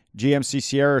 21 GMC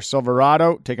Sierra or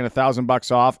Silverado, taking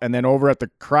 $1,000 off. And then over at the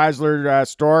Chrysler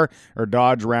store or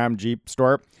Dodge Ram Jeep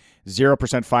store,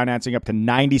 0% financing up to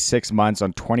 96 months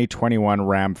on 2021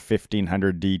 Ram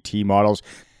 1500 DT models.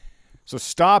 So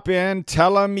stop in,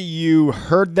 tell them you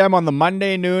heard them on the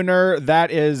Monday Nooner.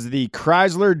 That is the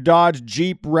Chrysler Dodge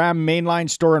Jeep Ram Mainline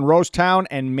store in Rosetown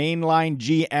and Mainline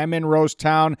GM in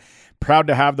Rosetown. Proud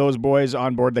to have those boys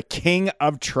on board, the king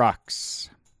of trucks.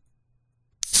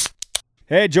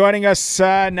 Hey, joining us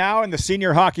now in the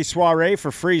senior hockey soiree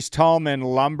for Fries Tallman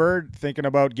Lumber. Thinking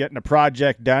about getting a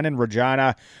project done in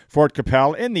Regina, Fort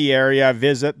Capel, in the area.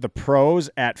 Visit the pros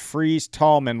at Fries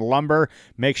Tallman Lumber.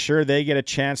 Make sure they get a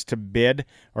chance to bid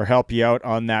or help you out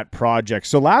on that project.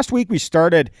 So last week we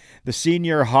started the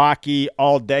senior hockey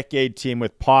all-decade team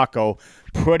with Paco.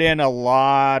 Put in a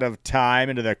lot of time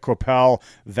into the Capel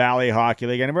Valley Hockey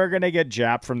League. And we're going to get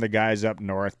japped from the guys up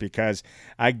north because,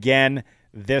 again,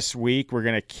 this week, we're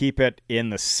going to keep it in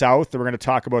the South. We're going to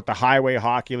talk about the Highway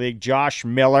Hockey League. Josh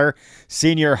Miller,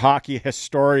 senior hockey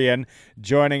historian,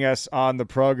 joining us on the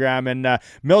program. And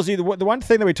Millsy, the one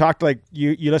thing that we talked, like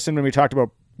you listened when we talked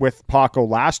about with Paco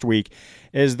last week,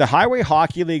 is the Highway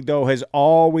Hockey League, though, has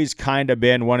always kind of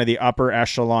been one of the upper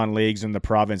echelon leagues in the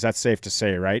province. That's safe to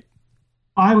say, right?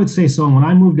 I would say so. When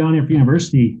I moved down here for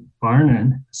university, Barn,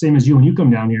 and same as you when you come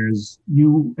down here, is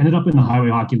you ended up in the Highway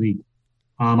Hockey League.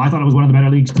 I thought it was one of the better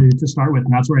leagues to start with,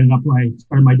 and that's where I ended up. I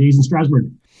started my days in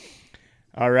Strasbourg.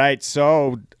 All right,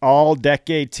 so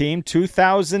all-decade team,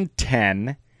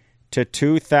 2010 to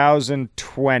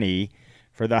 2020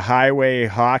 for the Highway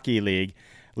Hockey League.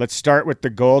 Let's start with the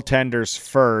goaltenders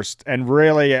first, and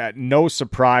really no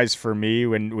surprise for me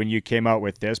when you came out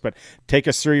with this, but take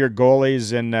us through your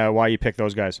goalies and why you picked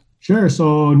those guys. Sure.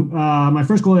 So my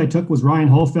first goalie I took was Ryan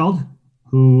Holfeld,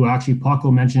 who actually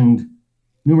Paco mentioned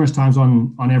numerous times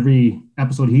on every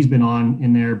episode he's been on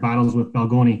in their battles with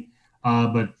Balgoni.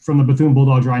 But from the Bethune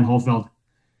Bulldogs, Ryan Holfeld.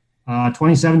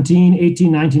 2017,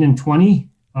 18, 19, and 20,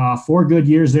 4 good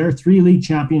years there, 3 league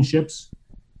championships,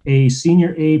 a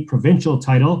Senior A provincial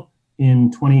title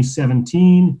in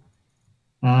 2017,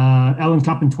 Ellen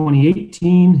Cup in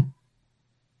 2018,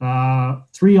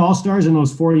 3 All-Stars in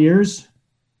those 4 years.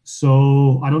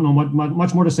 So I don't know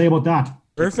much more to say about that.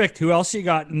 Perfect. Who else you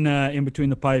got in between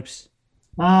the pipes?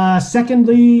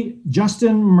 Secondly,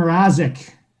 Justin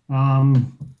Mrazek,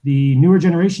 the newer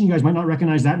generation. You guys might not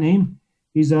recognize that name.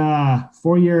 He's a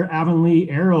 4-year Avonlea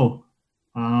Arrow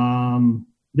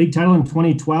league title in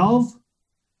 2012.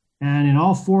 And in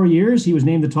all 4 years, he was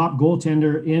named the top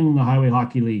goaltender in the Highway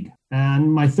Hockey League.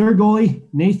 And my third goalie,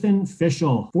 Nathan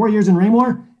Fischel, 4 years in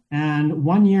Raymore and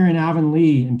 1 year in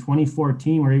Avonlea in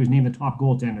 2014, where he was named the top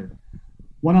goaltender.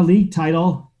 Won a league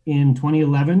title in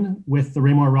 2011 with the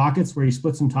Raymore Rockets, where he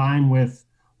split some time with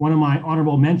one of my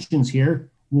honorable mentions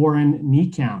here, Warren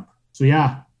Niekamp. So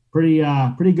yeah,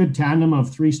 pretty good tandem of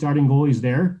 3 starting goalies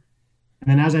there. And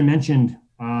then, as I mentioned,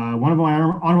 one of my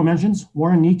honorable mentions,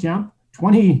 Warren Niekamp.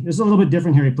 This is a little bit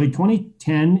different here. He played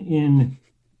 2010 in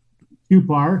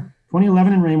QPAR,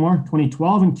 2011 in Raymore,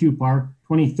 2012 in QPAR,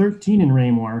 2013 in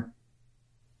Raymore.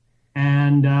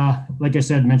 And like I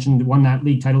said, won that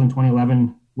league title in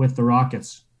 2011 with the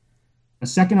Rockets. A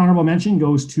second honorable mention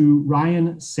goes to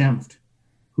Ryan Senft,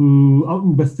 who out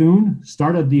in Bethune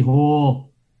started the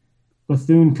whole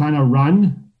Bethune kind of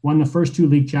run, won the first 2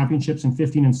 league championships in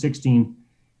 15 and 16.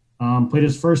 Played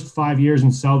his first 5 years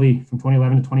in Southey from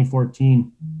 2011 to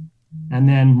 2014. And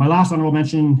then my last honorable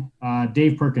mention,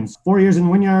 Dave Perkins. 4 years in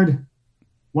Wynyard,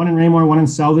 1 in Raymore, 1 in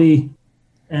Southey,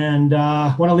 and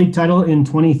won a league title in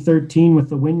 2013 with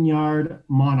the Wynyard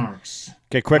Monarchs.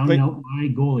 Okay, quickly. Out my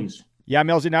goalies. Yeah,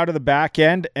 Millsy, now to the back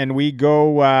end, and we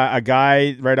go a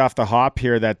guy right off the hop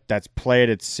here that's played,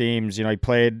 it seems. He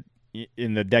played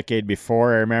in the decade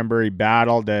before. I remember he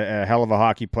battled a hell of a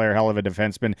hockey player, hell of a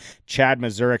defenseman. Chad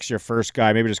Mazurek's your first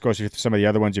guy. Maybe just go through some of the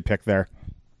other ones you picked there.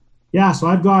 Yeah, so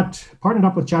I've got partnered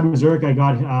up with Chad Mazurek. I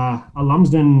got a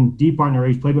Lumsden D partner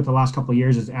he's played with the last couple of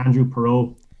years is Andrew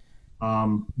Perreault.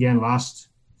 Again, last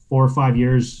 4 or 5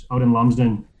 years out in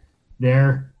Lumsden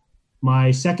there.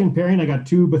 My second pairing, I got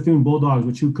 2 Bethune Bulldogs,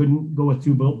 which who couldn't go with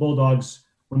 2 Bulldogs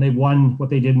when they won what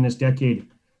they did in this decade.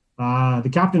 The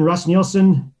captain, Russ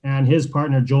Nielsen, and his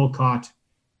partner, Joel Cott.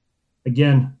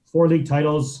 Again, 4 league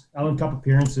titles, Allen Cup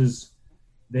appearances.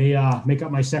 They make up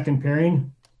my second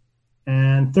pairing.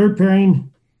 And third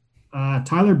pairing,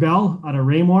 Tyler Bell out of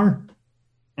Raymore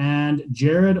and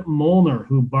Jared Molnar,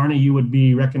 who Barney you would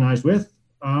be recognized with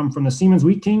from the Siemens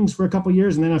Wheat Kings for a couple of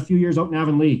years and then a few years out in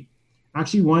Avonlea.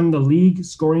 Actually won the league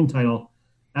scoring title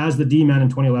as the D-man in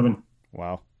 2011.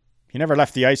 Wow. He never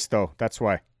left the ice, though. That's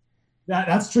why.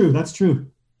 That's true.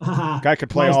 Guy could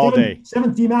play all day.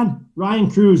 7th D-man,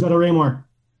 Ryan Cruz out of Raymore.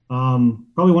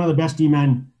 Probably one of the best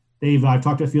D-men I've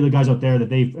talked to a few of the guys out there that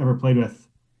they've ever played with.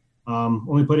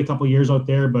 Only played a couple of years out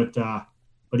there, but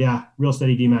yeah, real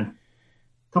steady D-man.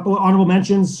 Couple of honorable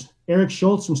mentions, Eric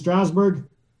Schultz from Strasbourg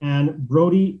and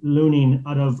Brody Looning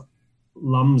out of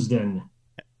Lumsden.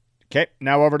 Okay,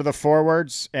 now over to the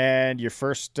forwards and your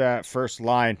first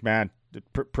line, man.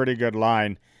 Pretty good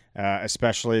line,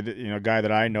 especially the guy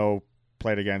that I know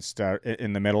played against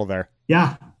in the middle there.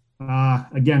 Yeah,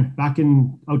 again,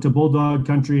 out to Bulldog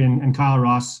country and Kyle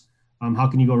Ross. How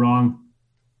can you go wrong?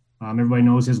 Everybody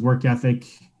knows his work ethic,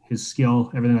 his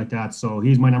skill, everything like that. So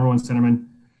he's my number 1 centerman.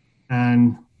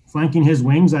 And flanking his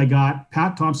wings, I got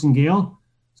Pat Thompson-Gale.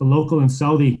 It's a local in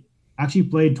Southey. Actually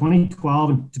played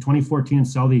 2012 to 2014 in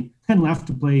Southey. Then left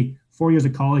to play 4 years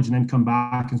of college and then come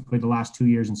back and played the last 2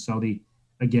 years in Southey.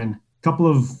 Again, a couple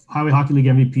of Highway Hockey League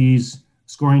MVPs,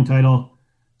 scoring title.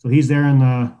 So he's there in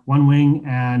the one wing.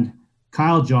 And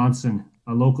Kyle Johnson,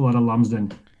 a local out of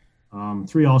Lumsden.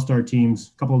 3 all-star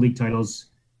teams, a couple of league titles.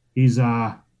 He's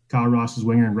Kyle Ross's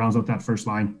winger and rounds out that first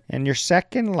line. And your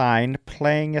second line,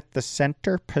 playing at the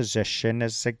center position,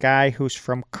 is a guy who's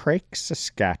from Craik,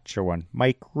 Saskatchewan,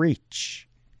 Mike Reach.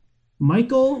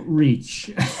 Michael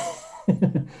Reach.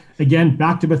 Again,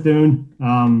 back to Bethune.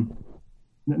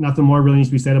 Nothing more really needs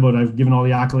to be said about it. I've given all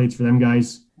the accolades for them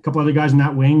guys. A couple other guys on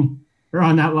that wing, or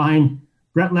on that line.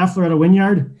 Brett Leffler out of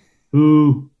Wynyard,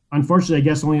 who unfortunately I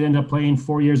guess only ended up playing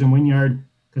 4 years in Wynyard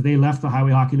because they left the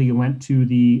Highway Hockey League and went to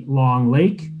the Long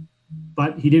Lake.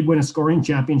 But he did win a scoring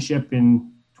championship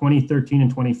in 2013 and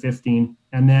 2015.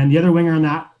 And then the other winger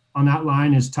on that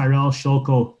line is Tyrell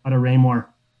Shulko out of Raymore.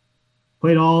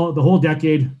 Played the whole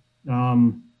decade.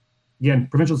 Again,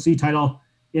 provincial C title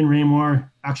in Raymore.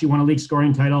 Actually won a league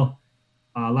scoring title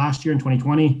last year in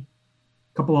 2020.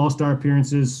 A couple all-star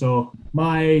appearances. So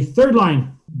my third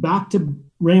line, back to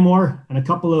Raymore and a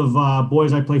couple of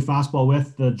boys I play fastball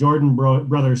with, the Jordan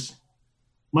brothers,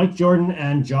 Mike Jordan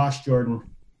and Josh Jordan.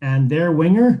 And their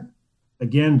winger,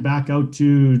 again, back out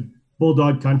to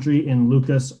Bulldog country in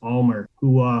Lucas Almer,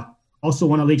 who also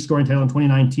won a league scoring title in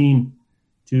 2019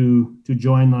 to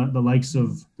join the likes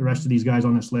of the rest of these guys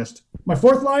on this list. My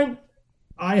fourth line,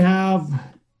 I have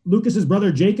Lucas's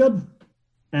brother Jacob,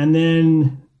 and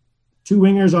then 2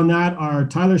 wingers on that are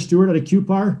Tyler Stewart out of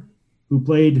QPAR, who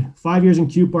played 5 years in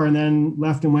QPAR and then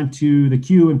left and went to the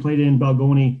Q and played in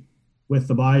Balgoni with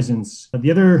the Bisons. The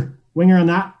other winger on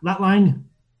that line,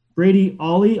 Brady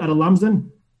Ollie out of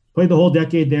Lumsden, played the whole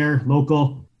decade there,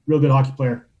 local, real good hockey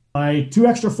player. My 2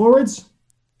 extra forwards,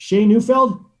 Shea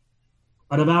Neufeld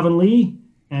out of Avonlea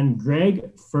and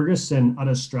Greg Ferguson out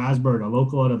of Strasbourg, a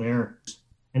local out of there.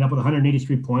 End up with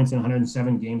 183 points in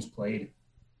 107 games played.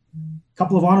 A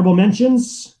couple of honorable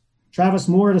mentions, Travis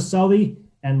Moore out of Southey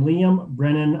and Liam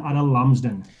Brennan out of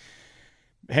Lumsden.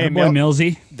 Hey, boy,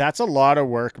 Millsy. That's a lot of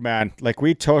work, man. Like,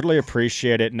 we totally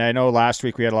appreciate it. And I know last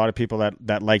week we had a lot of people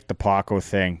that liked the Paco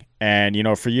thing. And,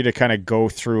 for you to kind of go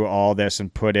through all this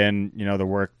and put in, the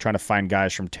work, trying to find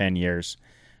guys from 10 years,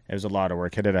 it was a lot of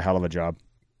work. He did a hell of a job.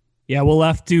 Yeah, we'll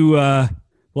have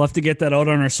to get that out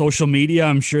on our social media.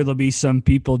 I'm sure there'll be some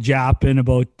people japping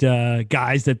about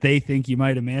guys that they think you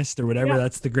might have missed or whatever. Yeah.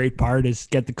 That's the great part, is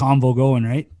get the convo going,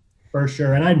 right? For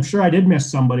sure. And I'm sure I did miss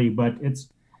somebody, but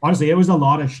honestly, it was a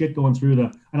lot of shit going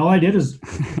through and all I did is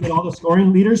get all the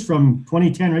scoring leaders from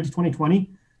 2010 right to 2020,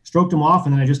 stroked them off,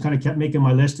 and then I just kind of kept making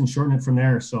my list and shortened it from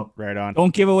there. So right on.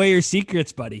 Don't give away your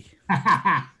secrets, buddy.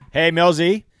 Hey,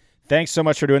 Millsy, thanks so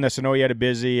much for doing this. I know you had a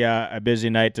busy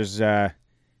night.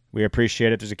 We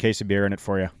appreciate it. There's a case of beer in it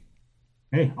for you.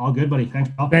 Hey, all good, buddy. Thanks,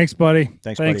 pal. Thanks, buddy.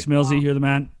 Thanks, Millsy. You're the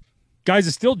man. Guys,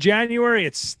 it's still January.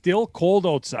 It's still cold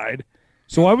outside.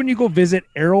 So why wouldn't you go visit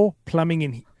Arrow Plumbing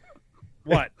and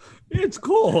what? It's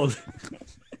cold.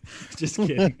 Just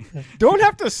kidding. Don't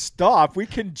have to stop. We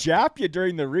can jap you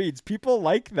during the reads. People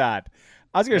like that.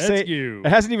 I was going to say, it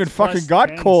hasn't even fucking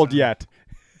got cold yet.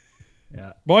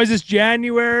 Yeah. Boys, it's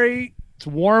January. It's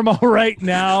warm all right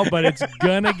now, but it's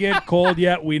going to get cold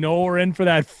yet. We know we're in for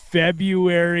that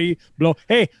February blow.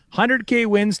 Hey, 100K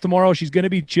wins tomorrow. She's going to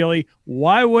be chilly.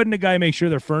 Why wouldn't a guy make sure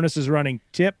their furnace is running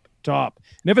tip top?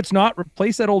 And if it's not,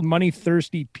 replace that old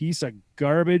money-thirsty piece of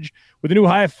garbage with a new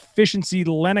high-efficiency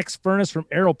Lennox furnace from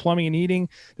Arrow Plumbing and Heating.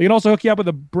 They can also hook you up with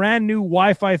a brand-new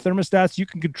Wi-Fi thermostat so you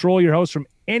can control your house from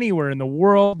anywhere in the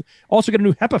world. Also get a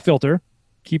new HEPA filter.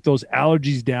 Keep those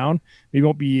allergies down. You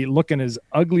won't be looking as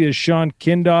ugly as Sean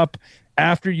Kindop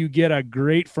after you get a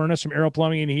great furnace from Arrow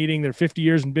Plumbing and Heating. They're 50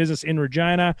 years in business in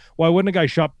Regina. Why wouldn't a guy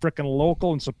shop frickin'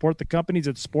 local and support the companies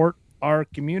that support our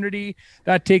community?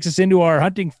 That takes us into our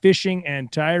hunting, fishing,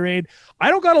 and tirade. I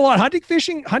don't got a lot.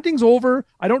 Hunting's over.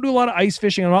 I don't do a lot of ice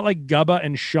fishing. I'm not like Gubba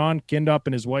and Sean Kindop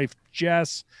and his wife,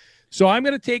 Jess. So I'm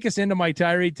going to take us into my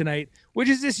tirade tonight, which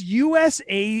is this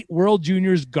USA World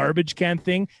Juniors garbage can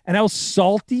thing and how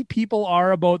salty people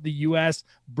are about the U.S.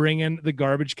 bringing the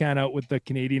garbage can out with the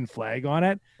Canadian flag on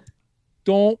it.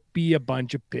 Don't be a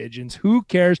bunch of pigeons. Who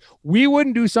cares? We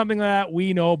wouldn't do something like that.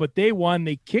 We know, but they won.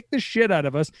 They kicked the shit out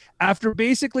of us after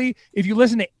basically, if you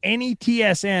listen to any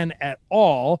TSN at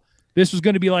all, this was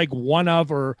going to be like one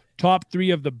of or top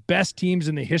three of the best teams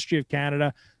in the history of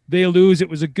Canada. They lose. It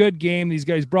was a good game. These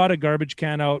guys brought a garbage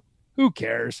can out. Who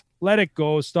cares? Let it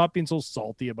go. Stop being so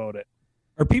salty about it.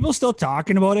 Are people still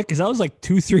talking about it? Because that was like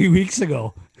 2-3 weeks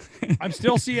ago. I'm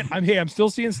still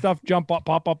seeing stuff pop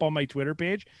up on my Twitter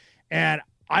page. And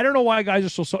I don't know why guys are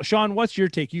so Sean, what's your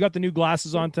take? You got the new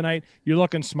glasses on tonight. You're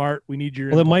looking smart. We need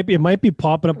your Well, it might be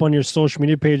popping up on your social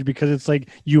media page because it's like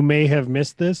you may have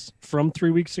missed this from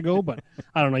 3 weeks ago, but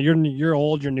I don't know. You're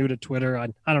old, you're new to Twitter.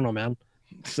 I don't know, man.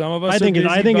 Some of us I think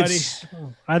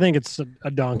it's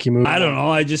a donkey move. I don't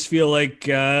know. I just feel like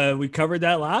we covered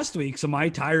that last week. So my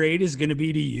tirade is going to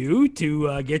be to you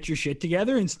to get your shit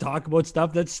together and talk about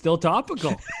stuff that's still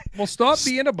topical. Well, stop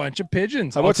being a bunch of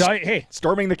pigeons. How about I'll tell you, hey,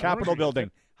 storming the Capitol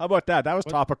building? How about that? That was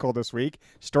topical this week.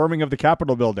 Storming of the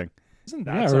Capitol building. Isn't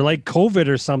that or like COVID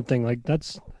or something like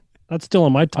that's still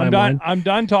on my timeline. I'm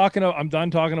done talking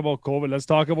about COVID. Let's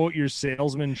talk about your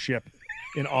salesmanship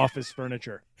in office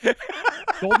furniture.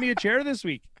 Sold me a chair this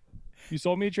week. You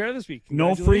sold me a chair this week.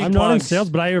 No free plugs. I'm not in sales,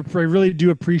 but I really do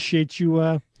appreciate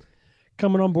you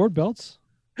coming on board, Belts.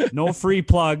 No free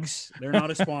plugs. They're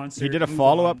not a sponsor. He did a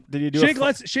follow-up. Did you do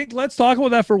Shink, let's talk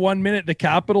about that for 1 minute. The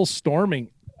Capitol storming.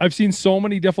 I've seen so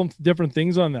many different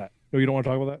things on that. No, you don't want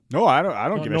to talk about that? No, I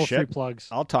don't give a shit. No free plugs.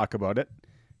 I'll talk about it.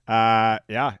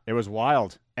 Yeah, it was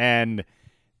wild. And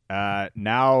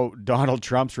now Donald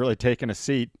Trump's really taking a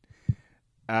seat.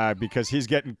 Because he's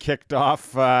getting kicked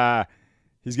off.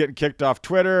 He's getting kicked off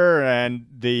Twitter, and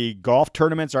the golf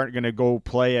tournaments aren't going to go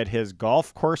play at his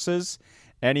golf courses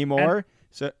anymore.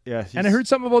 And I heard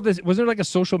something about this. Was there like a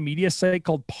social media site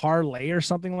called Parlay or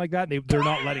something like that? They're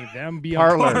not letting them be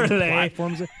on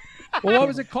platforms. Well, what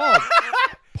was it called?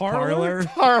 Parlor.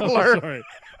 Parlor. Oh, sorry.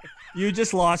 You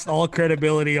just lost all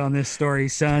credibility on this story,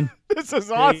 son. This is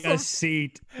awesome. Take a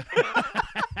seat.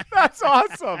 That's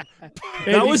awesome.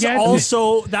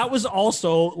 That was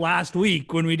also last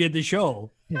week when we did the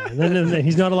show. Yeah, and then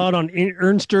he's not allowed on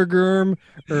Instagram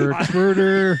or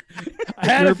Twitter. I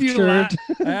had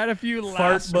a few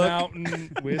Last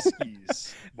Mountain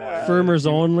whiskeys. Firmers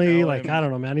only. Like, I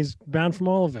don't know, man. He's banned from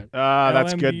all of it.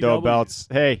 That's good though, Belts.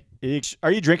 Hey,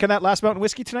 are you drinking that Last Mountain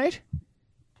whiskey tonight?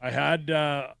 I had,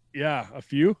 a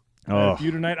few.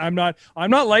 You tonight. I'm not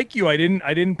like you. I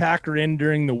didn't pack her in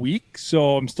during the week,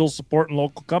 so I'm still supporting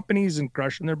local companies and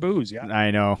crushing their booze. Yeah,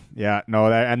 I know. Yeah, no,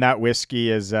 that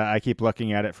whiskey is. I keep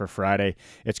looking at it for Friday.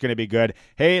 It's going to be good.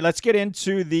 Hey, let's get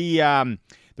into the.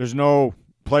 There's no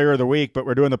player of the week, but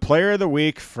we're doing the player of the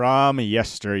week from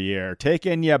yesteryear,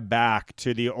 taking you back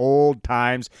to the old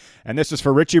times. And this is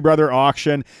for Ritchie Brothers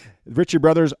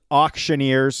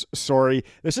Auctioneers. Sorry.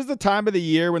 This is the time of the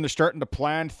year when they're starting to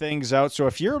plan things out. So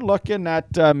if you're looking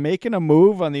at making a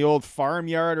move on the old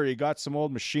farmyard, or you got some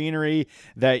old machinery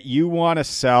that you want to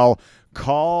sell,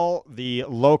 call the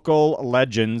local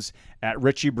legends at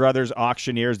Ritchie Brothers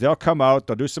Auctioneers. They'll come out.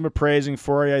 They'll do some appraising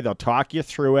for you. They'll talk you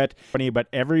through it. But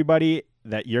everybody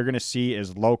that you're going to see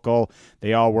is local.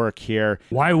 They all work here.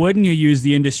 Why wouldn't you use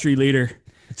the industry leader?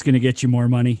 It's going to get you more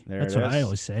money. That's what I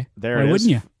always say. Why wouldn't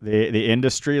you? The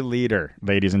industry leader,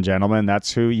 ladies and gentlemen.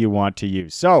 That's who you want to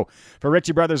use. So for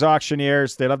Ritchie Brothers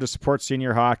Auctioneers, they love to support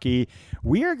senior hockey.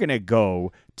 We are going to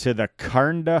go to the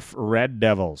Carnduff Red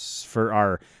Devils for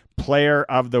our player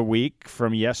of the week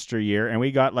from yesteryear. And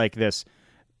we got like this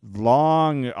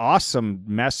long, awesome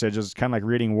message. It's kind of like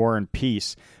reading War and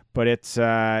Peace. But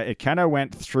it kind of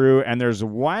went through, and there's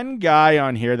one guy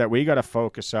on here that we got to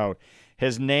focus out.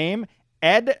 His name,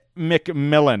 Ed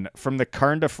McMillan from the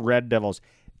Carnduff Red Devils.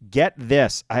 Get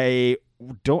this. I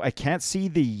can't see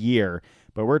the year,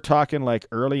 but we're talking like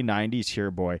early 90s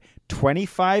here, boy.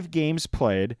 25 games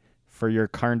played for your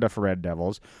Carnduff Red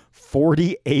Devils,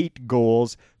 48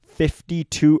 goals,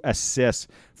 52 assists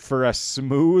for a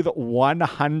smooth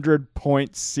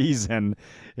 100-point season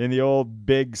in the old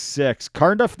Big Six.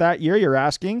 Carnduff that year, you're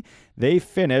asking, they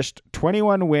finished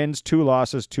 21 wins, 2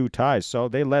 losses, 2 ties. So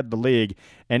they led the league.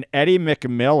 And Eddie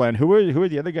McMillan, who are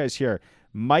the other guys here?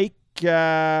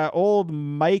 Old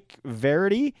Mike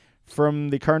Verity from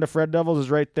the Carnduff Red Devils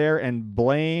is right there. And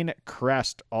Blaine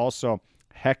Crest also.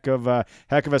 Heck of a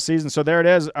season. So there it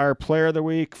is, our player of the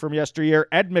week from yesteryear,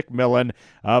 Ed McMillan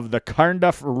of the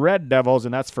Carnduff Red Devils,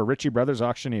 and that's for Ritchie Brothers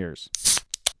Auctioneers.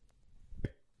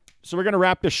 So we're going to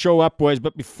wrap this show up, boys,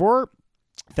 but before,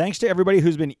 thanks to everybody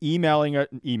who's been emailing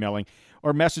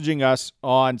or messaging us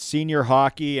on senior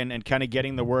hockey and kind of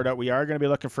getting the word out. We are going to be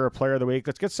looking for a player of the week.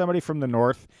 Let's get somebody from the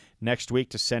north next week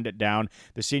to send it down.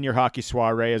 The senior hockey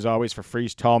soiree, as always, for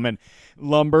Fries Tallman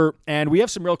Lumber. And we have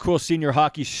some real cool senior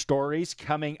hockey stories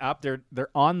coming up. They're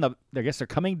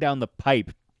coming down the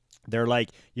pipe. They're like,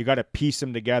 you got to piece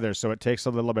them together, so it takes a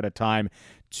little bit of time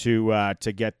to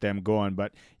get them going.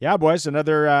 But yeah, boys,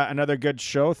 another good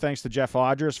show. Thanks to Jeff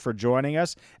Odgers for joining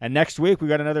us. And next week we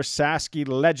got another Sasky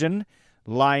legend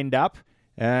lined up,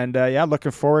 and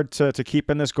looking forward to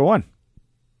keeping this going.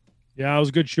 Yeah, it was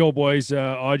a good show, boys.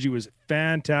 Audrey was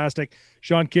fantastic.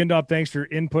 Sean Kindop, thanks for your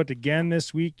input again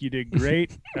this week. You did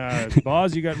great.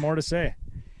 Boz, you got more to say?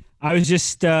 I was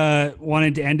just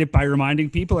wanted to end it by reminding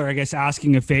people, or I guess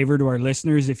asking a favor to our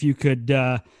listeners, if you could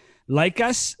like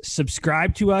us,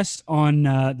 subscribe to us on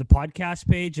the podcast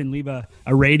page, and leave a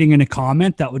rating and a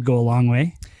comment. That would go a long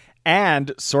way.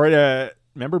 And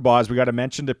remember, Boz, we got to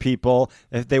mention to people,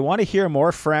 if they want to hear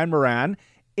more Fran Moran,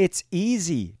 it's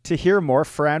easy to hear more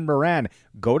Fran Moran.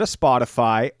 Go to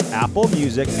Spotify, Apple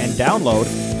Music, and download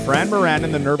Fran Moran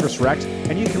and the Nervous Rex,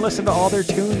 and you can listen to all their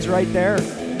tunes right there.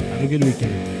 Have a good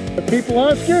weekend. If people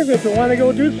ask you if you want to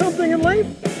go do something in life,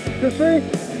 just say,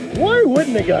 why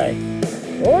wouldn't a guy?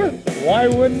 Or why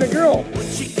wouldn't a girl?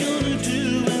 What you gonna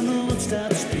do when the world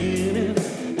starts spinning?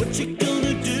 What you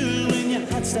gonna do when your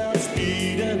heart starts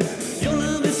beating? Your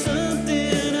love is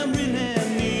something I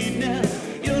really need now.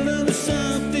 Your love is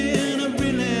something I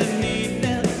really need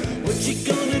now. What you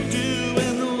gonna do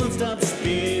when the world stops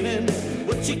spinning?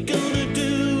 What you gonna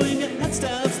do when your heart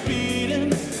stops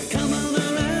beating? Come on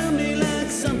around me like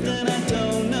something I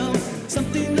don't know.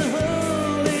 Something to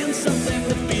hold and something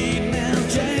to beat now.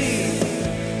 Jane,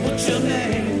 what's your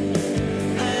name?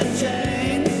 I'm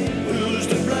Jane. Who's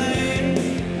to blame?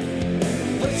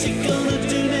 What you gonna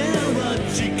do now? What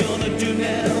you gonna do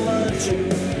now? What you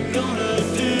gonna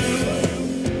do?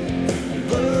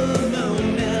 Oh no,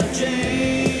 now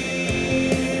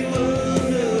Jane. Oh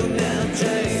no, now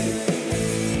Jane.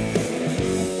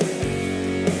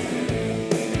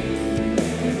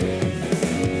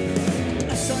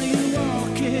 I saw you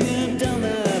walking down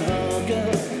that hall,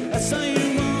 girl. I saw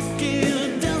you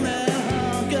walking down that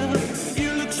hall, girl. You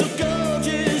look so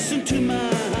gorgeous into my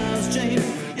house, Jane.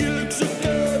 You look so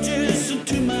gorgeous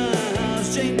into my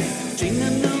house, Jane. Jane, I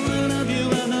know I love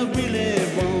you and I really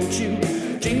want you.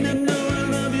 Jane, I know I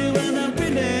love you and I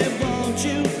really want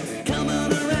you. Come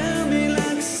on around me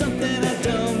like something I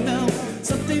don't know.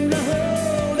 Something to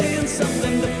hold and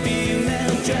something to feel now,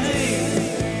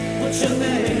 Jane. What's your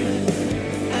name?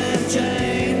 change.